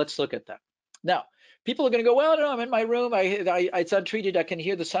 Let's look at that. Now, people are going to go, well, no, I'm in my room. It's untreated. I can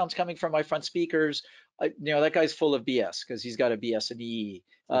hear the sounds coming from my front speakers. That guy's full of BS because he's got a BS and EE.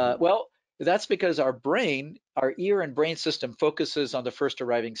 Hmm. Well, that's because our brain, our ear and brain system focuses on the first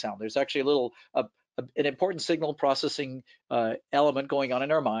arriving sound. There's actually a little an important signal processing element going on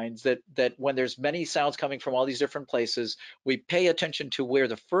in our minds that when there's many sounds coming from all these different places, we pay attention to where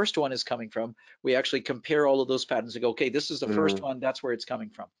the first one is coming from. We actually compare all of those patterns and go, okay, this is the first Hmm. one. That's where it's coming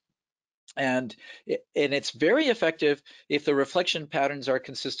from. And it's very effective if the reflection patterns are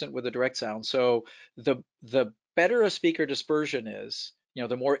consistent with the direct sound. So the better a speaker dispersion is,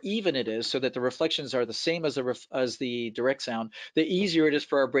 the more even it is, so that the reflections are the same as the direct sound, the easier it is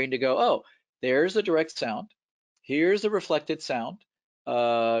for our brain to go, oh, there's the direct sound, here's the reflected sound,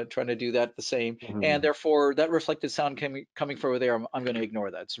 trying to do that the same, and Hmm. therefore that reflected sound coming from over there, I'm going to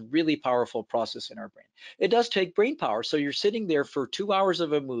ignore that. It's a really powerful process in our brain. It does take brain power. So you're sitting there for 2 hours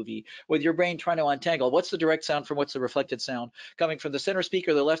of a movie with your brain trying to untangle what's the direct sound from what's the reflected sound coming from the center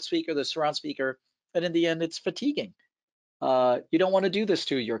speaker, the left speaker, the surround speaker, and in the end, it's fatiguing. You don't want to do this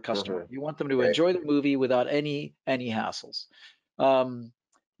to your customer. Mhm. You want them to Right. enjoy the movie without any hassles.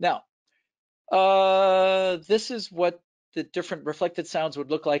 Now, this is what the different reflected sounds would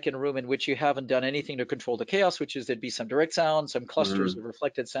look like in a room in which you haven't done anything to control the chaos, which is there'd be some direct sound, some clusters Mhm. of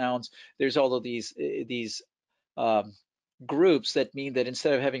reflected sounds. There's all of these um, groups that mean that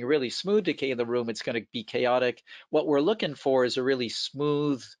instead of having a really smooth decay in the room, it's going to be chaotic. What we're looking for is a really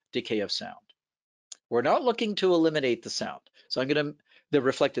smooth decay of sound. We're not looking to eliminate the sound. So the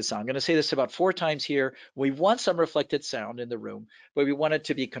reflected sound. I'm going to say this about 4 times here. We want some reflected sound in the room, but we want it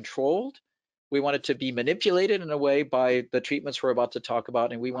to be controlled. We want it to be manipulated in a way by the treatments we're about to talk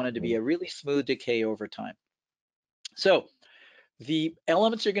about, and we want it to be Mhm. a really smooth decay over time. So the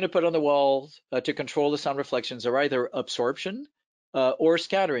elements you're going to put on the walls to control the sound reflections are either absorption or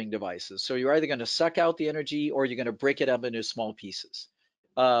scattering devices. So you're either going to suck out the energy or you're going to break it up into small pieces.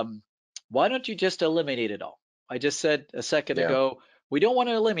 Um, why don't you just eliminate it all? I just said a second Yeah. ago, we don't want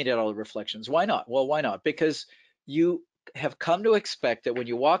to eliminate all the reflections. Why not? Well, why not? Because you have come to expect that when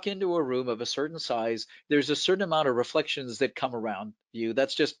you walk into a room of a certain size, there's a certain amount of reflections that come around you.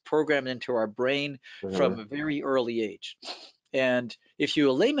 That's just programmed into our brain from Mhm. a very early age. And if you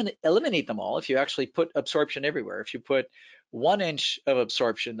eliminate them all, if you actually put absorption everywhere, if you put 1 inch of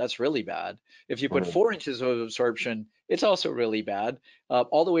absorption, that's really bad. If you put Mhm. 4 inches of absorption, it's also really bad,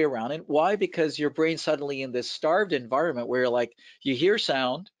 all the way around. And why? Because your brain's suddenly in this starved environment where like you hear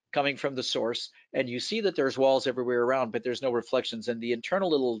sound coming from the source and you see that there's walls everywhere around, but there's no reflections. And the internal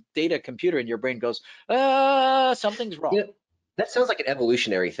little data computer in your brain goes, something's wrong. You know, that sounds like an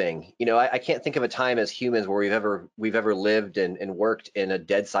evolutionary thing. I can't think of a time as humans where we've ever lived and worked in a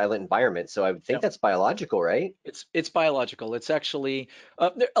dead silent environment. So I would think Yeah. that's biological, right? It's biological. It's actually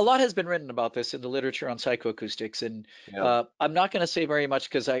a lot has been written about this in the literature on psychoacoustics, and Yeah. I'm not going to say very much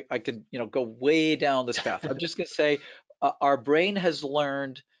because I can go way down this path. I'm just going to say our brain has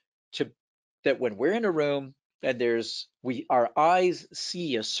learned to that when we're in a room and our eyes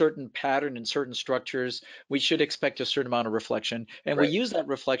see a certain pattern in certain structures, we should expect a certain amount of reflection, and we Right. use that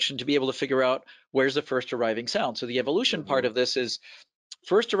reflection to be able to figure out where's the first arriving sound. So the evolution part Mhm. of this is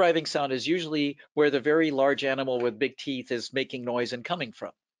first arriving sound is usually where the very large animal with big teeth is making noise and coming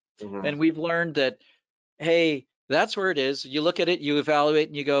from. Mhm. And we've learned that, hey, that's where it is. You look at it, you evaluate,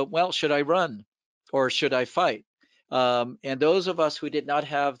 and you go, well, should I run or should I fight? And those of us who did not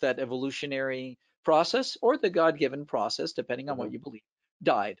have that evolutionary process or the God-given process, depending on what Mhm. you believe,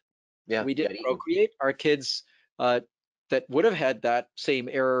 died. Yeah. We Got didn't eaten. procreate. Our kids that would have had that same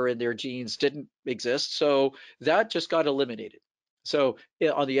error in their genes didn't exist. So that just got eliminated. So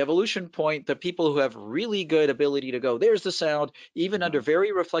on the evolution point, the people who have really good ability to go, there's the sound, even under Mhm.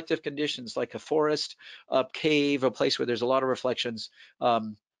 very reflective conditions like a forest, a cave, a place where there's a lot of reflections,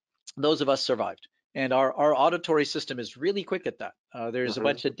 um, those of us survived. And our auditory system is really quick at that. There's a Mhm.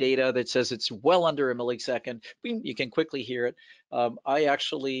 bunch of data that says it's well under a millisecond. You can quickly hear it. I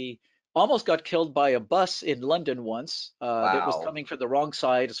actually almost got killed by a bus in London once that was Wow. coming from the wrong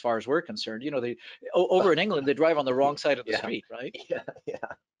side as far as we're concerned. Over in England, they drive on the wrong side of the Yeah. street, right? Yeah. Yeah.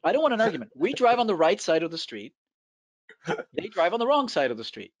 I don't want an argument. We drive on the right side of the street. They drive on the wrong side of the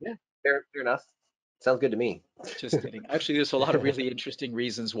street. Yeah. Fair enough. Sounds good to me. Just kidding. Actually, there's a lot of really interesting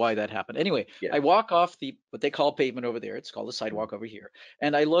reasons why that happened. Anyway, Yeah. I walk off the what they call pavement over there. It's called the Mhm. sidewalk over here.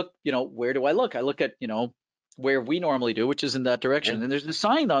 And I look, where do I look? I look at, where we normally do, which is in that direction. Yeah. And there's a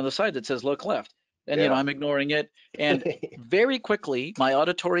sign on the side that says look left. And, Yeah. I'm ignoring it. And very quickly, my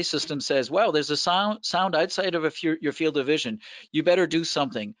auditory system says, wow, there's a sound outside of your field of vision. You better do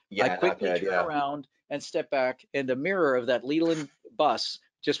something. I Yeah. Not quickly good. turn Yeah. around and step back, and the mirror of that Leland bus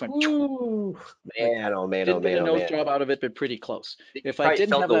just went Ooh, like man, oh man, oh didn't get man, a oh nose man. job out of it, but pretty close. You If I probably didn't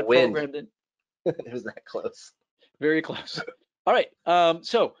felt have the that wind. programmed in, It was that close. very close. All right.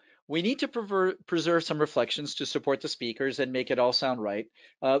 So we need to preserve some reflections to support the speakers and make it all sound right.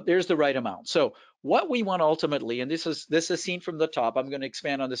 There's the right amount. So what we want ultimately, and this is seen from the top, I'm going to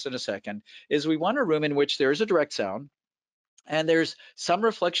expand on this in a second, is we want a room in which there is a direct sound. And there's some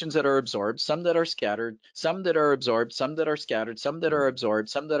reflections that are absorbed, some that are scattered, some that are absorbed, some that are scattered, some that are Mhm. absorbed,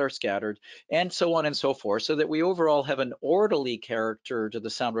 some that are scattered, and so on and so forth, so that we overall have an orderly character to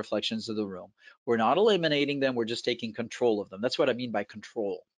the sound reflections of the room. We're not eliminating them, we're just taking control of them. That's what I mean by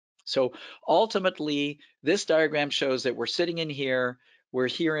control. So ultimately, this diagram shows that we're sitting in here, we're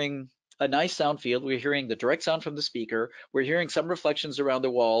hearing a nice sound field. We're hearing the direct sound from the speaker. We're hearing some reflections around the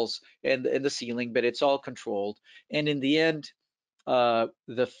walls and the ceiling, but it's all controlled. And in the end,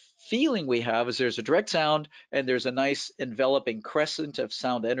 the feeling we have is there's a direct sound and there's a nice enveloping crescent of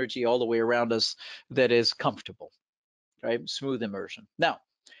sound energy all the way around us that is comfortable, right? Smooth immersion. Now,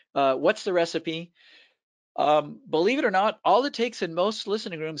 what's the recipe? Believe it or not, all it takes in most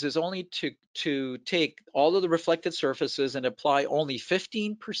listening rooms is only to take all of the reflected surfaces and apply only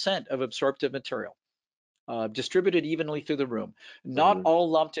 15% of absorptive material, distributed evenly through the room, not Hmm. all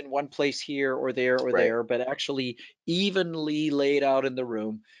lumped in one place here or Right. there, but actually evenly laid out in the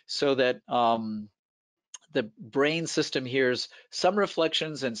room so that the brain system hears some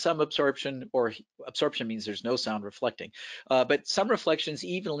reflections and some absorption, or absorption means there's no sound reflecting, but some reflections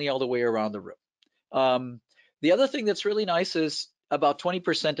evenly all the way around the room. The other thing that's really nice is about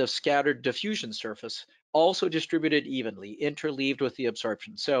 20% of scattered diffusion surface, also distributed evenly, interleaved with the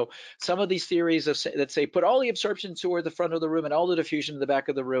absorption. So some of these theories that say put all the absorption toward the front of the room and all the diffusion in the back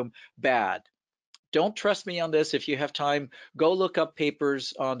of the room, bad. Don't trust me on this. If you have time, go look up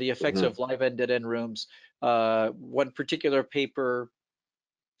papers on the effects Hmm. of live and dead end rooms. One particular paper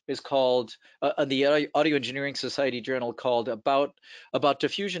is called on the Audio Engineering Society journal, called about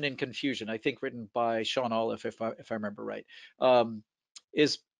diffusion and confusion. I think written by Sean Olive, if I remember right.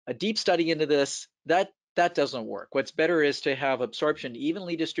 Is a deep study into this. That doesn't work. What's better is to have absorption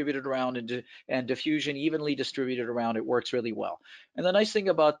evenly distributed around and diffusion evenly distributed around. It works really well. And the nice thing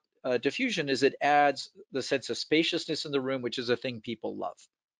about diffusion is it adds the sense of spaciousness in the room, which is a thing people love.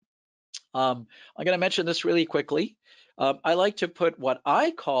 I'm going to mention this really quickly. I like to put what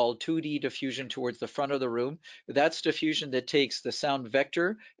I call 2D diffusion towards the front of the room. That's diffusion that takes the sound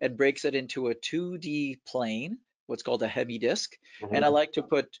vector and breaks it into a 2D plane, what's called a hemidisc. And I Hmm. like to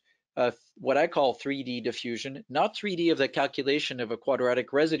put what I call 3D diffusion, not 3D of the calculation of a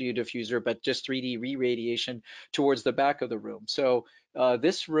quadratic residue diffuser, but just 3D re-radiation towards the back of the room. So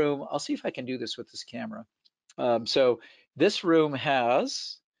this room, I'll see if I can do this with this camera. So this room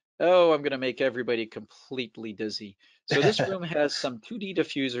has, oh, I'm going to make everybody completely dizzy. So this room has some 2D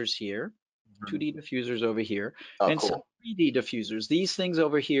diffusers here, 2D diffusers over here, Oh, and some cool. 3D diffusers. These things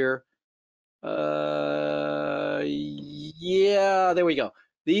over here, yeah, there we go.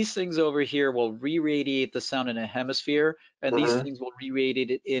 These things over here will re-radiate the sound in a hemisphere, and these Hmm. things will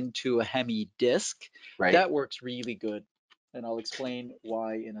re-radiate it into a hemidisc. Right. That works really good, and I'll explain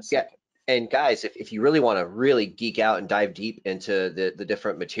why in a Yeah. second. And guys, if you really want to really geek out and dive deep into the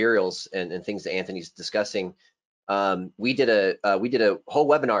different materials and things that Anthony's discussing, we did a whole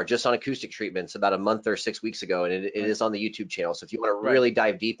webinar just on acoustic treatments about a month or 6 weeks ago, and it Right, is on the YouTube channel. So if you want to right, really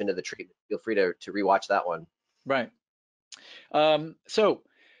dive deep into the treatment, feel free to rewatch that one. right. So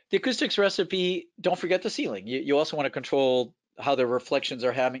the acoustics recipe, don't forget the ceiling. You also want to control how the reflections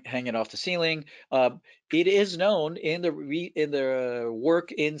are hanging off the ceiling. It is known in the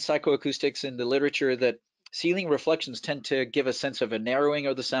work in psychoacoustics in the literature that ceiling reflections tend to give a sense of a narrowing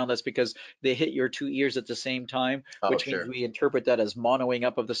of the sound. That's because they hit your two ears at the same time, Oh, which means sure. we interpret that as monoing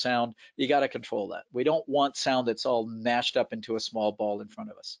up of the sound. You got to control that. We don't want sound that's all mashed up into a small ball in front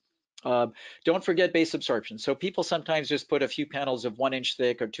of us. Um, don't forget base absorption. So people sometimes just put a few panels of 1 inch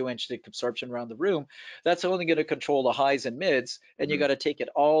thick or 2 inch thick absorption around the room. That's only going to control the highs and mids, and you Hmm. got to take it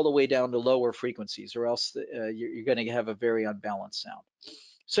all the way down to lower frequencies, or else you're going to have a very unbalanced sound.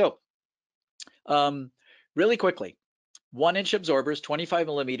 So um, really quickly, 1 inch absorbers, 25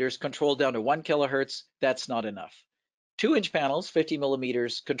 millimeters, controlled down to 1 kilohertz. That's not enough. 2 inch panels, 50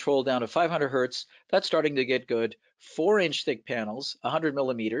 millimeters, controlled down to 500 hertz. That's starting to get good. 4 inch thick panels, 100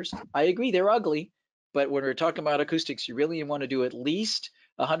 millimeters. I agree, they're ugly, but when we're talking about acoustics, you really want to do at least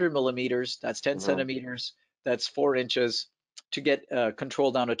 100 millimeters. That's 10 Hmm. centimeters. That's 4 inches to get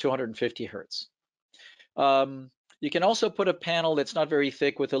control down to 250 hertz. Um, you can also put a panel that's not very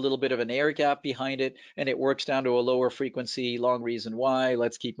thick with a little bit of an air gap behind it, and it works down to a lower frequency. Long reason why.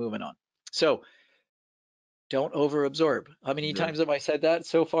 Let's keep moving on. So don't overabsorb. How many Hmm. times have I said that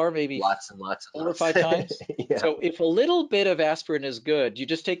so far? Maybe Lots and lots and four or lots. five times. Yeah. So if a little bit of aspirin is good, you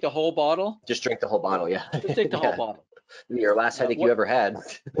just take the whole bottle. Just drink the whole bottle. Yeah. Just take the whole Yeah. bottle. Your last headache you What ever had.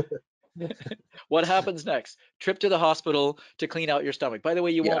 what happens next? Trip to the hospital to clean out your stomach. By the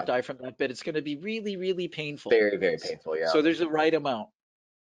way, you won't Yeah. die from that, but it's going to be really, really painful. Very, very painful. Yeah. So there's a right amount.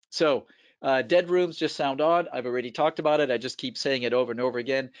 So dead rooms just sound odd. I've already talked about it. I just keep saying it over and over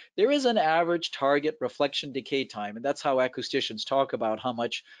again. There is an average target reflection decay time, and that's how acousticians talk about how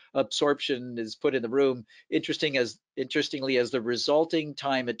much absorption is put in the room. Interestingly, as the resulting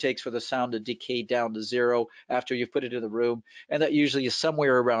time it takes for the sound to decay down to zero after you've put it in the room, and that usually is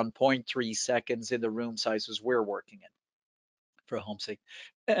somewhere around zero point 0.3 seconds in the room sizes we're working in for a home sake.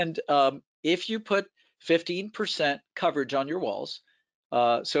 And if you put 15% coverage on your walls,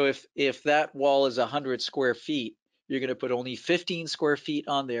 so if that wall is 100 square feet, you're going to put only 15 square feet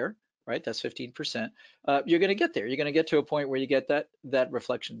on there, right? That's 15%. You're going to get there. You're going to get to a point where you get that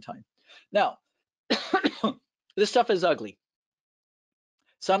reflection time. Now, this stuff is ugly.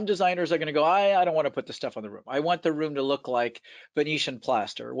 Some designers are going to go, I don't want to put the stuff on the room. I want the room to look like Venetian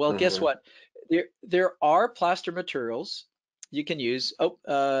plaster. Well, guess Hmm. what? There are plaster materials you can use. Oh,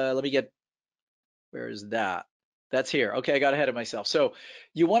 let me get, where is that? That's here. Okay, I got ahead of myself. So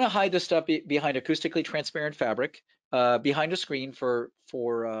you want to hide the stuff behind acoustically transparent fabric, behind a screen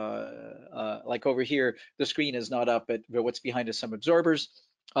like over here, the screen is not up, but what's behind is some absorbers.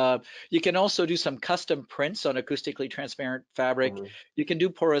 Uh, you can also do some custom prints on acoustically transparent fabric. Hmm. You can do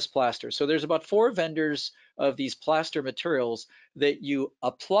porous plaster. So there's about 4 vendors of these plaster materials that you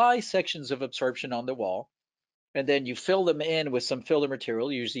apply sections of absorption on the wall, and then you fill them in with some filler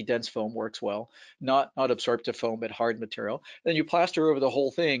material. Usually dense foam works well, not absorptive foam, but hard material. Then you plaster over the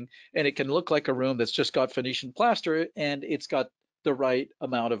whole thing, and it can look like a room that's just got Venetian plaster, and it's got the right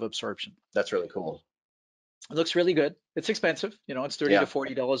amount of absorption. That's really cool. It looks really good. It's expensive, it's 30 to Yeah,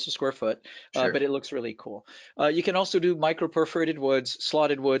 $40 a square foot, but sure. it looks really cool. You can also do micro perforated woods,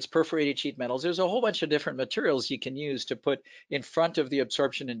 slotted woods, perforated sheet metals. There's a whole bunch of different materials you can use to put in front of the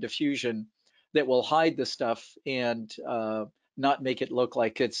absorption and diffusion that will hide the stuff and not make it look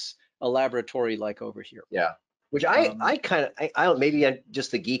like it's a laboratory like over here. Yeah. Which Um, I kind of I don't, maybe I'm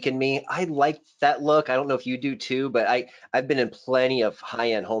just the geek in me. I like that look. I don't know if you do too, but I've been in plenty of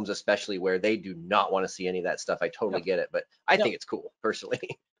high-end homes, especially where they do not want to see any of that stuff. I totally yep, get it, but I yep. think it's cool personally.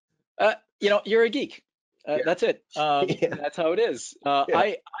 You're a geek. Yeah. That's it. Yeah. That's how it is. Yeah.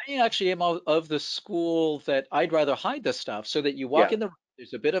 I actually am of the school that I'd rather hide the stuff so that you walk Yeah. in the room,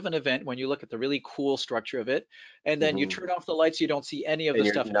 there's a bit of an event when you look at the really cool structure of it, and then you Hmm. turn off the lights, you don't see any of the And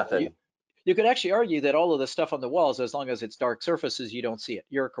you're stuff at all. nothing. You could actually argue that all of the stuff on the walls, as long as it's dark surfaces, you don't see it.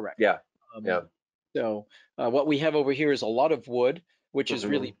 You're correct. Yeah. Um, Yeah. so what we have over here is a lot of wood, which is Hmm.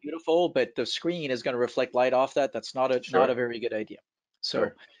 really beautiful, but the screen is going to reflect light off that. That's not a Sure. very good idea.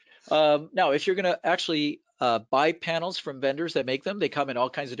 So Sure. now, if you're going to actually buy panels from vendors that make them, they come in all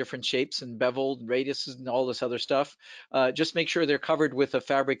kinds of different shapes and beveled radiuses and all this other stuff. Just make sure they're covered with a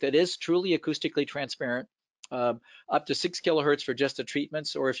fabric that is truly acoustically transparent, up to 6 kilohertz for just the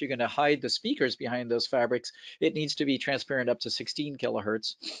treatments. Or if you're going to hide the speakers behind those fabrics, it needs to be transparent up to 16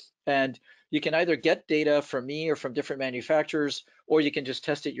 kilohertz. And you can either get data from me or from different manufacturers, or you can just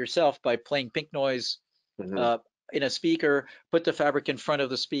test it yourself by playing pink noise Hmm. uh, in a speaker, put the fabric in front of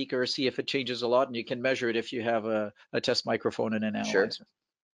the speaker, see if it changes a lot, and you can measure it if you have a test microphone and an Sure. analyzer.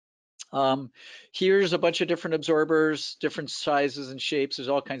 Um, Here's a bunch of different absorbers, different sizes and shapes. There's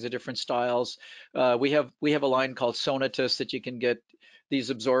all kinds of different styles. We have a line called Sonatus that you can get these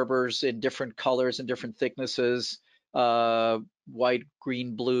absorbers in different colors and different thicknesses, white,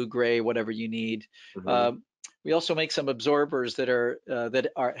 green, blue, gray, whatever you need. Hmm. Um, we also make some absorbers that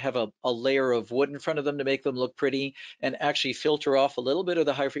have a layer of wood in front of them to make them look pretty and actually filter off a little bit of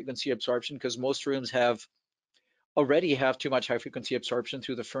the high frequency absorption, because most rooms already have too much high frequency absorption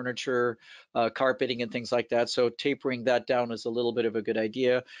through the furniture, carpeting, and things like that. So tapering that down is a little bit of a good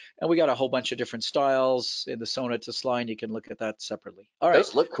idea. And we got a whole bunch of different styles in the Sonatus line. You can look at that separately. All right,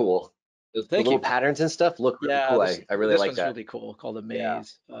 Those look cool. The thank little you. patterns and stuff look really Yeah, cool. this I really this like one's that. really cool, called a Yeah.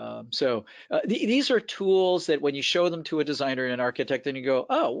 maze. These are tools that when you show them to a designer and an architect, then you go,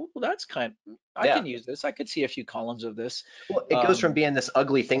 oh, well, I Yeah. can use this. I could see a few columns of this. Well, it goes from Um, being this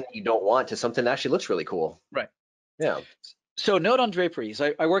ugly thing that you don't want to something that actually looks really cool. right. Yeah. So note on draperies.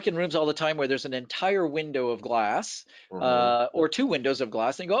 I work in rooms all the time where there's an entire window of glass, Hmm. or 2 windows of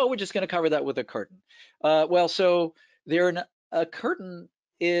glass, and you go, oh, we're just going to cover that with a curtain. So a curtain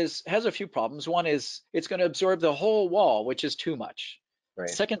has a few problems. One is it's going to absorb the whole wall, which is too much. Right.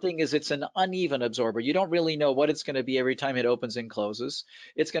 Second thing is it's an uneven absorber. You don't really know what it's going to be every time it opens and closes.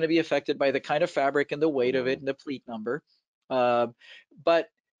 It's going to be affected by the kind of fabric and the weight of it Hmm. and the pleat number. Uh, but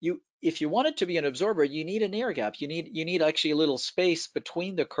if you want it to be an absorber, you need an air gap. You need actually a little space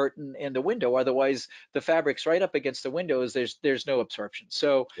between the curtain and the window. Otherwise, the fabric's right up against the windows. There's no absorption.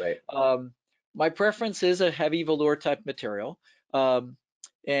 So Right. um, my preference is a heavy velour type material. Um,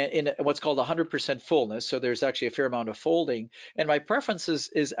 and in what's called 100% fullness, so there's actually a fair amount of folding. And my preference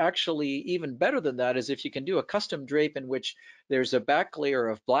is actually even better than that, is if you can do a custom drape in which there's a back layer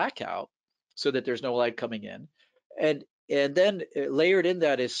of blackout so that there's no light coming in, and then layered in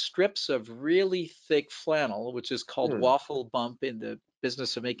that is strips of really thick flannel, which is called Hmm. waffle bump in the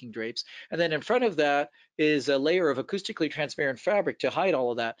business of making drapes. And then in front of that is a layer of acoustically transparent fabric to hide all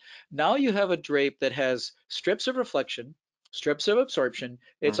of that. Now you have a drape that has strips of reflection, strips of absorption.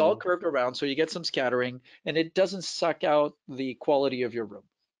 It's all Hmm. curved around, so you get some scattering, and it doesn't suck out the quality of your room.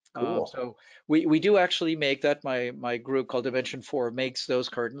 Cool. So we do actually make that. My group called Dimension 4 makes those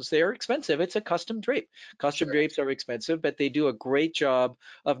curtains. They are expensive. It's a custom drape. Custom Sure. drapes are expensive, but they do a great job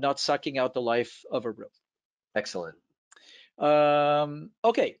of not sucking out the life of a room. Excellent.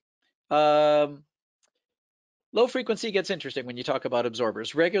 Okay. Um, Low frequency gets interesting when you talk about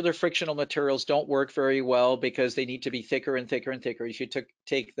absorbers. Regular frictional materials don't work very well because they need to be thicker and thicker and thicker. If you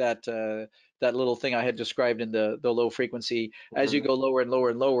take that that little thing I had described in the low frequency, as you Hmm. go lower and lower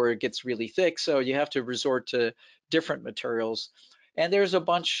and lower, it gets really thick. So you have to resort to different materials. And there's a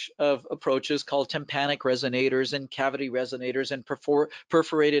bunch of approaches called tympanic resonators and cavity resonators and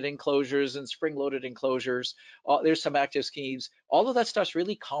perforated enclosures and spring-loaded enclosures. There's some active schemes. All of that stuff's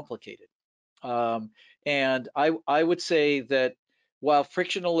really complicated. Um, and I would say that while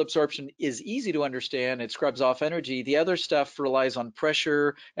frictional absorption is easy to understand, it scrubs off energy, the other stuff relies on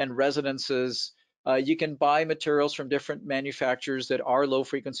pressure and resonances. You can buy materials from different manufacturers that are low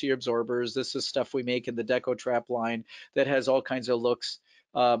frequency absorbers. This is stuff we make in the Deco Trap line that has all kinds of looks.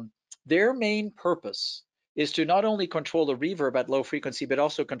 Their main purpose is to not only control the reverb at low frequency, but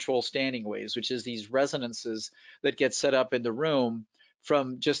also control standing waves, which is these resonances that get set up in the room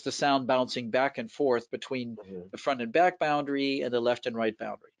from just the sound bouncing back and forth between Hmm. the front and back boundary and the left and right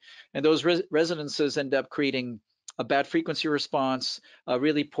boundary. And those resonances end up creating a bad frequency response, a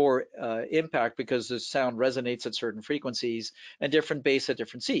really poor impact because the sound resonates at certain frequencies and different bass at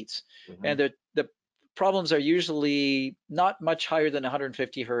different seats. Hmm. And the problems are usually not much higher than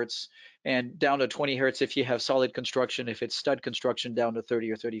 150 hertz and down to 20 hertz if you have solid construction, if it's stud construction down to 30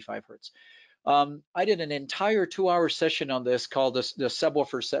 or 35 hertz. I did an entire 2-hour session on this called the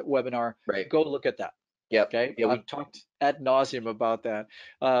subwoofer set webinar. Right. Go look at that. Yep. Okay, Yeah. I've talked ad nauseum about that.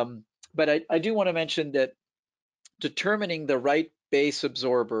 But I do want to mention that determining the right bass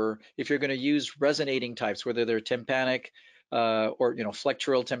absorber, if you're going to use resonating types, whether they're tympanic or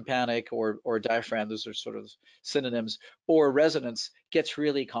flexural tympanic or diaphragm, those are sort of synonyms, or resonance, gets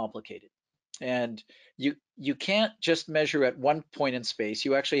really complicated. And you can't just measure at one point in space.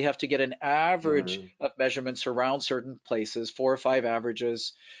 You actually have to get an average Hmm. of measurements around certain places, 4 or 5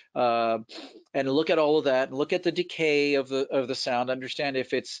 averages, uh, and look at all of that, and look at the decay of the sound, understand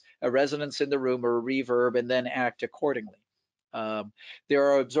if it's a resonance in the room or a reverb, and then act accordingly. Um,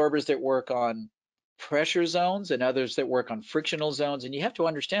 there are absorbers that work on pressure zones and others that work on frictional zones, and you have to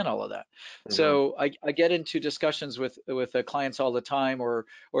understand all of that. Hmm. So I get into discussions with clients all the time or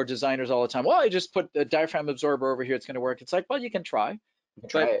designers all the time. Well, I just put a diaphragm absorber over here, it's going to work. It's like, well, you can try,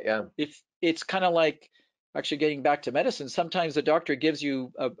 Try but it. Yeah. if it's kind of like actually getting back to medicine, sometimes the doctor gives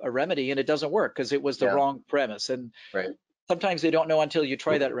you a remedy and it doesn't work because it was the Yeah. wrong premise. And Right. sometimes they don't know until you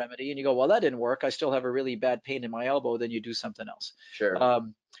try that remedy and you go, well, that didn't work. I still have a really bad pain in my elbow. Then you do something else. Sure.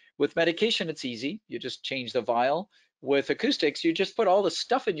 Um, with medication, it's easy. You just change the vial. With acoustics, you just put all the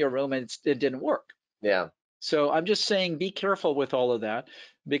stuff in your room and it didn't work. Yeah. So I'm just saying, be careful with all of that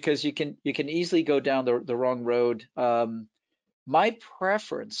because you can easily go down the wrong road. My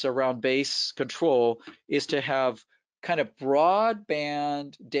preference around bass control is to have kind of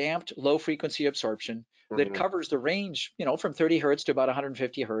broadband damped low frequency absorption that Hmm. covers the range, from 30 hertz to about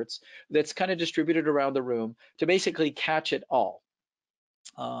 150 hertz, that's kind of distributed around the room to basically catch it all.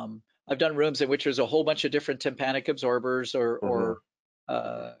 I've done rooms in which there's a whole bunch of different tympanic absorbers Hmm. or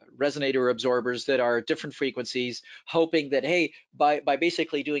resonator absorbers that are different frequencies, hoping that, hey, by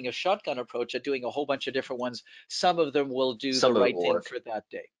basically doing a shotgun approach at doing a whole bunch of different ones, some of them will do the Some of it right will thing work. for that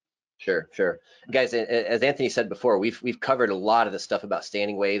day. Sure, sure. Guys, as Anthony said before, we've covered a lot of the stuff about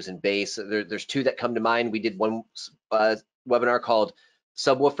standing waves and bass. There's two that come to mind. We did one webinar called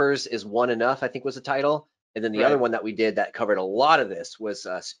Subwoofers is One Enough, I think was the title. And then the other Right, one that we did that covered a lot of this was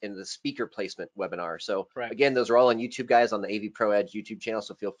in the speaker placement webinar. So right. again, those are all on YouTube, guys, on the AVPro Edge YouTube channel.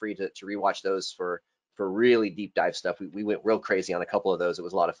 So feel free to rewatch those for really deep dive stuff. We went real crazy on a couple of those. It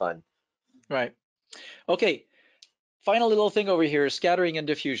was a lot of fun. Right. Okay. Final little thing over here, scattering and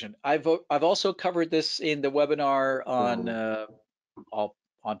diffusion. I've also covered this in the webinar Hmm.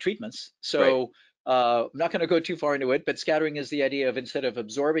 on treatments. Right. So I'm not going to go too far into it, but scattering is the idea of instead of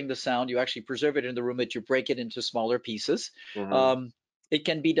absorbing the sound, you actually preserve it in the room, that you break it into smaller pieces. Hmm. Um, it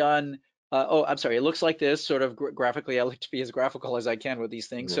can be done. Oh, I'm sorry. It looks like this, sort of graphically. I like to be as graphical as I can with these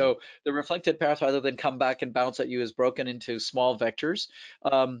things. Hmm. So the reflected path, rather than come back and bounce at you, is broken into small vectors.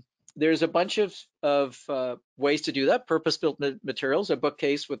 Um, there's a bunch of ways to do that. Purpose-built materials, a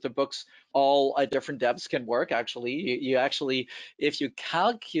bookcase with the books all at different depths can work. Actually, you actually, if you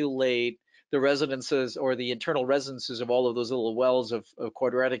calculate the resonances or the internal resonances of all of those little wells of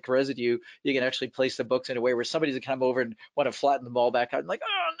quadratic residue, you can actually place the books in a way where somebody's gonna come over and want to flatten them all back out and like,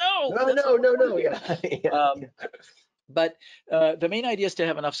 oh no, No, that's no, not no, no. working. Yeah. Yeah. Um, but the main idea is to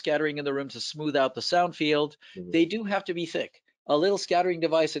have enough scattering in the room to smooth out the sound field. Mhm. They do have to be thick. A little scattering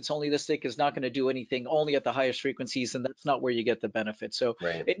device, it's only this thick, is not going to do anything only at the highest frequencies, and that's not where you get the benefit. So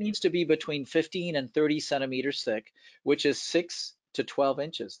Right. it needs to be between 15 and 30 centimeters thick, which is 6 to 12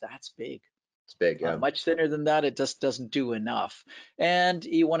 inches. That's big. It's big. Yeah. Much thinner than that, it just doesn't do enough. And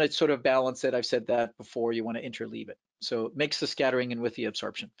you want to sort of balance it. I've said that before. You want to interleave it. So it makes the scattering and with the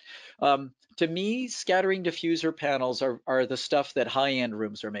absorption. To me, scattering diffuser panels are the stuff that high-end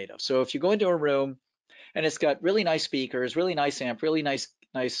rooms are made of. So if you go into a room and it's got really nice speakers, really nice amp, really nice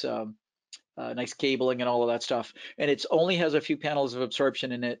cabling and all of that stuff, and it only has a few panels of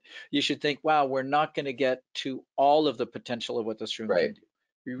absorption in it, you should think, wow, we're not going to get to all of the potential of what this room Right. can do.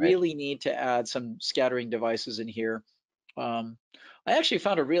 We Right. really need to add some scattering devices in here. I actually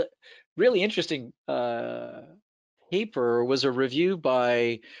found a really interesting paper, was a review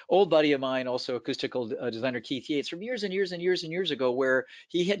by old buddy of mine, also acoustical designer Keith Yates, from years and years and years and years ago, where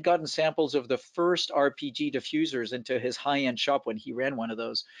he had gotten samples of the first RPG diffusers into his high-end shop when he ran one of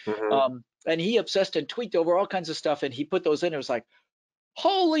those. Mm-hmm. And he obsessed and tweaked over all kinds of stuff, and he put those in. It was like,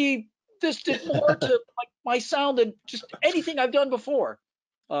 holy, this did more to my sound than just anything I've done before.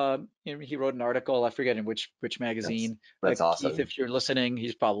 He wrote an article, I forget in which That's magazine. that's Keith, awesome. if you're listening,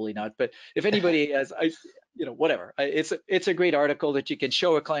 he's probably not, but if anybody has, whatever. It's a great article that you can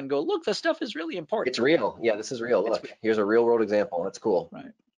show a client and go, look, the stuff is really important. It's real. Yeah, this is real. It's Look, real, here's a real world example. That's cool.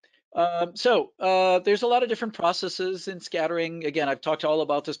 right? There's a lot of different processes in scattering. Again, I've talked all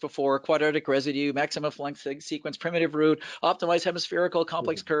about this before: quadratic residue, maximum length sequence, primitive root, optimized hemispherical,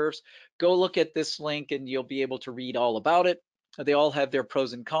 complex Mhm. curves. Go look at this link and you'll be able to read all about it. They all have their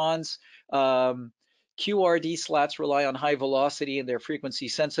pros and cons. QRD slats rely on high velocity and they're frequency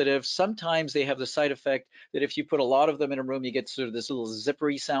sensitive. Sometimes they have the side effect that if you put a lot of them in a room, you get sort of this little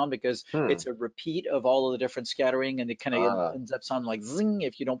zippery sound because Hmm. it's a repeat of all of the different scattering, and it kind of Ah, ends up sounding like zing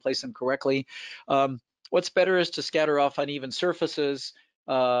if you don't place them correctly. What's better is to scatter off uneven surfaces.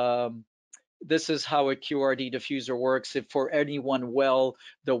 Um, this is how a QRD diffuser works. If for any one well,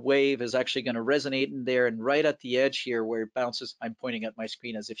 the wave is actually going to resonate in there, and right at the edge here where it bounces, I'm pointing at my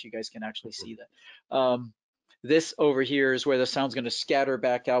screen as if you guys can actually see that. This over here is where the sound's going to scatter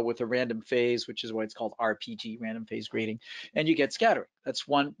back out with a random phase, which is why it's called RPG, random phase grading, and you get scattering. That's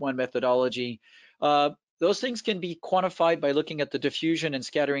one methodology. Those things can be quantified by looking at the diffusion and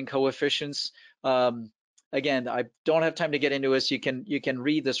scattering coefficients. Again, I don't have time to get into this. You can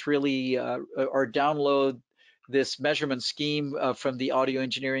read this really or download this measurement scheme from the Audio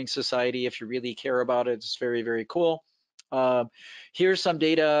Engineering Society if you really care about it. It's very, very cool. Here's some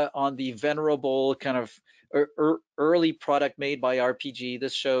data on the venerable kind of early product made by RPG.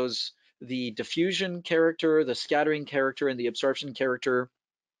 This shows the diffusion character, the scattering character, and the absorption character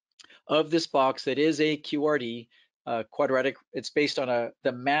of this box that is a QRD. Quadratic, it's based on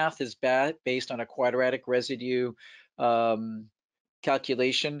the math is based on a quadratic residue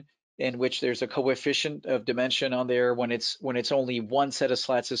calculation in which there's a coefficient of dimension on there. When it's only one set of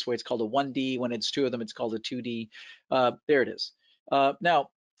slats this way, it's called a 1D. When it's two of them, it's called a 2D. There it is. Now,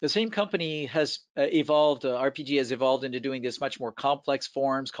 the same company has evolved, RPG has evolved into doing this much more complex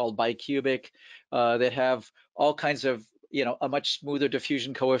forms called bicubic that have all kinds of, a much smoother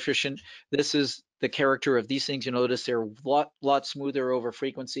diffusion coefficient. This is the character of these things. You notice they're a lot smoother over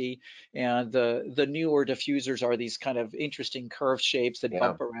frequency, and the newer diffusers are these kind of interesting curved shapes that yeah.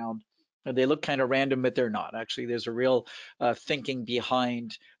 bump around. And they look kind of random, but they're not. Actually, there's a real thinking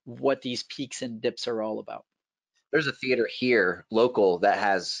behind what these peaks and dips are all about. There's a theater here, local, that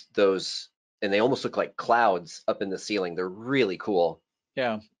has those, and they almost look like clouds up in the ceiling. They're really cool.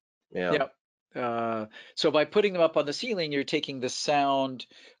 Yeah, Yeah. yeah. So by putting them up on the ceiling, you're taking the sound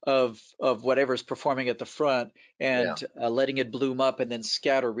of whatever's performing at the front Yeah. and letting it bloom up and then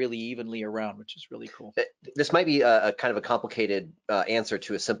scatter really evenly around, which is really cool. This might be a kind of a complicated answer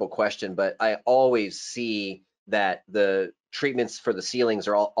to a simple question, but I always see that the treatments for the ceilings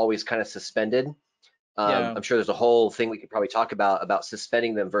are always kind of suspended. Yeah. I'm sure there's a whole thing we could probably talk about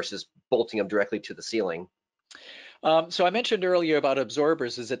suspending them versus bolting them directly to the ceiling. So I mentioned earlier about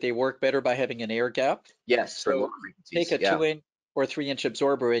absorbers is that they work better by having an air gap. Yes, for lower So take frequencies. a Yeah, 2 inch or 3 inch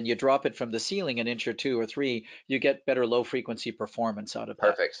absorber and you drop it from the ceiling an inch or two or three, you get better low frequency performance out of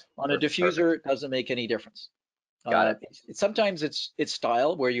that. perfect. On a Perfect. Perfect. diffuser, it doesn't make any difference. Got it. Sometimes it's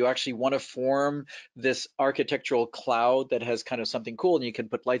style where you actually want to form this architectural cloud that has kind of something cool and you can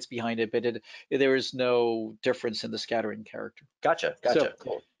put lights behind it, but there is no difference in the scattering character. Gotcha. So Gotcha.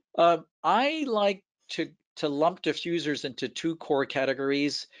 Cool. I like to to lump diffusers into two core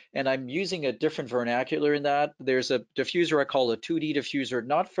categories, and I'm using a different vernacular in that. There's a diffuser I call a 2D diffuser,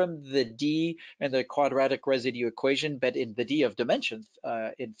 not from the D and the quadratic residue equation, but in the D of dimension,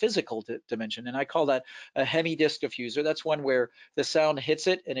 in physical dimension, and I call that a hemidisc diffuser. That's one where the sound hits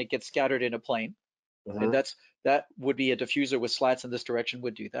it and it gets scattered in a plane. And Hmm. that would be a diffuser with slats in this direction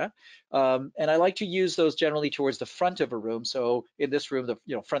would do that. And I like to use those generally towards the front of a room. So in this room,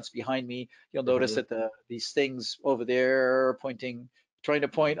 the front's behind me. You'll notice Hmm. that these things over there pointing, trying to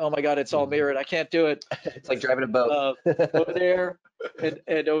point. Oh my God, it's all mirrored. I can't do it. It's like driving a boat. Uh, Over there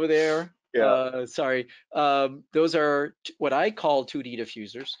and over there. Yeah. Sorry. Those are what I call 2D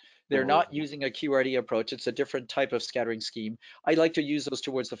diffusers. They're Hmm. not using a QRD approach. It's a different type of scattering scheme. I like to use those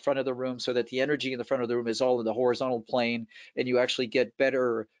towards the front of the room so that the energy in the front of the room is all in the horizontal plane, and you actually get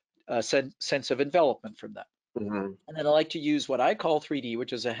better sense of envelopment from that. Hmm. And then I like to use what I call 3D,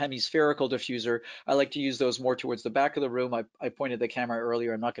 which is a hemispherical diffuser. I like to use those more towards the back of the room. I pointed the camera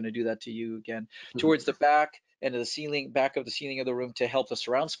earlier. I'm not going to do that to you again. Towards the back and the ceiling, back of the ceiling of the room to help the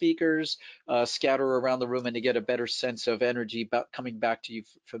surround speakers scatter around the room and to get a better sense of energy coming back to you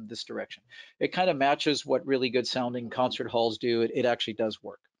from this direction. It kind of matches what really good sounding concert halls do. It actually does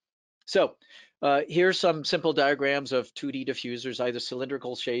work. So here's some simple diagrams of 2D diffusers, either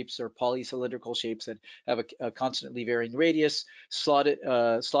cylindrical shapes or polycylindrical shapes that have a constantly varying radius. Slotted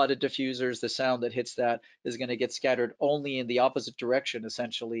diffusers, the sound that hits that is going to get scattered only in the opposite direction,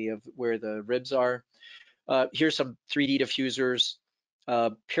 essentially, of where the ribs are. Here's some 3D diffusers,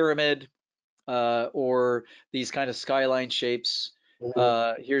 pyramid, or these kind of skyline shapes.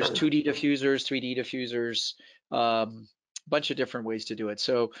 Hmm. Here's 2D diffusers, 3D diffusers, bunch of different ways to do it.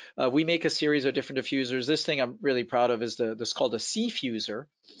 So we make a series of different diffusers. This thing I'm really proud of is this called a C-fuser.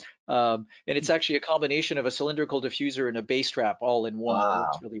 And it's actually a combination of a cylindrical diffuser and a bass trap all in one. It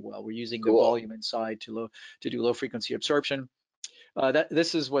works Wow. really well. We're using the Cool. volume inside to do low frequency absorption.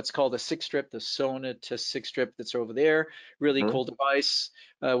 This is what's called a six strip, the Sonata six strip that's over there. Really Hmm. cool device.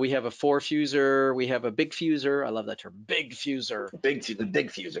 We have a four fuser. We have a big fuser. I love that term, big fuser. The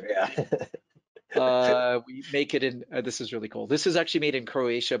big fuser. Yeah. We make it in, this is really cool. This is actually made in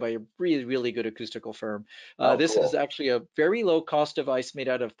Croatia by a really, really good acoustical firm. Oh, This is cool. actually a very low cost device made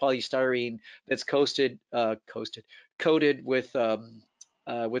out of polystyrene that's coated with an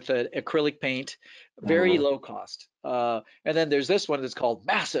acrylic paint, very Hmm. low cost. And then there's this one that's called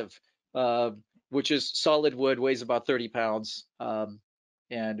Massive, uh, which is solid wood, weighs about 30 pounds,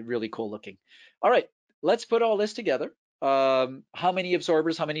 and really cool looking. All right, let's put all this together. How many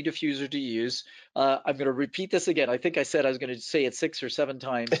absorbers, how many diffusers do you use? I'm going to repeat this again. I think I said I was going to say it 6 or 7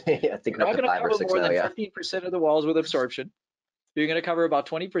 times. Yeah, I think You're we're up not to going to five or cover six more now. than Yeah. 15% of the walls with absorption. You're going to cover about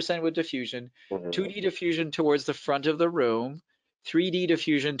 20% with diffusion, Hmm. 2D diffusion towards the front of the room, 3D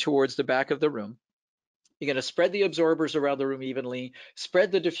diffusion towards the back of the room. You're going to spread the absorbers around the room evenly,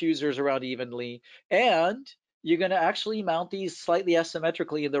 spread the diffusers around evenly, and you're going to actually mount these slightly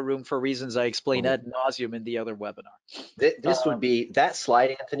asymmetrically in the room for reasons I explained Hmm. ad nauseum in the other webinar. This would Um, be that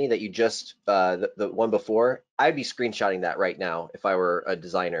slide, Anthony, that you just the one before. I'd be screenshotting that right now if I were a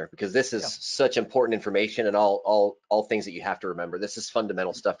designer, because this is yeah, such important information and all things that you have to remember. This is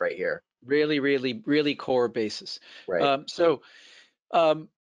fundamental stuff right here. really, really, really core basis. Right. So um,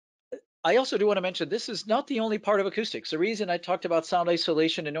 I also do want to mention this is not the only part of acoustics. The reason I talked about sound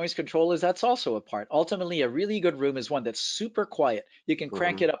isolation and noise control is that's also a part. Ultimately, a really good room is one that's super quiet. You can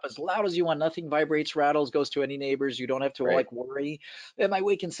crank Hmm. it up as loud as you want. Nothing vibrates, rattles, goes to any neighbors. You don't have to Right. like worry. Am I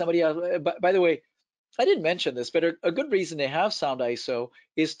waking somebody up? By the way, I didn't mention this, but a good reason to have sound ISO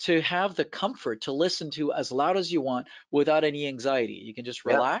is to have the comfort to listen to as loud as you want without any anxiety. You can just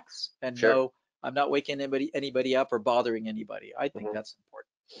Yeah. relax and Sure. know I'm not waking anybody up or bothering anybody. I think Hmm. that's important.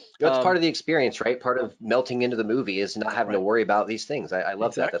 That's part Um, of the experience, right? Part of melting into the movie is not having to right. worry about these things. I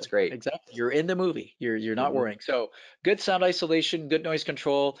love that. That's Exactly. great. Exactly. You're in the movie. You're not Hmm. worrying. So good sound isolation, good noise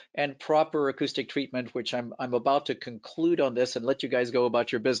control, and proper acoustic treatment, which I'm about to conclude on this and let you guys go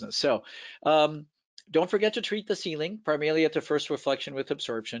about your business. So um, don't forget to treat the ceiling primarily at the first reflection with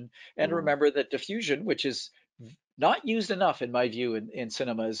absorption, and Hmm. remember that diffusion, which is not used enough in my view in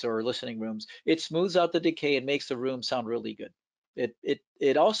cinemas or listening rooms, it smooths out the decay and makes the room sound really good.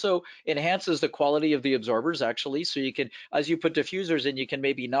 It also enhances the quality of the absorbers actually, so you can, as you put diffusers in, you can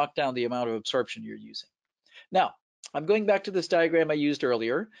maybe knock down the amount of absorption you're using. Now, I'm going back to this diagram I used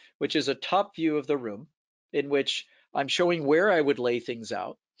earlier, which is a top view of the room in which I'm showing where I would lay things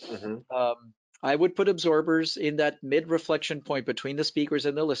out. Hmm. Um, I would put absorbers in that mid reflection point between the speakers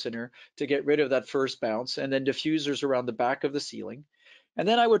and the listener to get rid of that first bounce, and then diffusers around the back of the ceiling. And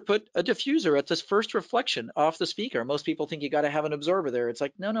then I would put a diffuser at this first reflection off the speaker. Most people think you got to have an absorber there. It's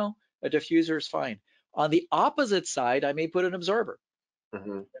like, no, no, a diffuser is fine. On the opposite side, I may put an absorber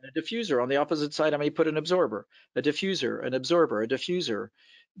Mhm. and a diffuser. On the opposite side, I may put an absorber, a diffuser, an absorber, a diffuser.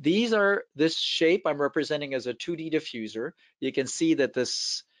 This shape I'm representing as a 2D diffuser. You can see that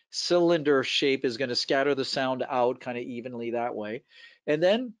this cylinder shape is going to scatter the sound out kind of evenly that way. And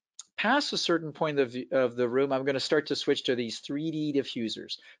then past a certain point of the room, I'm going to start to switch to these 3D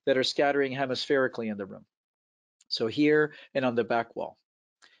diffusers that are scattering hemispherically in the room. So here and on the back wall.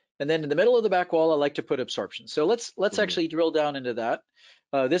 And then in the middle of the back wall, I like to put absorption. So let's Mhm. actually drill down into that.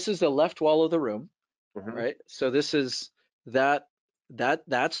 This is the left wall of the room, Mhm. right? So this is that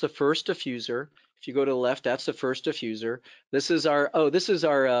that's the first diffuser. If you go to the left, that's the first diffuser. This is our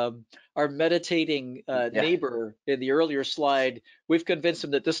meditating Yeah. neighbor in the earlier slide. We've convinced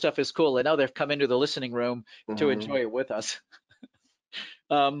them that this stuff is cool, and now they've come into the listening room to Mhm. enjoy it with us.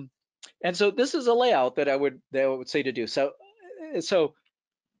 Um, and so this is a layout that I would say to do. So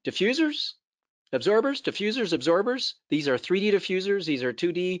diffusers, absorbers, diffusers, absorbers. These are 3D diffusers. These are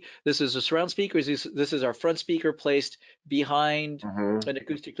 2D. This is a surround speaker. This is our front speaker placed behind Mhm. an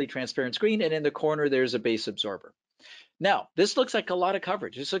acoustically transparent screen. And in the corner, there's a bass absorber. Now, this looks like a lot of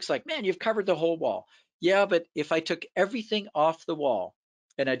coverage. This looks like, man, you've covered the whole wall. Yeah, but if I took everything off the wall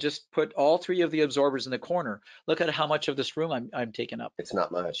and I just put all three of the absorbers in the corner, look at how much of this room I'm taking up. It's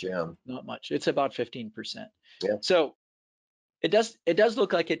not much. Yeah. Not much. It's about 15%. Yeah. So it does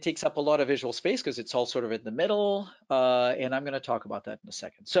look like it takes up a lot of visual space because it's all sort of in the middle, and I'm going to talk about that in a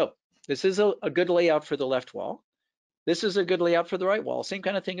second. So this is a good layout for the left wall. This is a good layout for the right wall. Same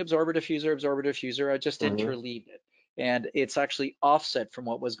kind of thing, absorber, diffuser, absorber, diffuser. I just Mhm. interleaved it. And it's actually offset from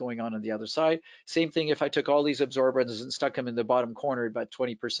what was going on the other side. Same thing if I took all these absorbers and stuck them in the bottom corner, about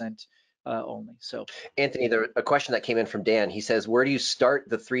 20% only. So Anthony, there a question that came in from Dan. He says, where do you start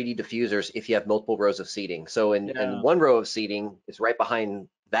the 3D diffusers if you have multiple rows of seating? So in yeah. one row of seating, it's right behind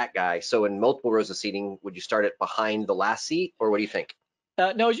that guy. So in multiple rows of seating, would you start it behind the last seat, or what do you think?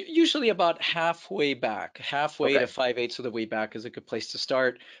 No, usually about halfway back, halfway Okay. to 5/8 of the way back is a good place to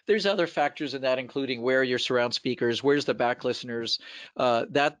start. There's other factors in that, including where are your surround speakers, where's the back listeners.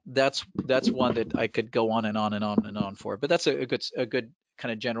 That's one that I could go on and on and on and on for. But that's a good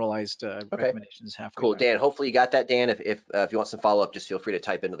kind of generalized Okay. recommendation is halfway Cool. back. Dan, hopefully you got that, Dan. If you want some follow up, just feel free to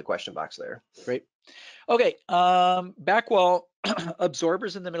type into the question box there. Great. Okay, back wall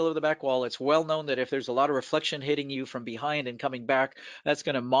absorbers in the middle of the back wall. It's well known that if there's a lot of reflection hitting you from behind and coming back, that's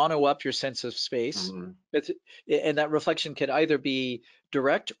going to mono up your sense of space. Mhm. It's, and that reflection could either be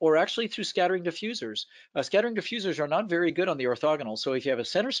direct or actually through scattering diffusers. Scattering diffusers are not very good on the orthogonal. So if you have a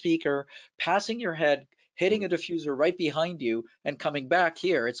center speaker passing your head, hitting a diffuser right behind you and coming back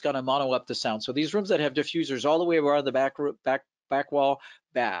here, it's going to mono up the sound. So these rooms that have diffusers all the way around the back wall,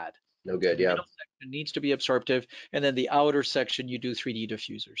 bad. No good. The Yeah. middle section needs to be absorptive, and then the outer section you do 3D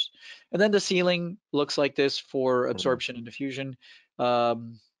diffusers. And then the ceiling looks like this for Mhm. absorption and diffusion.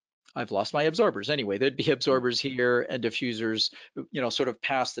 Um, I've lost my absorbers. Anyway, there'd be absorbers here and diffusers, sort of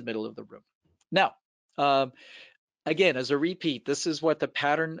past the middle of the room. Now, um, again, as a repeat, this is what the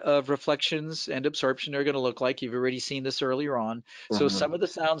pattern of reflections and absorption are going to look like. You've already seen this earlier on. So Mhm. some of the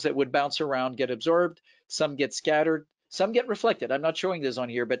sounds that would bounce around get absorbed, some get scattered, some get reflected. I'm not showing this on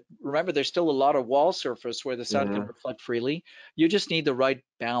here, but remember, there's still a lot of wall surface where the sound can Mhm. reflect freely. You just need the right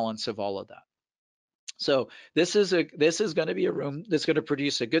balance of all of that. So this is going to be a room that's going to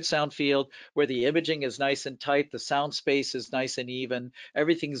produce a good sound field where the imaging is nice and tight, the sound space is nice and even,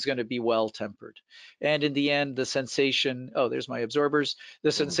 everything's going to be well tempered. And in the end, the sensation, oh, there's my absorbers. The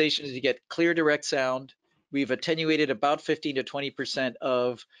Mhm. sensation is you get clear direct sound. We've attenuated about 15 to 20%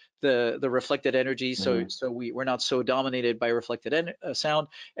 of the reflected energy, so Mhm. we're not so dominated by reflected sound,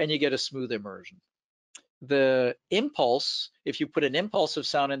 and you get a smooth immersion. The impulse, if you put an impulse of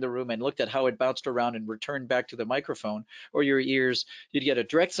sound in the room and looked at how it bounced around and returned back to the microphone or your ears, you'd get a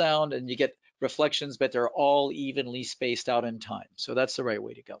direct sound and you get reflections, but they're all evenly spaced out in time. So that's the right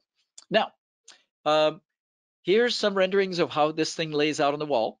way to go. Now, um, here's some renderings of how this thing lays out on the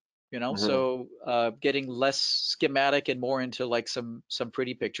wall. Mhm. So getting less schematic and more into like some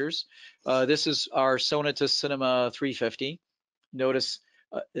pretty pictures. This is our Sonata Cinema 350. Notice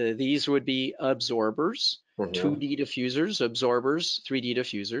these would be absorbers, Mhm. 2D diffusers, absorbers, 3D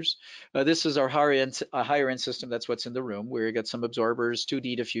diffusers. This is our higher end system. That's what's in the room where you got some absorbers,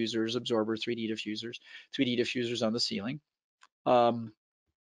 2D diffusers, absorber, 3D diffusers, 3D diffusers on the ceiling. Um,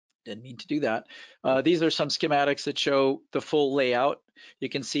 didn't mean to do that. These are some schematics that show the full layout. You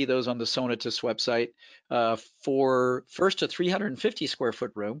can see those on the Sonatus website for first a 350 square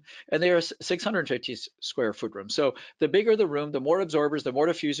foot room, and they're a 650 square foot room. So the bigger the room, the more absorbers, the more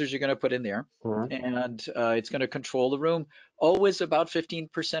diffusers you're going to put in there, Mhm. and it's going to control the room. Always about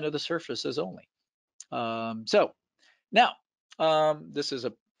 15% of the surfaces only. So now, this is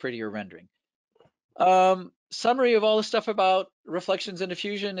a prettier rendering. Summary of all the stuff about reflections and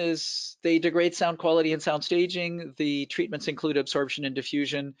diffusion is they degrade sound quality and sound staging. The treatments include absorption and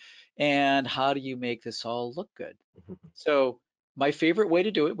diffusion. And how do you make this all look good? So my favorite way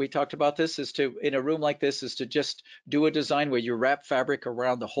to do it, we talked about this, is to, in a room like this, is to just do a design where you wrap fabric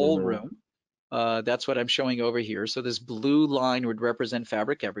around the whole room. That's what I'm showing over here. So this blue line would represent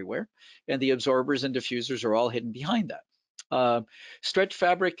fabric everywhere, and the absorbers and diffusers are all hidden behind that. Stretch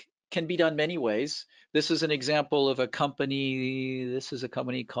fabric can be done many ways. This is an example of a company. This is a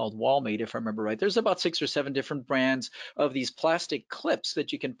company called Wallmate, if I remember right. There's about 6 or 7 different brands of these plastic clips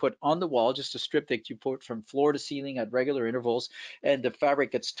that you can put on the wall, just a strip that you put from floor to ceiling at regular intervals, and the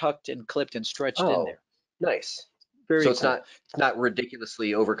fabric gets tucked and clipped and stretched in Oh, there. nice. So Very it's cool. not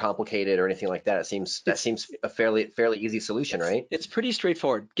ridiculously overcomplicated or anything like that. That It's seems a fairly easy solution, right? it's pretty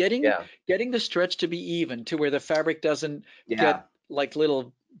straightforward. Getting Yeah. getting the stretch to be even to where the fabric doesn't Yeah. get like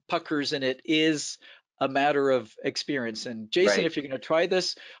little puckers in it is a matter of experience. And Jason, Right. if you're going to try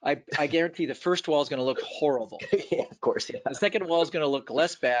this, I guarantee the first wall is going to look horrible. Yeah, of course. Yeah. The second wall is going to look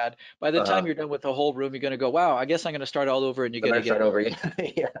less bad. By the time Uh-huh. you're done with the whole room, you're going to go, wow, I guess I'm going to start all over, and you're I going to better get start it. over.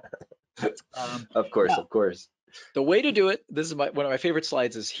 Yeah. Yeah. Of course. Now, Of course. the way to do it, this is one of my favorite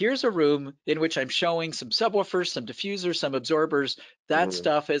slides, is here's a room in which I'm showing some subwoofers, some diffusers, some absorbers. That Hmm.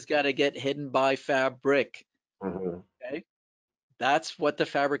 stuff has got to get hidden by fabric. Hmm. Okay, that's what the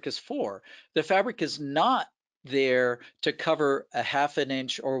fabric is for. The fabric is not there to cover a 1/2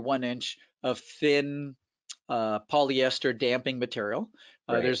 inch or 1 inch of thin polyester damping material.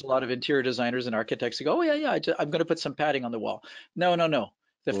 Right. There's a lot of interior designers and architects who go, oh yeah, I'm going to put some padding on the wall. No, no, no.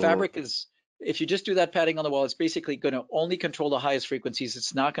 The Hmm. fabric is, if you just do that padding on the wall, it's basically going to only control the highest frequencies.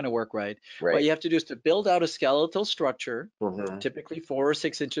 It's not going to work right. What Right. you have to do is to build out a skeletal structure, Hmm. typically 4 or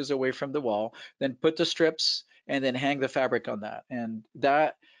 6 inches away from the wall, then put the strips and then hang the fabric on that. And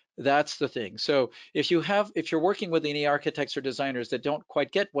that's the thing. So if you're working with any architects or designers that don't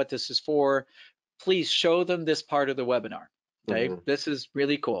quite get what this is for, please show them this part of the webinar. Okay, Hmm. this is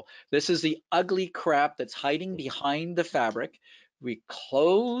really cool. This is the ugly crap that's hiding behind the fabric. We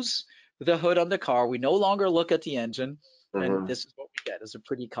close the hood on the car. We no longer look at the engine. And Hmm. this is what we get, is a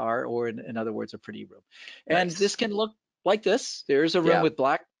pretty car, or in other words, a pretty room. And this Nice. can look like this. There's a room Yeah. with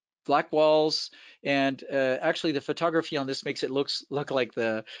black walls, and actually the photography on this makes it look like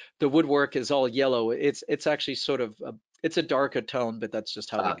the woodwork is all yellow. It's actually sort of it's a darker tone, but that's just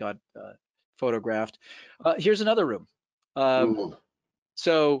how we Uh, got photographed. Here's another room. Um, Ooh.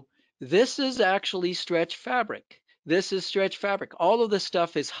 so this is actually stretch fabric. This is stretch fabric. All of this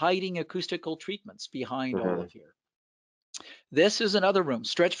stuff is hiding acoustical treatments behind all Hmm. of here. This is another room,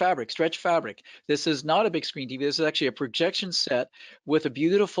 stretch fabric, stretch fabric. This is not a big screen TV. This is actually a projection set with a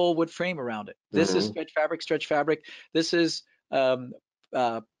beautiful wood frame around it. This is Hmm. stretch fabric, stretch fabric. This is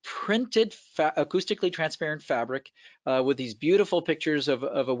printed acoustically transparent fabric with these beautiful pictures of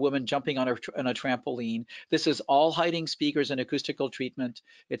a woman jumping on a trampoline. This is all hiding speakers and acoustical treatment.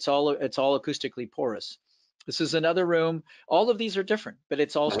 It's all acoustically porous. This is another room. All of these are different, but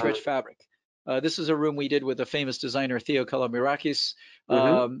it's all stretch Hmm. fabric. This is a room we did with a famous designer, Theo Kalamirakis,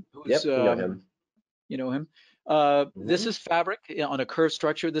 Hmm. who's, Yep. We know him. you know him. This Hmm. is fabric on a curved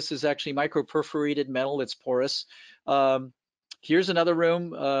structure. This is actually micro perforated metal. It's porous. Um, here's another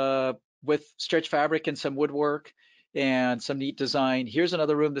room with stretch fabric and some woodwork and some neat design. Here's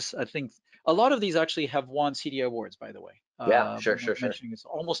another room. This, I think, a lot of these actually have won CDI awards, by the way. Yeah. Sure. I'm Sure. not Sure. mentioning this.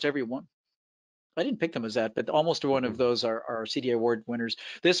 Almost every one. I didn't pick them as that, but almost one of Hmm. those are CDI award winners.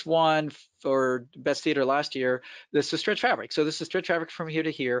 This one for Best Theater last year, this is stretch fabric. So this is stretch fabric from here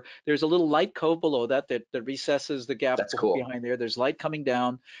to here. There's a little light cove below that recesses the gap That's cool. behind there. There's light coming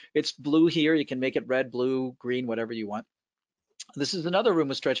down. It's blue here. You can make it red, blue, green, whatever you want. This is another room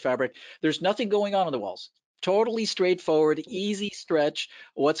with stretch fabric. There's nothing going on the walls. Totally straightforward, easy stretch.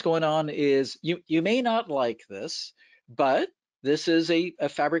 What's going on is you may not like this, but this is a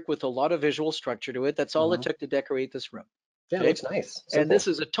fabric with a lot of visual structure to it. That's all it Hmm. took to decorate this room. Yeah. It Okay. looks nice. And this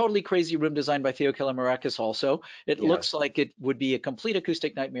Simple. is a totally crazy room designed by Theo Kalamirakis also. It Yeah. looks like it would be a complete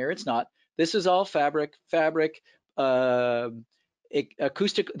acoustic nightmare. It's not. This is all fabric, um,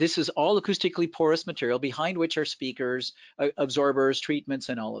 acoustic. This is all acoustically porous material behind which are speakers, absorbers, treatments,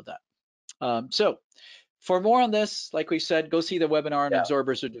 and all of that. So for more on this, like we said, go see the webinar on Yeah.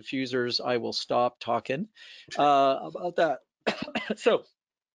 absorbers or diffusers. I will stop talking about that. So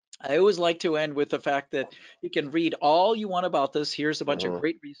I always like to end with the fact that you can read all you want about this. Here's a bunch of Hmm.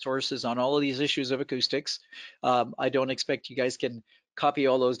 great resources on all of these issues of acoustics. I don't expect you guys can copy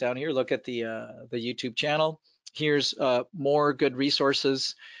all those down here. Look at the YouTube channel. Here's more good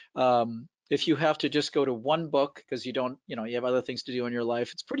resources. if you have to just go to one book because you don't, you have other things to do in your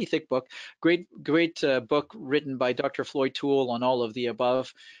life, it's a pretty thick book. Great, great book written by Dr. Floyd Toole on all of the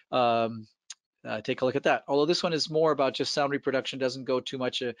above. Take a look at that. Although this one is more about just sound reproduction, doesn't go too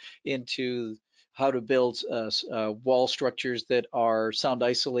much into how to build wall structures that are sound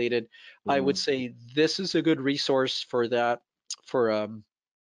isolated. I would say this is a good resource for that, for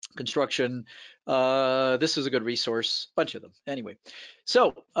construction. This is a good resource, bunch of them. Anyway,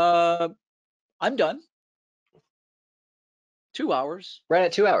 so I'm done. 2 hours. Right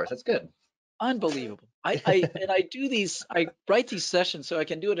at 2 hours. That's good. Unbelievable. I write these sessions so I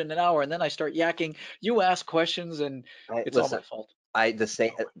can do it in an hour, and then I start yakking. You ask questions, and it's all Listen, my fault.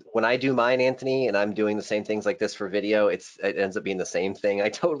 when I do mine, Anthony, and I'm doing the same things like this for video, it ends up being the same thing. I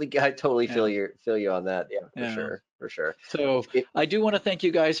totally feel Yeah, you on that. Yeah, yeah. for sure. So I do want to thank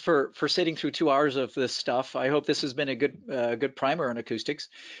you guys for sitting through 2 hours of this stuff. I hope this has been a good primer on acoustics.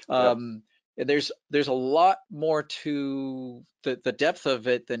 Yep. And there's a lot more to the depth of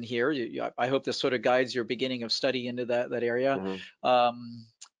it than here. I hope this sort of guides your beginning of study into that area.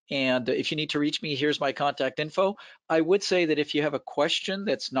 And if you need to reach me, here's my contact info. I would say that if you have a question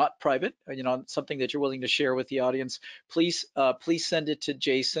that's not private, something that you're willing to share with the audience, please send it to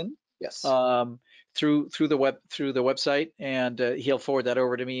Jason. Yes. Through the website, and he'll forward that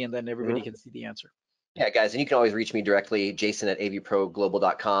over to me, and then everybody can see the answer. Yeah, guys, and you can always reach me directly,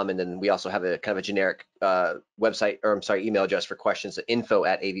 jason@avproglobal.com, and then we also have a kind of a generic website, or I'm sorry, email address for questions at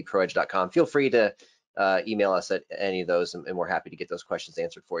info@avproedge.com. Feel free to email us at any of those, and we're happy to get those questions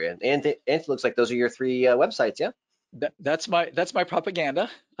answered for you. And it looks like those are your 3 websites, yeah? That's my propaganda.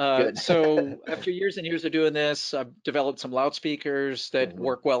 Good. So after years and years of doing this, I've developed some loudspeakers that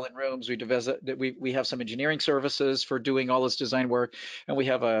work well in rooms. We have some engineering services for doing all this design work, and we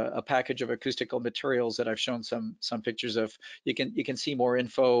have a package of acoustical materials that I've shown some pictures of. You can see more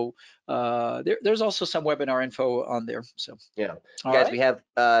info. There's also some webinar info on there. So yeah, all guys, right. we have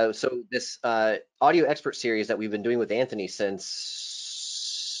so this audio expert series that we've been doing with Anthony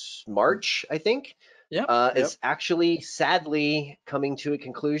since March, I think. Yep. Is actually sadly coming to a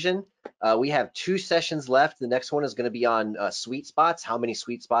conclusion. We have 2 sessions left. The next one is going to be on sweet spots, how many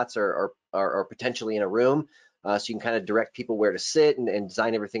sweet spots are potentially in a room, so you can kind of direct people where to sit and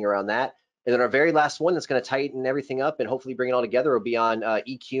design everything around that. And then our very last one that's going to tighten everything up and hopefully bring it all together will be on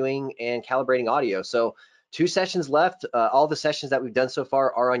EQing and calibrating audio. So 2 sessions left. All the sessions that we've done so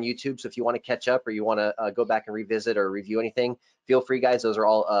far are on YouTube. So if you want to catch up or you want to go back and revisit or review anything, feel free, guys. Those are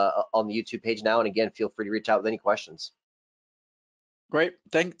all on the YouTube page now. And again, feel free to reach out with any questions. Great.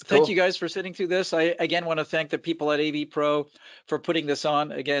 Thank you guys for sitting through this. I again want to thank the people at AVPro for putting this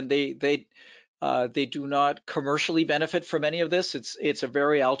on. Again, they do not commercially benefit from any of this. It's a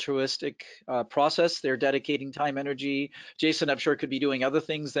very altruistic process. They're dedicating time, energy. Jason, I'm sure, could be doing other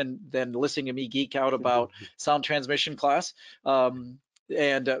things than listening to me geek out about sound transmission class. So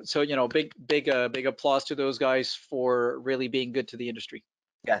big applause to those guys for really being good to the industry.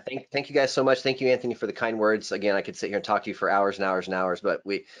 Yeah, thank you guys so much. Thank you, Anthony, for the kind words. Again, I could sit here and talk to you for hours and hours and hours, but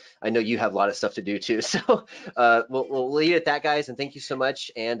I know you have a lot of stuff to do too. So we'll leave it at that, guys. And thank you so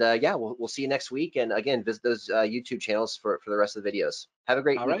much. And yeah, we'll see you next week. And again, visit those YouTube channels for the rest of the videos. Have a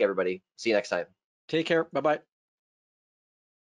great week, everybody. See you next time. Take care. Bye-bye.